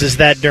Mahomes is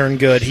that darn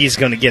good. He's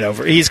going to get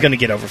over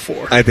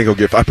 4. I think he'll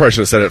get. I probably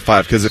should have said it at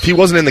 5 because if he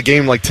wasn't in the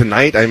game like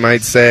tonight, I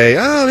might say,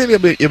 maybe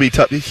it'll be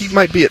tough. He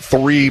might be at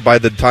 3 by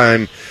the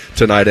time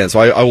tonight ends. So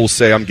I will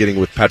say I'm getting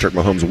with Patrick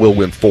Mahomes will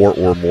win 4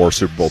 or more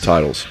Super Bowl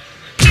titles.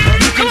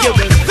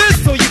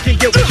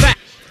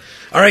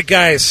 All right,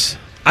 guys.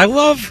 I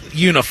love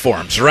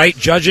uniforms, right?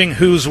 Judging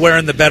who's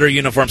wearing the better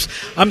uniforms.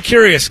 I'm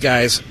curious,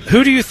 guys,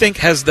 who do you think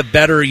has the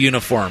better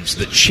uniforms,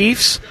 the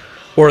Chiefs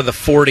or the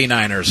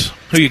 49ers?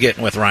 Who are you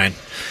getting with, Ryan?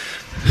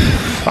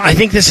 I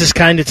think this is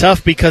kind of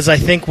tough because I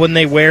think when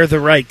they wear the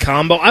right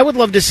combo, I would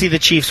love to see the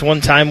Chiefs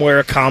one time wear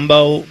a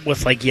combo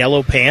with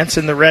yellow pants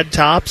and the red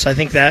tops. I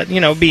think that,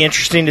 be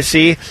interesting to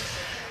see.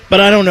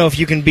 But I don't know if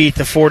you can beat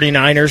the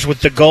 49ers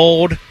with the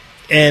gold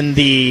and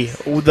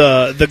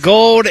the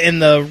gold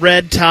and the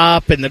red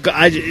top and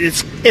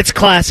it's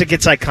classic.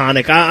 It's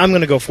iconic. I'm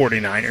going to go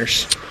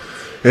 49ers.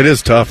 It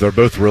is tough. They're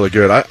both really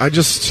good. I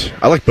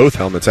like both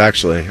helmets,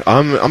 actually.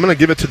 I'm going to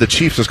give it to the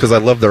Chiefs just because I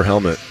love their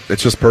helmet.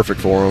 It's just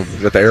perfect for them.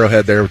 You got the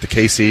arrowhead there with the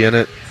KC in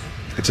it.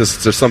 It's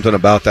just, there's something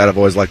about that. I've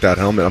always liked that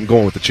helmet. I'm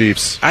going with the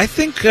Chiefs. I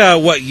think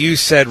what you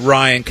said,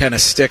 Ryan, kind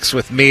of sticks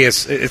with me.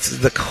 It's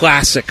the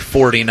classic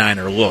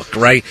 49er look,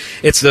 right?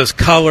 It's those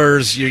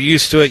colors. You're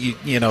used to it.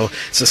 You know,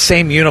 it's the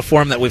same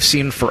uniform that we've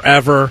seen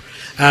forever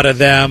out of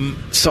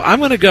them. So I'm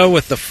going to go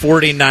with the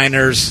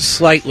 49ers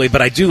slightly,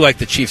 but I do like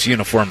the Chiefs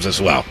uniforms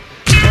as well.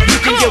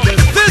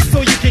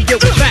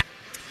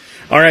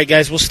 All right,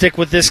 guys, we'll stick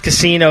with this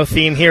casino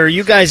theme here. Are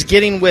you guys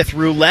getting with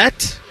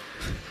roulette,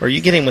 or are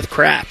you getting with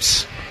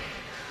craps?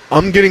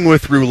 I'm getting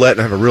with roulette,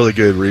 and I have a really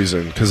good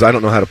reason, because I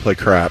don't know how to play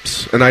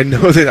craps. And I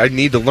know that I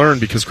need to learn,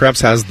 because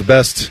craps has the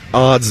best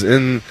odds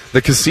in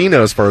the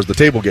casino as far as the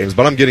table games,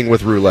 but I'm getting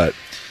with roulette.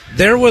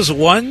 There was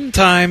one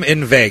time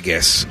in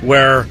Vegas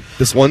where...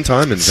 This one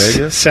time in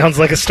Vegas? Sounds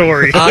like a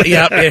story.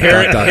 Here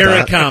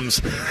it comes.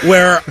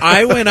 Where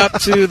I went up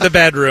to the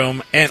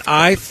bedroom, and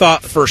I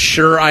thought for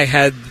sure I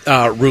had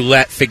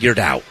roulette figured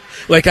out.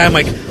 I'm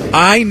like,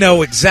 I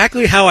know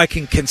exactly how I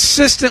can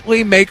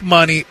consistently make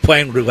money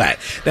playing roulette.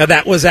 Now,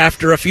 that was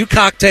after a few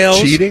cocktails.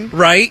 Cheating?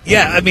 Right?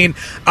 Yeah, I mean,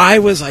 I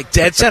was like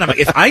dead set. I'm like,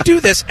 if I do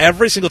this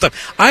every single time.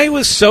 I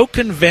was so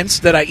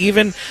convinced that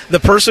the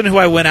person who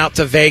I went out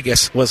to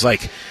Vegas was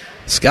like,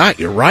 Scott,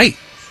 you're right.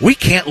 We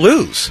can't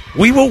lose.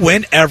 We will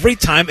win every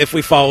time if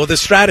we follow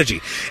this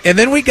strategy. And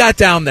then we got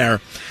down there.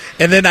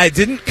 And then I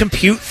didn't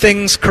compute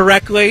things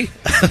correctly.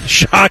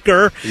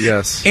 Shocker.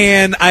 Yes.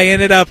 And I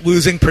ended up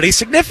losing pretty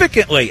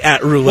significantly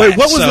at roulette. Wait,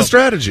 what was the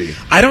strategy?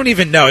 I don't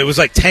even know. It was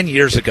like 10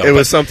 years ago. It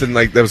was something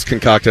like that was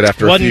concocted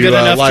after a few good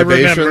enough to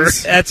remember.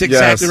 libations. That's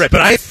exactly right.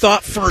 But I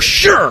thought for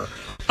sure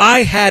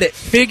I had it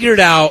figured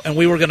out, and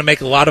we were going to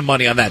make a lot of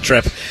money on that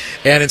trip.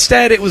 And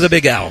instead, it was a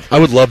big L. I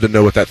would love to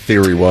know what that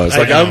theory was.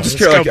 I'm just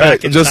curious.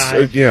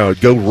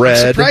 Go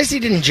red. I'm surprised he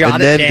didn't jot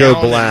and it then down.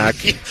 go black.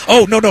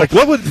 Oh, no. Like,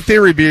 what would the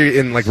theory be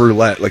in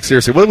roulette? Like,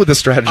 seriously, what would the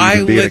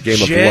strategy be in a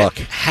game of luck?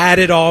 I had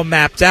it all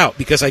mapped out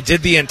because I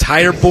did the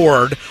entire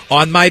board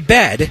on my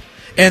bed,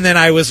 and then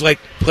I was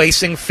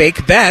placing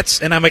fake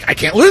bets, and I'm like, I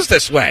can't lose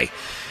this way.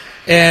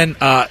 And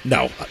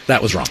no,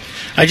 that was wrong.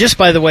 I just,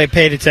 by the way,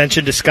 paid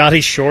attention to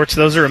Scotty's shorts.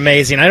 Those are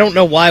amazing. I don't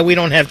know why we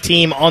don't have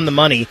team on the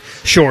money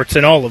shorts,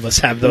 and all of us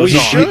have those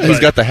on.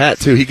 He's got the hat,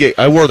 too.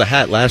 I wore the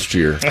hat last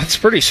year. That's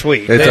pretty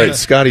sweet.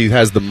 Scotty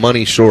has the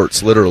money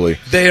shorts, literally.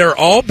 They are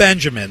all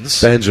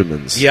Benjamins.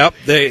 Yep.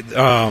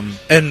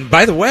 And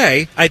by the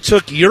way, I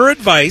took your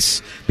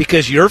advice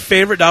because your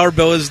favorite dollar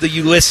bill is the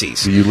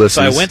Ulysses.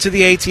 So I went to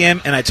the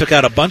ATM, and I took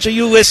out a bunch of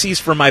Ulysses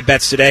for my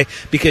bets today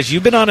because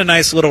you've been on a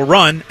nice little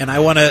run, and I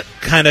want to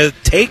kind of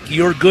take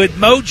your good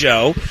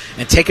mojo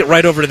and take it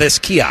right over to this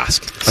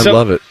kiosk. I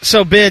love it.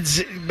 So,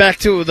 Bids, back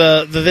to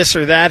the this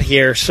or that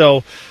here.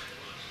 So,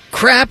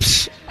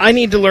 craps, I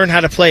need to learn how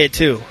to play it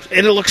too.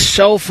 And it looks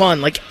so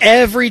fun. Like,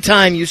 every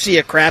time you see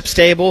a craps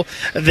table,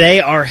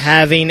 they are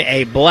having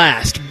a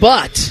blast.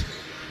 But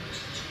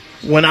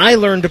when I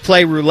learned to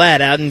play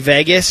roulette out in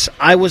Vegas,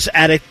 I was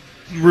at a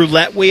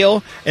roulette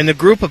wheel, and the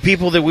group of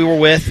people that we were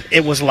with,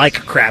 it was like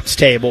a craps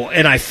table,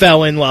 and I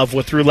fell in love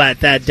with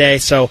roulette that day,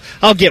 so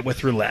I'll get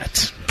with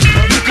roulette.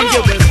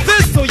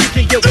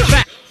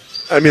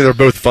 I mean, they're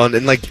both fun,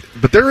 and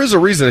but there is a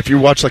reason if you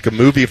watch a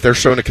movie, if they're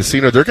showing a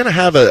casino, they're going to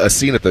have a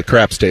scene at the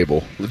craps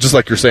table, just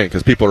like you're saying,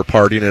 because people are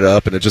partying it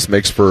up, and it just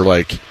makes for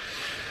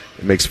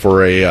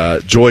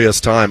a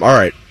joyous time. All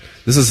right,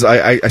 this is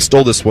I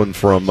stole this one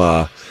from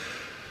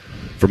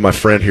my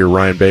friend here,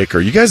 Ryan Baker.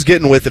 You guys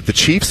getting with if the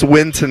Chiefs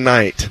win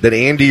tonight, that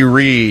Andy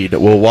Reid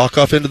will walk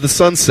off into the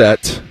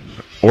sunset,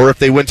 or if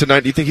they win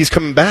tonight, do you think he's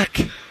coming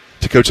back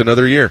to coach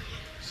another year?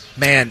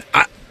 Man,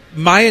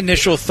 my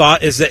initial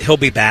thought is that he'll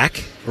be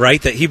back,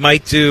 right? That he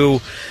might do,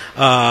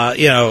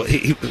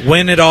 he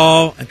win it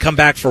all and come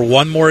back for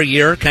one more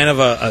year, kind of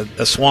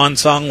a swan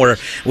song where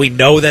we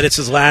know that it's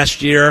his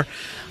last year.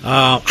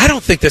 I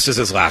don't think this is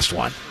his last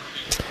one.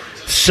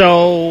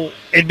 So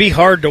it'd be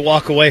hard to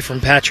walk away from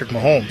Patrick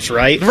Mahomes,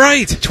 right?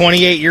 Right.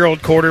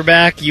 28-year-old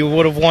quarterback you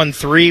would have won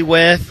 3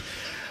 with.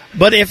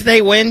 But if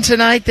they win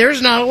tonight,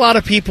 there's not a lot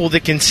of people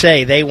that can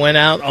say they went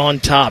out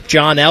on top.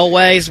 John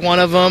Elway's one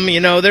of them.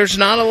 There's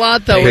not a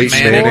lot, though, in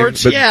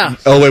sports. Yeah.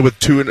 Elway with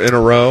 2 in a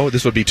row.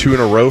 This would be 2 in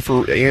a row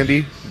for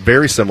Andy.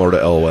 Very similar to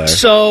Elway.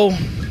 So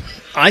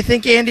I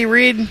think Andy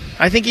Reid,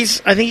 I think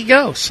he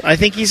goes. I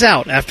think he's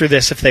out after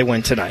this if they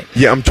win tonight.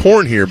 Yeah, I'm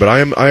torn here, but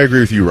I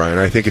agree with you, Ryan.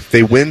 I think if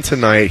they win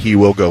tonight, he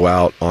will go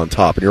out on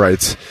top. And you're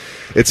right,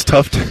 it's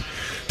tough to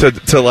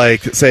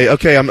say,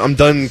 okay, I'm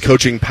done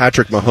coaching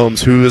Patrick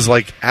Mahomes, who is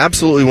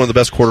absolutely one of the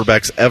best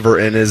quarterbacks ever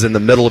and is in the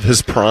middle of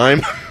his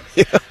prime.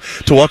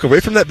 To walk away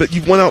from that, but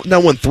you've now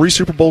won 3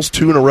 Super Bowls,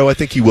 2 in a row. I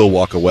think he will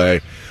walk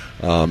away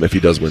if he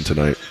does win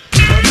tonight.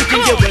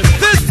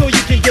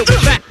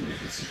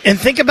 And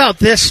think about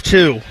this,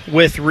 too,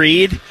 with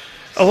Reid.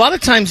 a lot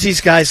of times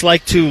these guys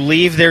like to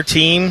leave their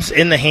teams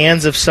in the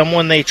hands of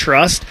someone they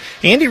trust.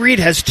 Andy Reid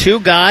has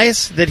 2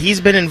 guys that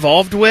he's been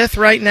involved with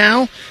right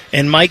now,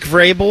 and Mike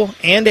Vrabel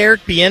and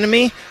Eric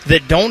Bieniemy,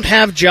 that don't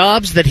have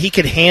jobs that he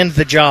could hand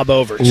the job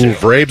over to. Ooh,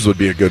 Vrabes would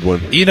be a good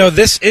one. You know,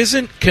 this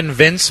isn't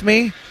convince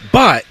me,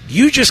 but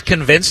you just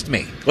convinced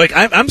me. Like,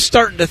 I'm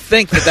starting to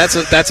think that's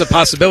a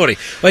possibility.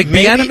 Like,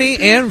 Bieniemy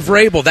and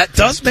Vrabel, that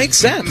does make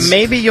sense.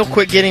 Maybe you'll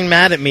quit getting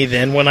mad at me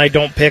then when I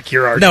don't pick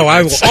your arguments. No,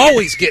 I will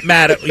always get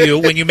mad at you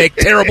when you make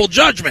terrible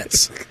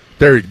judgments.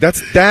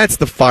 That's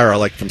the fire I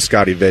like from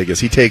Scotty Vegas.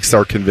 He takes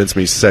our Convince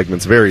Me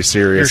segments very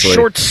seriously. Your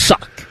shorts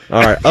suck.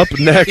 All right, up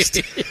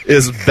next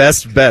is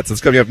Best Bets.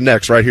 That's coming up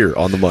next right here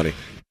on The Money.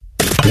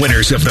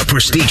 Winners of the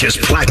prestigious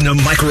Platinum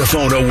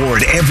Microphone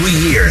Award every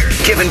year,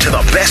 given to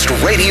the best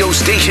radio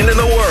station in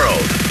the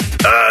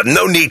world.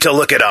 No need to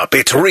look it up.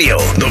 It's real.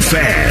 The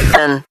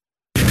Fan.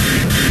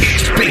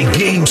 It's Big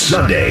Game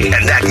Sunday,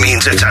 and that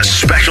means it's a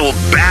special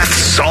bath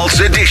salts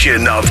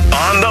edition of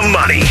On the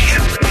Money.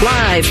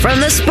 Live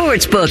from the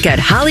Sportsbook at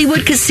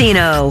Hollywood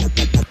Casino.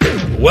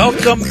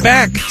 Welcome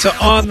back to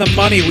On the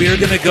Money. We are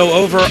going to go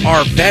over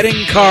our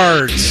betting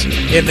cards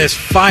in this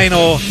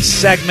final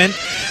segment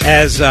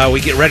as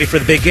we get ready for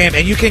the big game.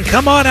 And you can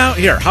come on out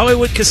here,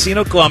 Hollywood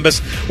Casino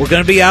Columbus. We're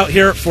going to be out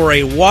here for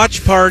a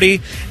watch party,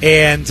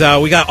 and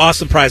we got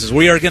awesome prizes.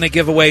 We are going to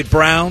give away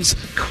Browns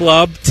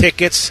Club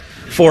tickets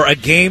for a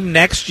game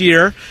next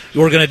year.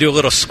 We're going to do a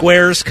little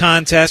squares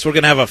contest. We're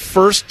going to have a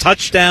first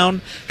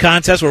touchdown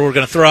contest where we're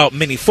going to throw out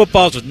mini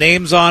footballs with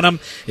names on them.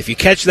 If you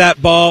catch that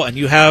ball and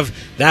you have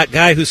that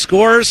guy who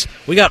scores,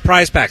 we got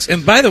prize packs.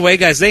 And by the way,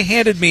 guys, they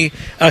handed me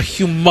a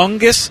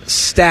humongous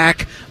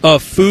stack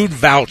of food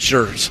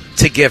vouchers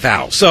to give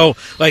out. So,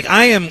 like,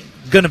 I am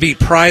going to be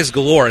prize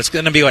galore. It's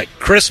going to be like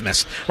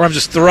Christmas, where I'm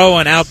just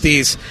throwing out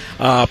these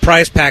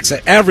prize packs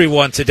at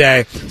everyone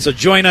today. So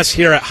join us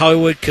here at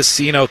Hollywood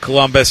Casino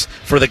Columbus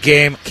for the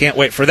game. Can't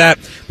wait for that.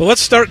 But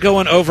let's start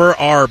going over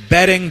our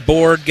betting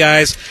board,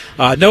 guys.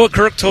 Noah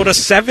Kirk told us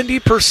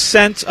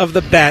 70% of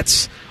the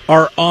bets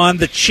are on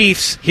the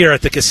Chiefs here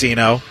at the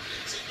casino.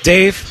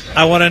 Dave,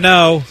 I want to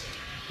know,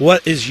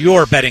 what is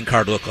your betting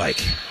card look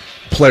like?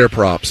 Player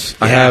props.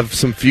 Yeah. I have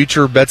some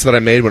future bets that I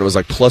made when it was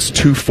like plus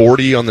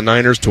 240 on the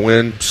Niners to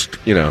win,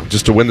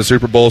 just to win the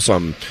Super Bowl.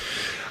 So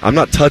I'm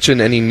not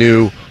touching any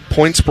new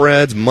point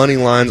spreads, money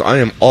lines. I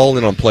am all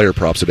in on player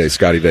props today,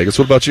 Scotty Vegas.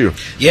 What about you?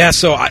 Yeah,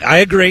 so I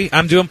agree.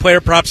 I'm doing player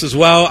props as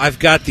well. I've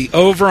got the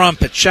over on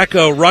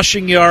Pacheco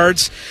rushing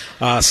yards.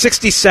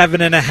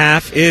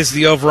 67.5 is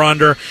the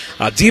over-under.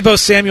 Deebo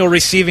Samuel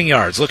receiving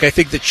yards. Look, I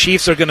think the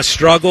Chiefs are going to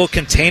struggle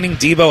containing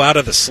Deebo out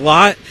of the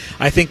slot.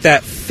 I think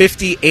that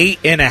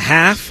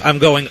 58.5, I'm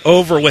going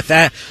over with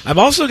that. I'm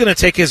also going to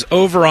take his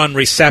over on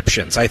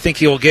receptions. I think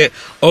he will get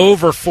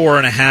over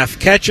 4.5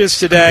 catches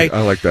today.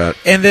 I like that.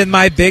 And then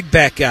my big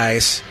bet,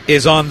 guys,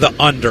 is on the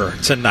under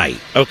tonight,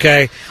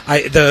 okay?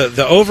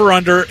 The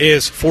over-under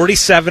is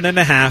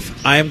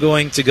 47.5. I am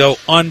going to go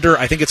under.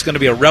 I think it's going to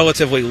be a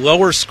relatively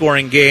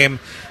lower-scoring game,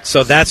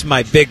 so that's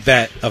my big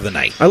bet of the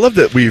night. I love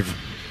that we've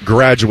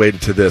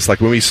graduated to this.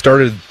 Like when we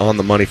started On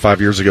the Money 5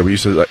 years ago, we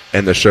used to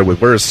end the show with,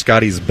 where is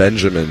Scotty's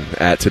Benjamin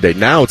at today?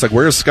 Now it's like,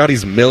 where is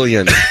Scotty's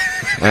million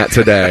at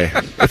today?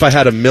 If I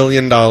had $1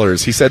 million,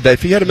 he said that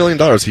if he had $1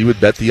 million, he would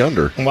bet the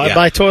under. Why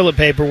buy toilet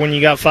paper when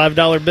you got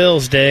 $5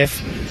 bills,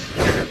 Dave?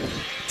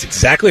 That's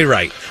exactly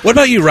right. What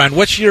about you, Ryan?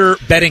 What's your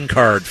betting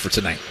card for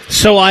tonight?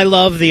 So I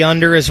love the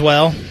under as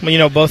well. You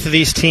know, both of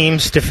these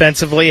teams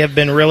defensively have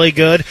been really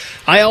good.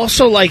 I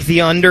also like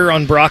the under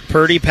on Brock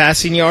Purdy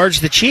passing yards.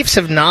 The Chiefs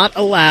have not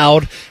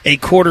allowed a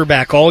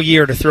quarterback all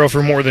year to throw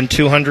for more than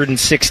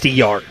 260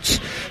 yards.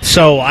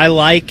 So I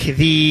like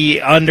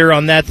the under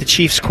on that. The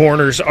Chiefs'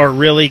 corners are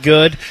really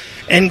good.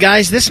 And,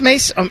 guys, this may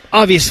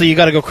obviously you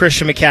got to go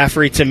Christian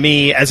McCaffrey to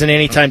me as an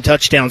anytime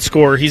touchdown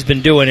scorer. He's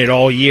been doing it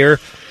all year.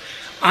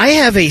 I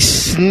have a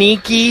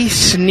sneaky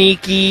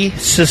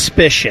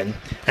suspicion,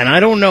 and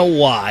I don't know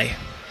why.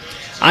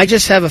 I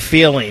just have a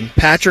feeling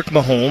Patrick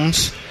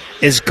Mahomes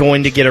is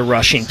going to get a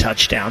rushing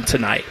touchdown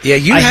tonight. Yeah,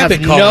 I have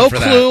no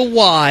clue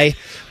why,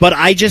 but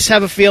I just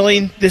have a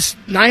feeling this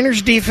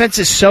Niners defense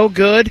is so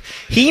good,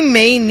 he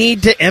may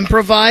need to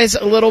improvise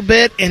a little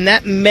bit, and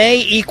that may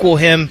equal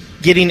him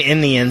getting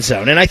in the end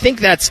zone. And I think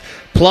that's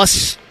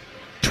plus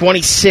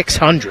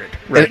 2,600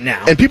 right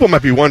now. And people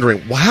might be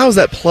wondering, well, how is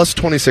that plus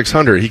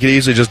 2,600? He could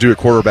easily just do a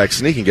quarterback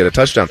sneak and get a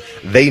touchdown.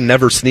 They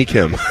never sneak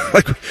him.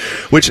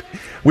 Which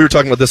we were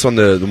talking about this on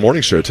the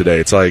morning show today.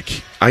 It's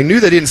like, I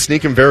knew they didn't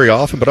sneak him very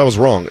often, but I was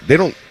wrong. They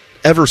don't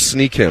ever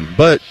sneak him.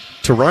 But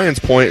to Ryan's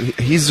point,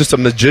 he's just a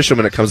magician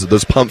when it comes to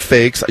those pump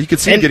fakes. You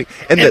could see him getting,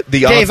 and the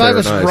Dave, odds I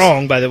was nice.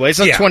 wrong, by the way. It's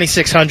not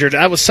 2,600.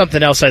 That was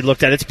something else I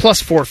looked at. It's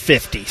plus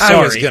 450. Sorry,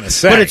 I was going to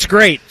say, but it's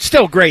great.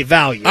 Still great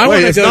value. I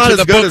want to go to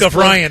the book of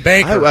Ryan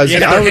Baker.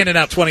 They're handing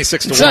out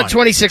 26 to 1. It's not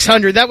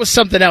 2,600. That was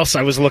something else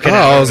I was looking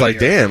at. I was like,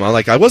 damn.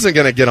 I wasn't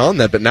going to get on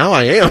that, but now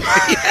I am.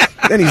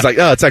 Then he's like,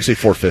 it's actually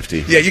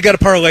 450. Yeah, you got to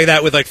parlay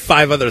that with like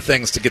 5 other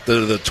things to get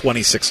the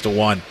 26 to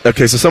 1.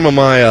 Okay, so some of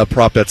my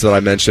prop bets that I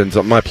mentioned,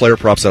 my player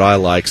props that I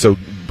like. So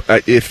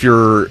if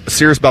you're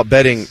serious about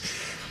betting,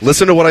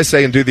 listen to what I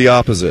say and do the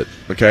opposite,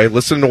 okay?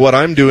 Listen to what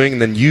I'm doing,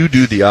 and then you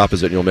do the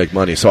opposite, and you'll make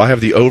money. So I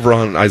have the over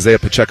on Isaiah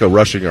Pacheco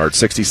rushing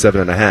yards,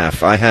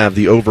 67.5. I have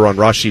the over on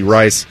Rashee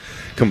Rice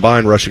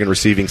combined rushing and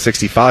receiving,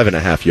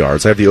 65.5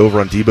 yards. I have the over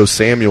on Deebo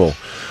Samuel,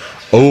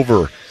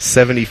 over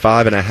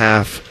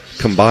 75.5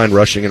 combined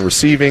rushing and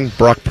receiving.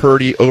 Brock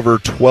Purdy, over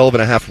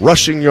 12.5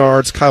 rushing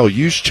yards. Kyle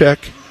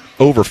Juszczyk,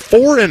 over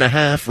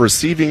 4.5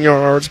 receiving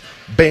yards.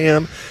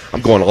 Bam.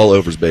 I'm going all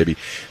overs, baby.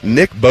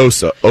 Nick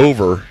Bosa,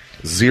 over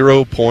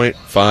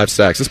 0.5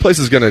 sacks. This place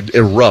is going to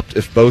erupt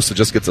if Bosa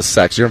just gets a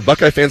sack. So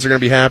Buckeye fans are going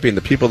to be happy, and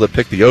the people that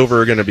pick the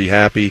over are going to be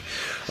happy.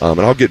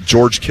 And I'll get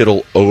George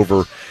Kittle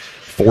over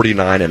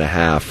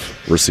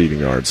 49.5 receiving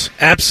yards.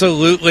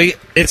 Absolutely.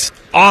 It's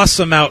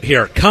awesome out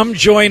here. Come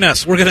join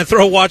us. We're going to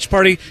throw a watch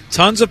party,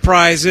 tons of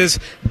prizes.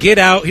 Get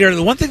out here.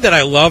 The one thing that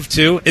I love,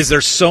 too, is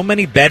there's so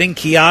many betting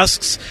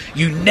kiosks.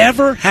 You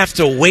never have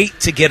to wait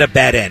to get a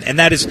bet in, and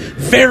that is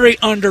very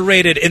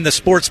underrated in the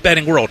sports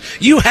betting world.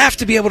 You have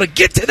to be able to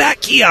get to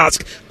that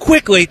kiosk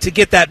quickly to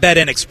get that bet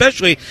in,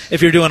 especially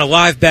if you're doing a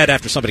live bet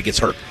after somebody gets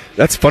hurt.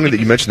 That's funny that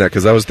you mentioned that,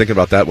 because I was thinking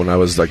about that when I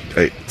was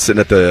sitting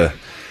at the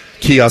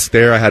kiosk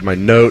there. I had my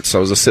notes. I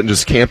was just sitting,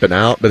 just camping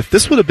out. But if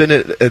this would have been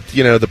at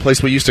the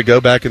place we used to go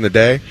back in the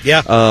day, you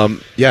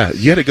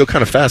had to go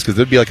kind of fast, because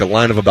there'd be like a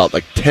line of about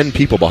 10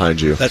 people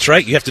behind you. That's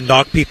right. You have to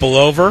knock people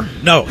over.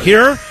 No,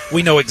 here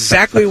we know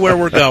exactly where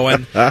we're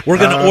going. We're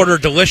going to order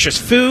delicious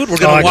food. We're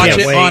going to watch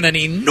it on an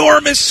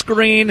enormous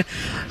screen.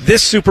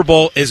 This Super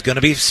Bowl is going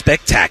to be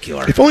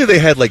spectacular. If only they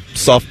had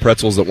soft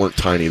pretzels that weren't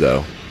tiny,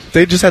 though.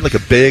 They just had a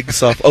big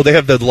soft... Oh, they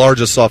have the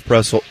largest soft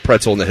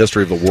pretzel in the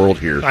history of the world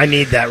here. I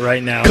need that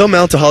right now. Come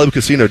out to Hollywood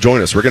Casino.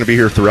 Join us. We're going to be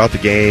here throughout the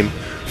game.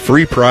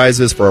 Free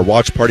prizes for our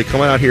watch party. Come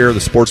out here, the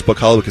Sportsbook,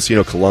 Hollywood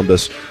Casino,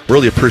 Columbus.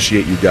 Really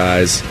appreciate you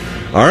guys.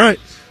 All right.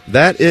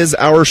 That is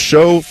our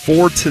show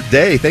for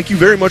today. Thank you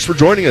very much for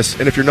joining us.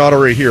 And if you're not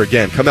already here,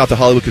 again, come out to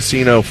Hollywood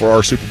Casino for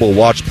our Super Bowl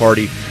watch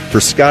party. For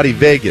Scotty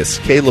Vegas,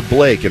 Caleb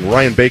Blake, and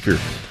Ryan Baker,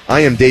 I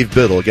am Dave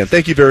Biddle. Again,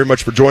 thank you very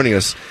much for joining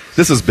us.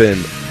 This has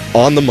been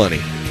On the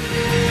Money.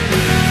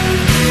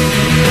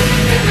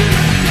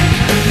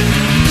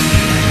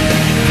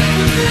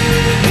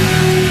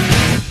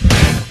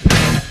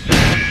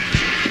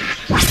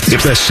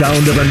 If the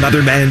sound of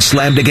another man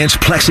slammed against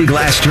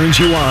plexiglass turns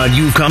you on,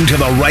 you've come to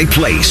the right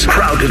place.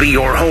 Proud to be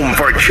your home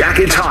for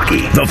Jackets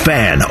hockey. The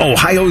Fan,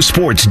 Ohio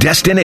sports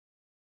destination.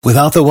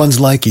 Without the ones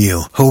like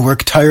you, who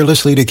work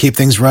tirelessly to keep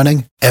things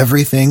running,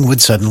 everything would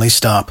suddenly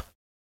stop.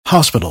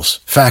 Hospitals,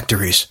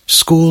 factories,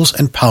 schools,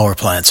 and power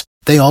plants,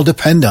 they all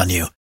depend on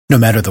you. No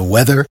matter the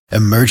weather,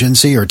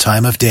 emergency, or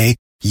time of day,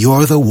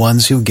 you're the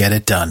ones who get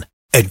it done.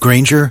 At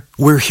Grainger,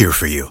 we're here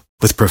for you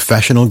with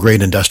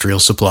professional-grade industrial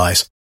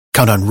supplies.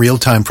 Count on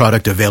real-time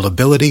product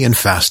availability and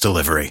fast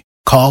delivery.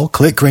 Call,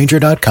 click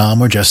Grainger.com,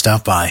 or just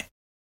stop by.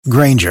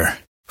 Grainger,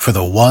 for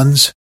the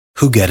ones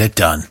who get it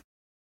done.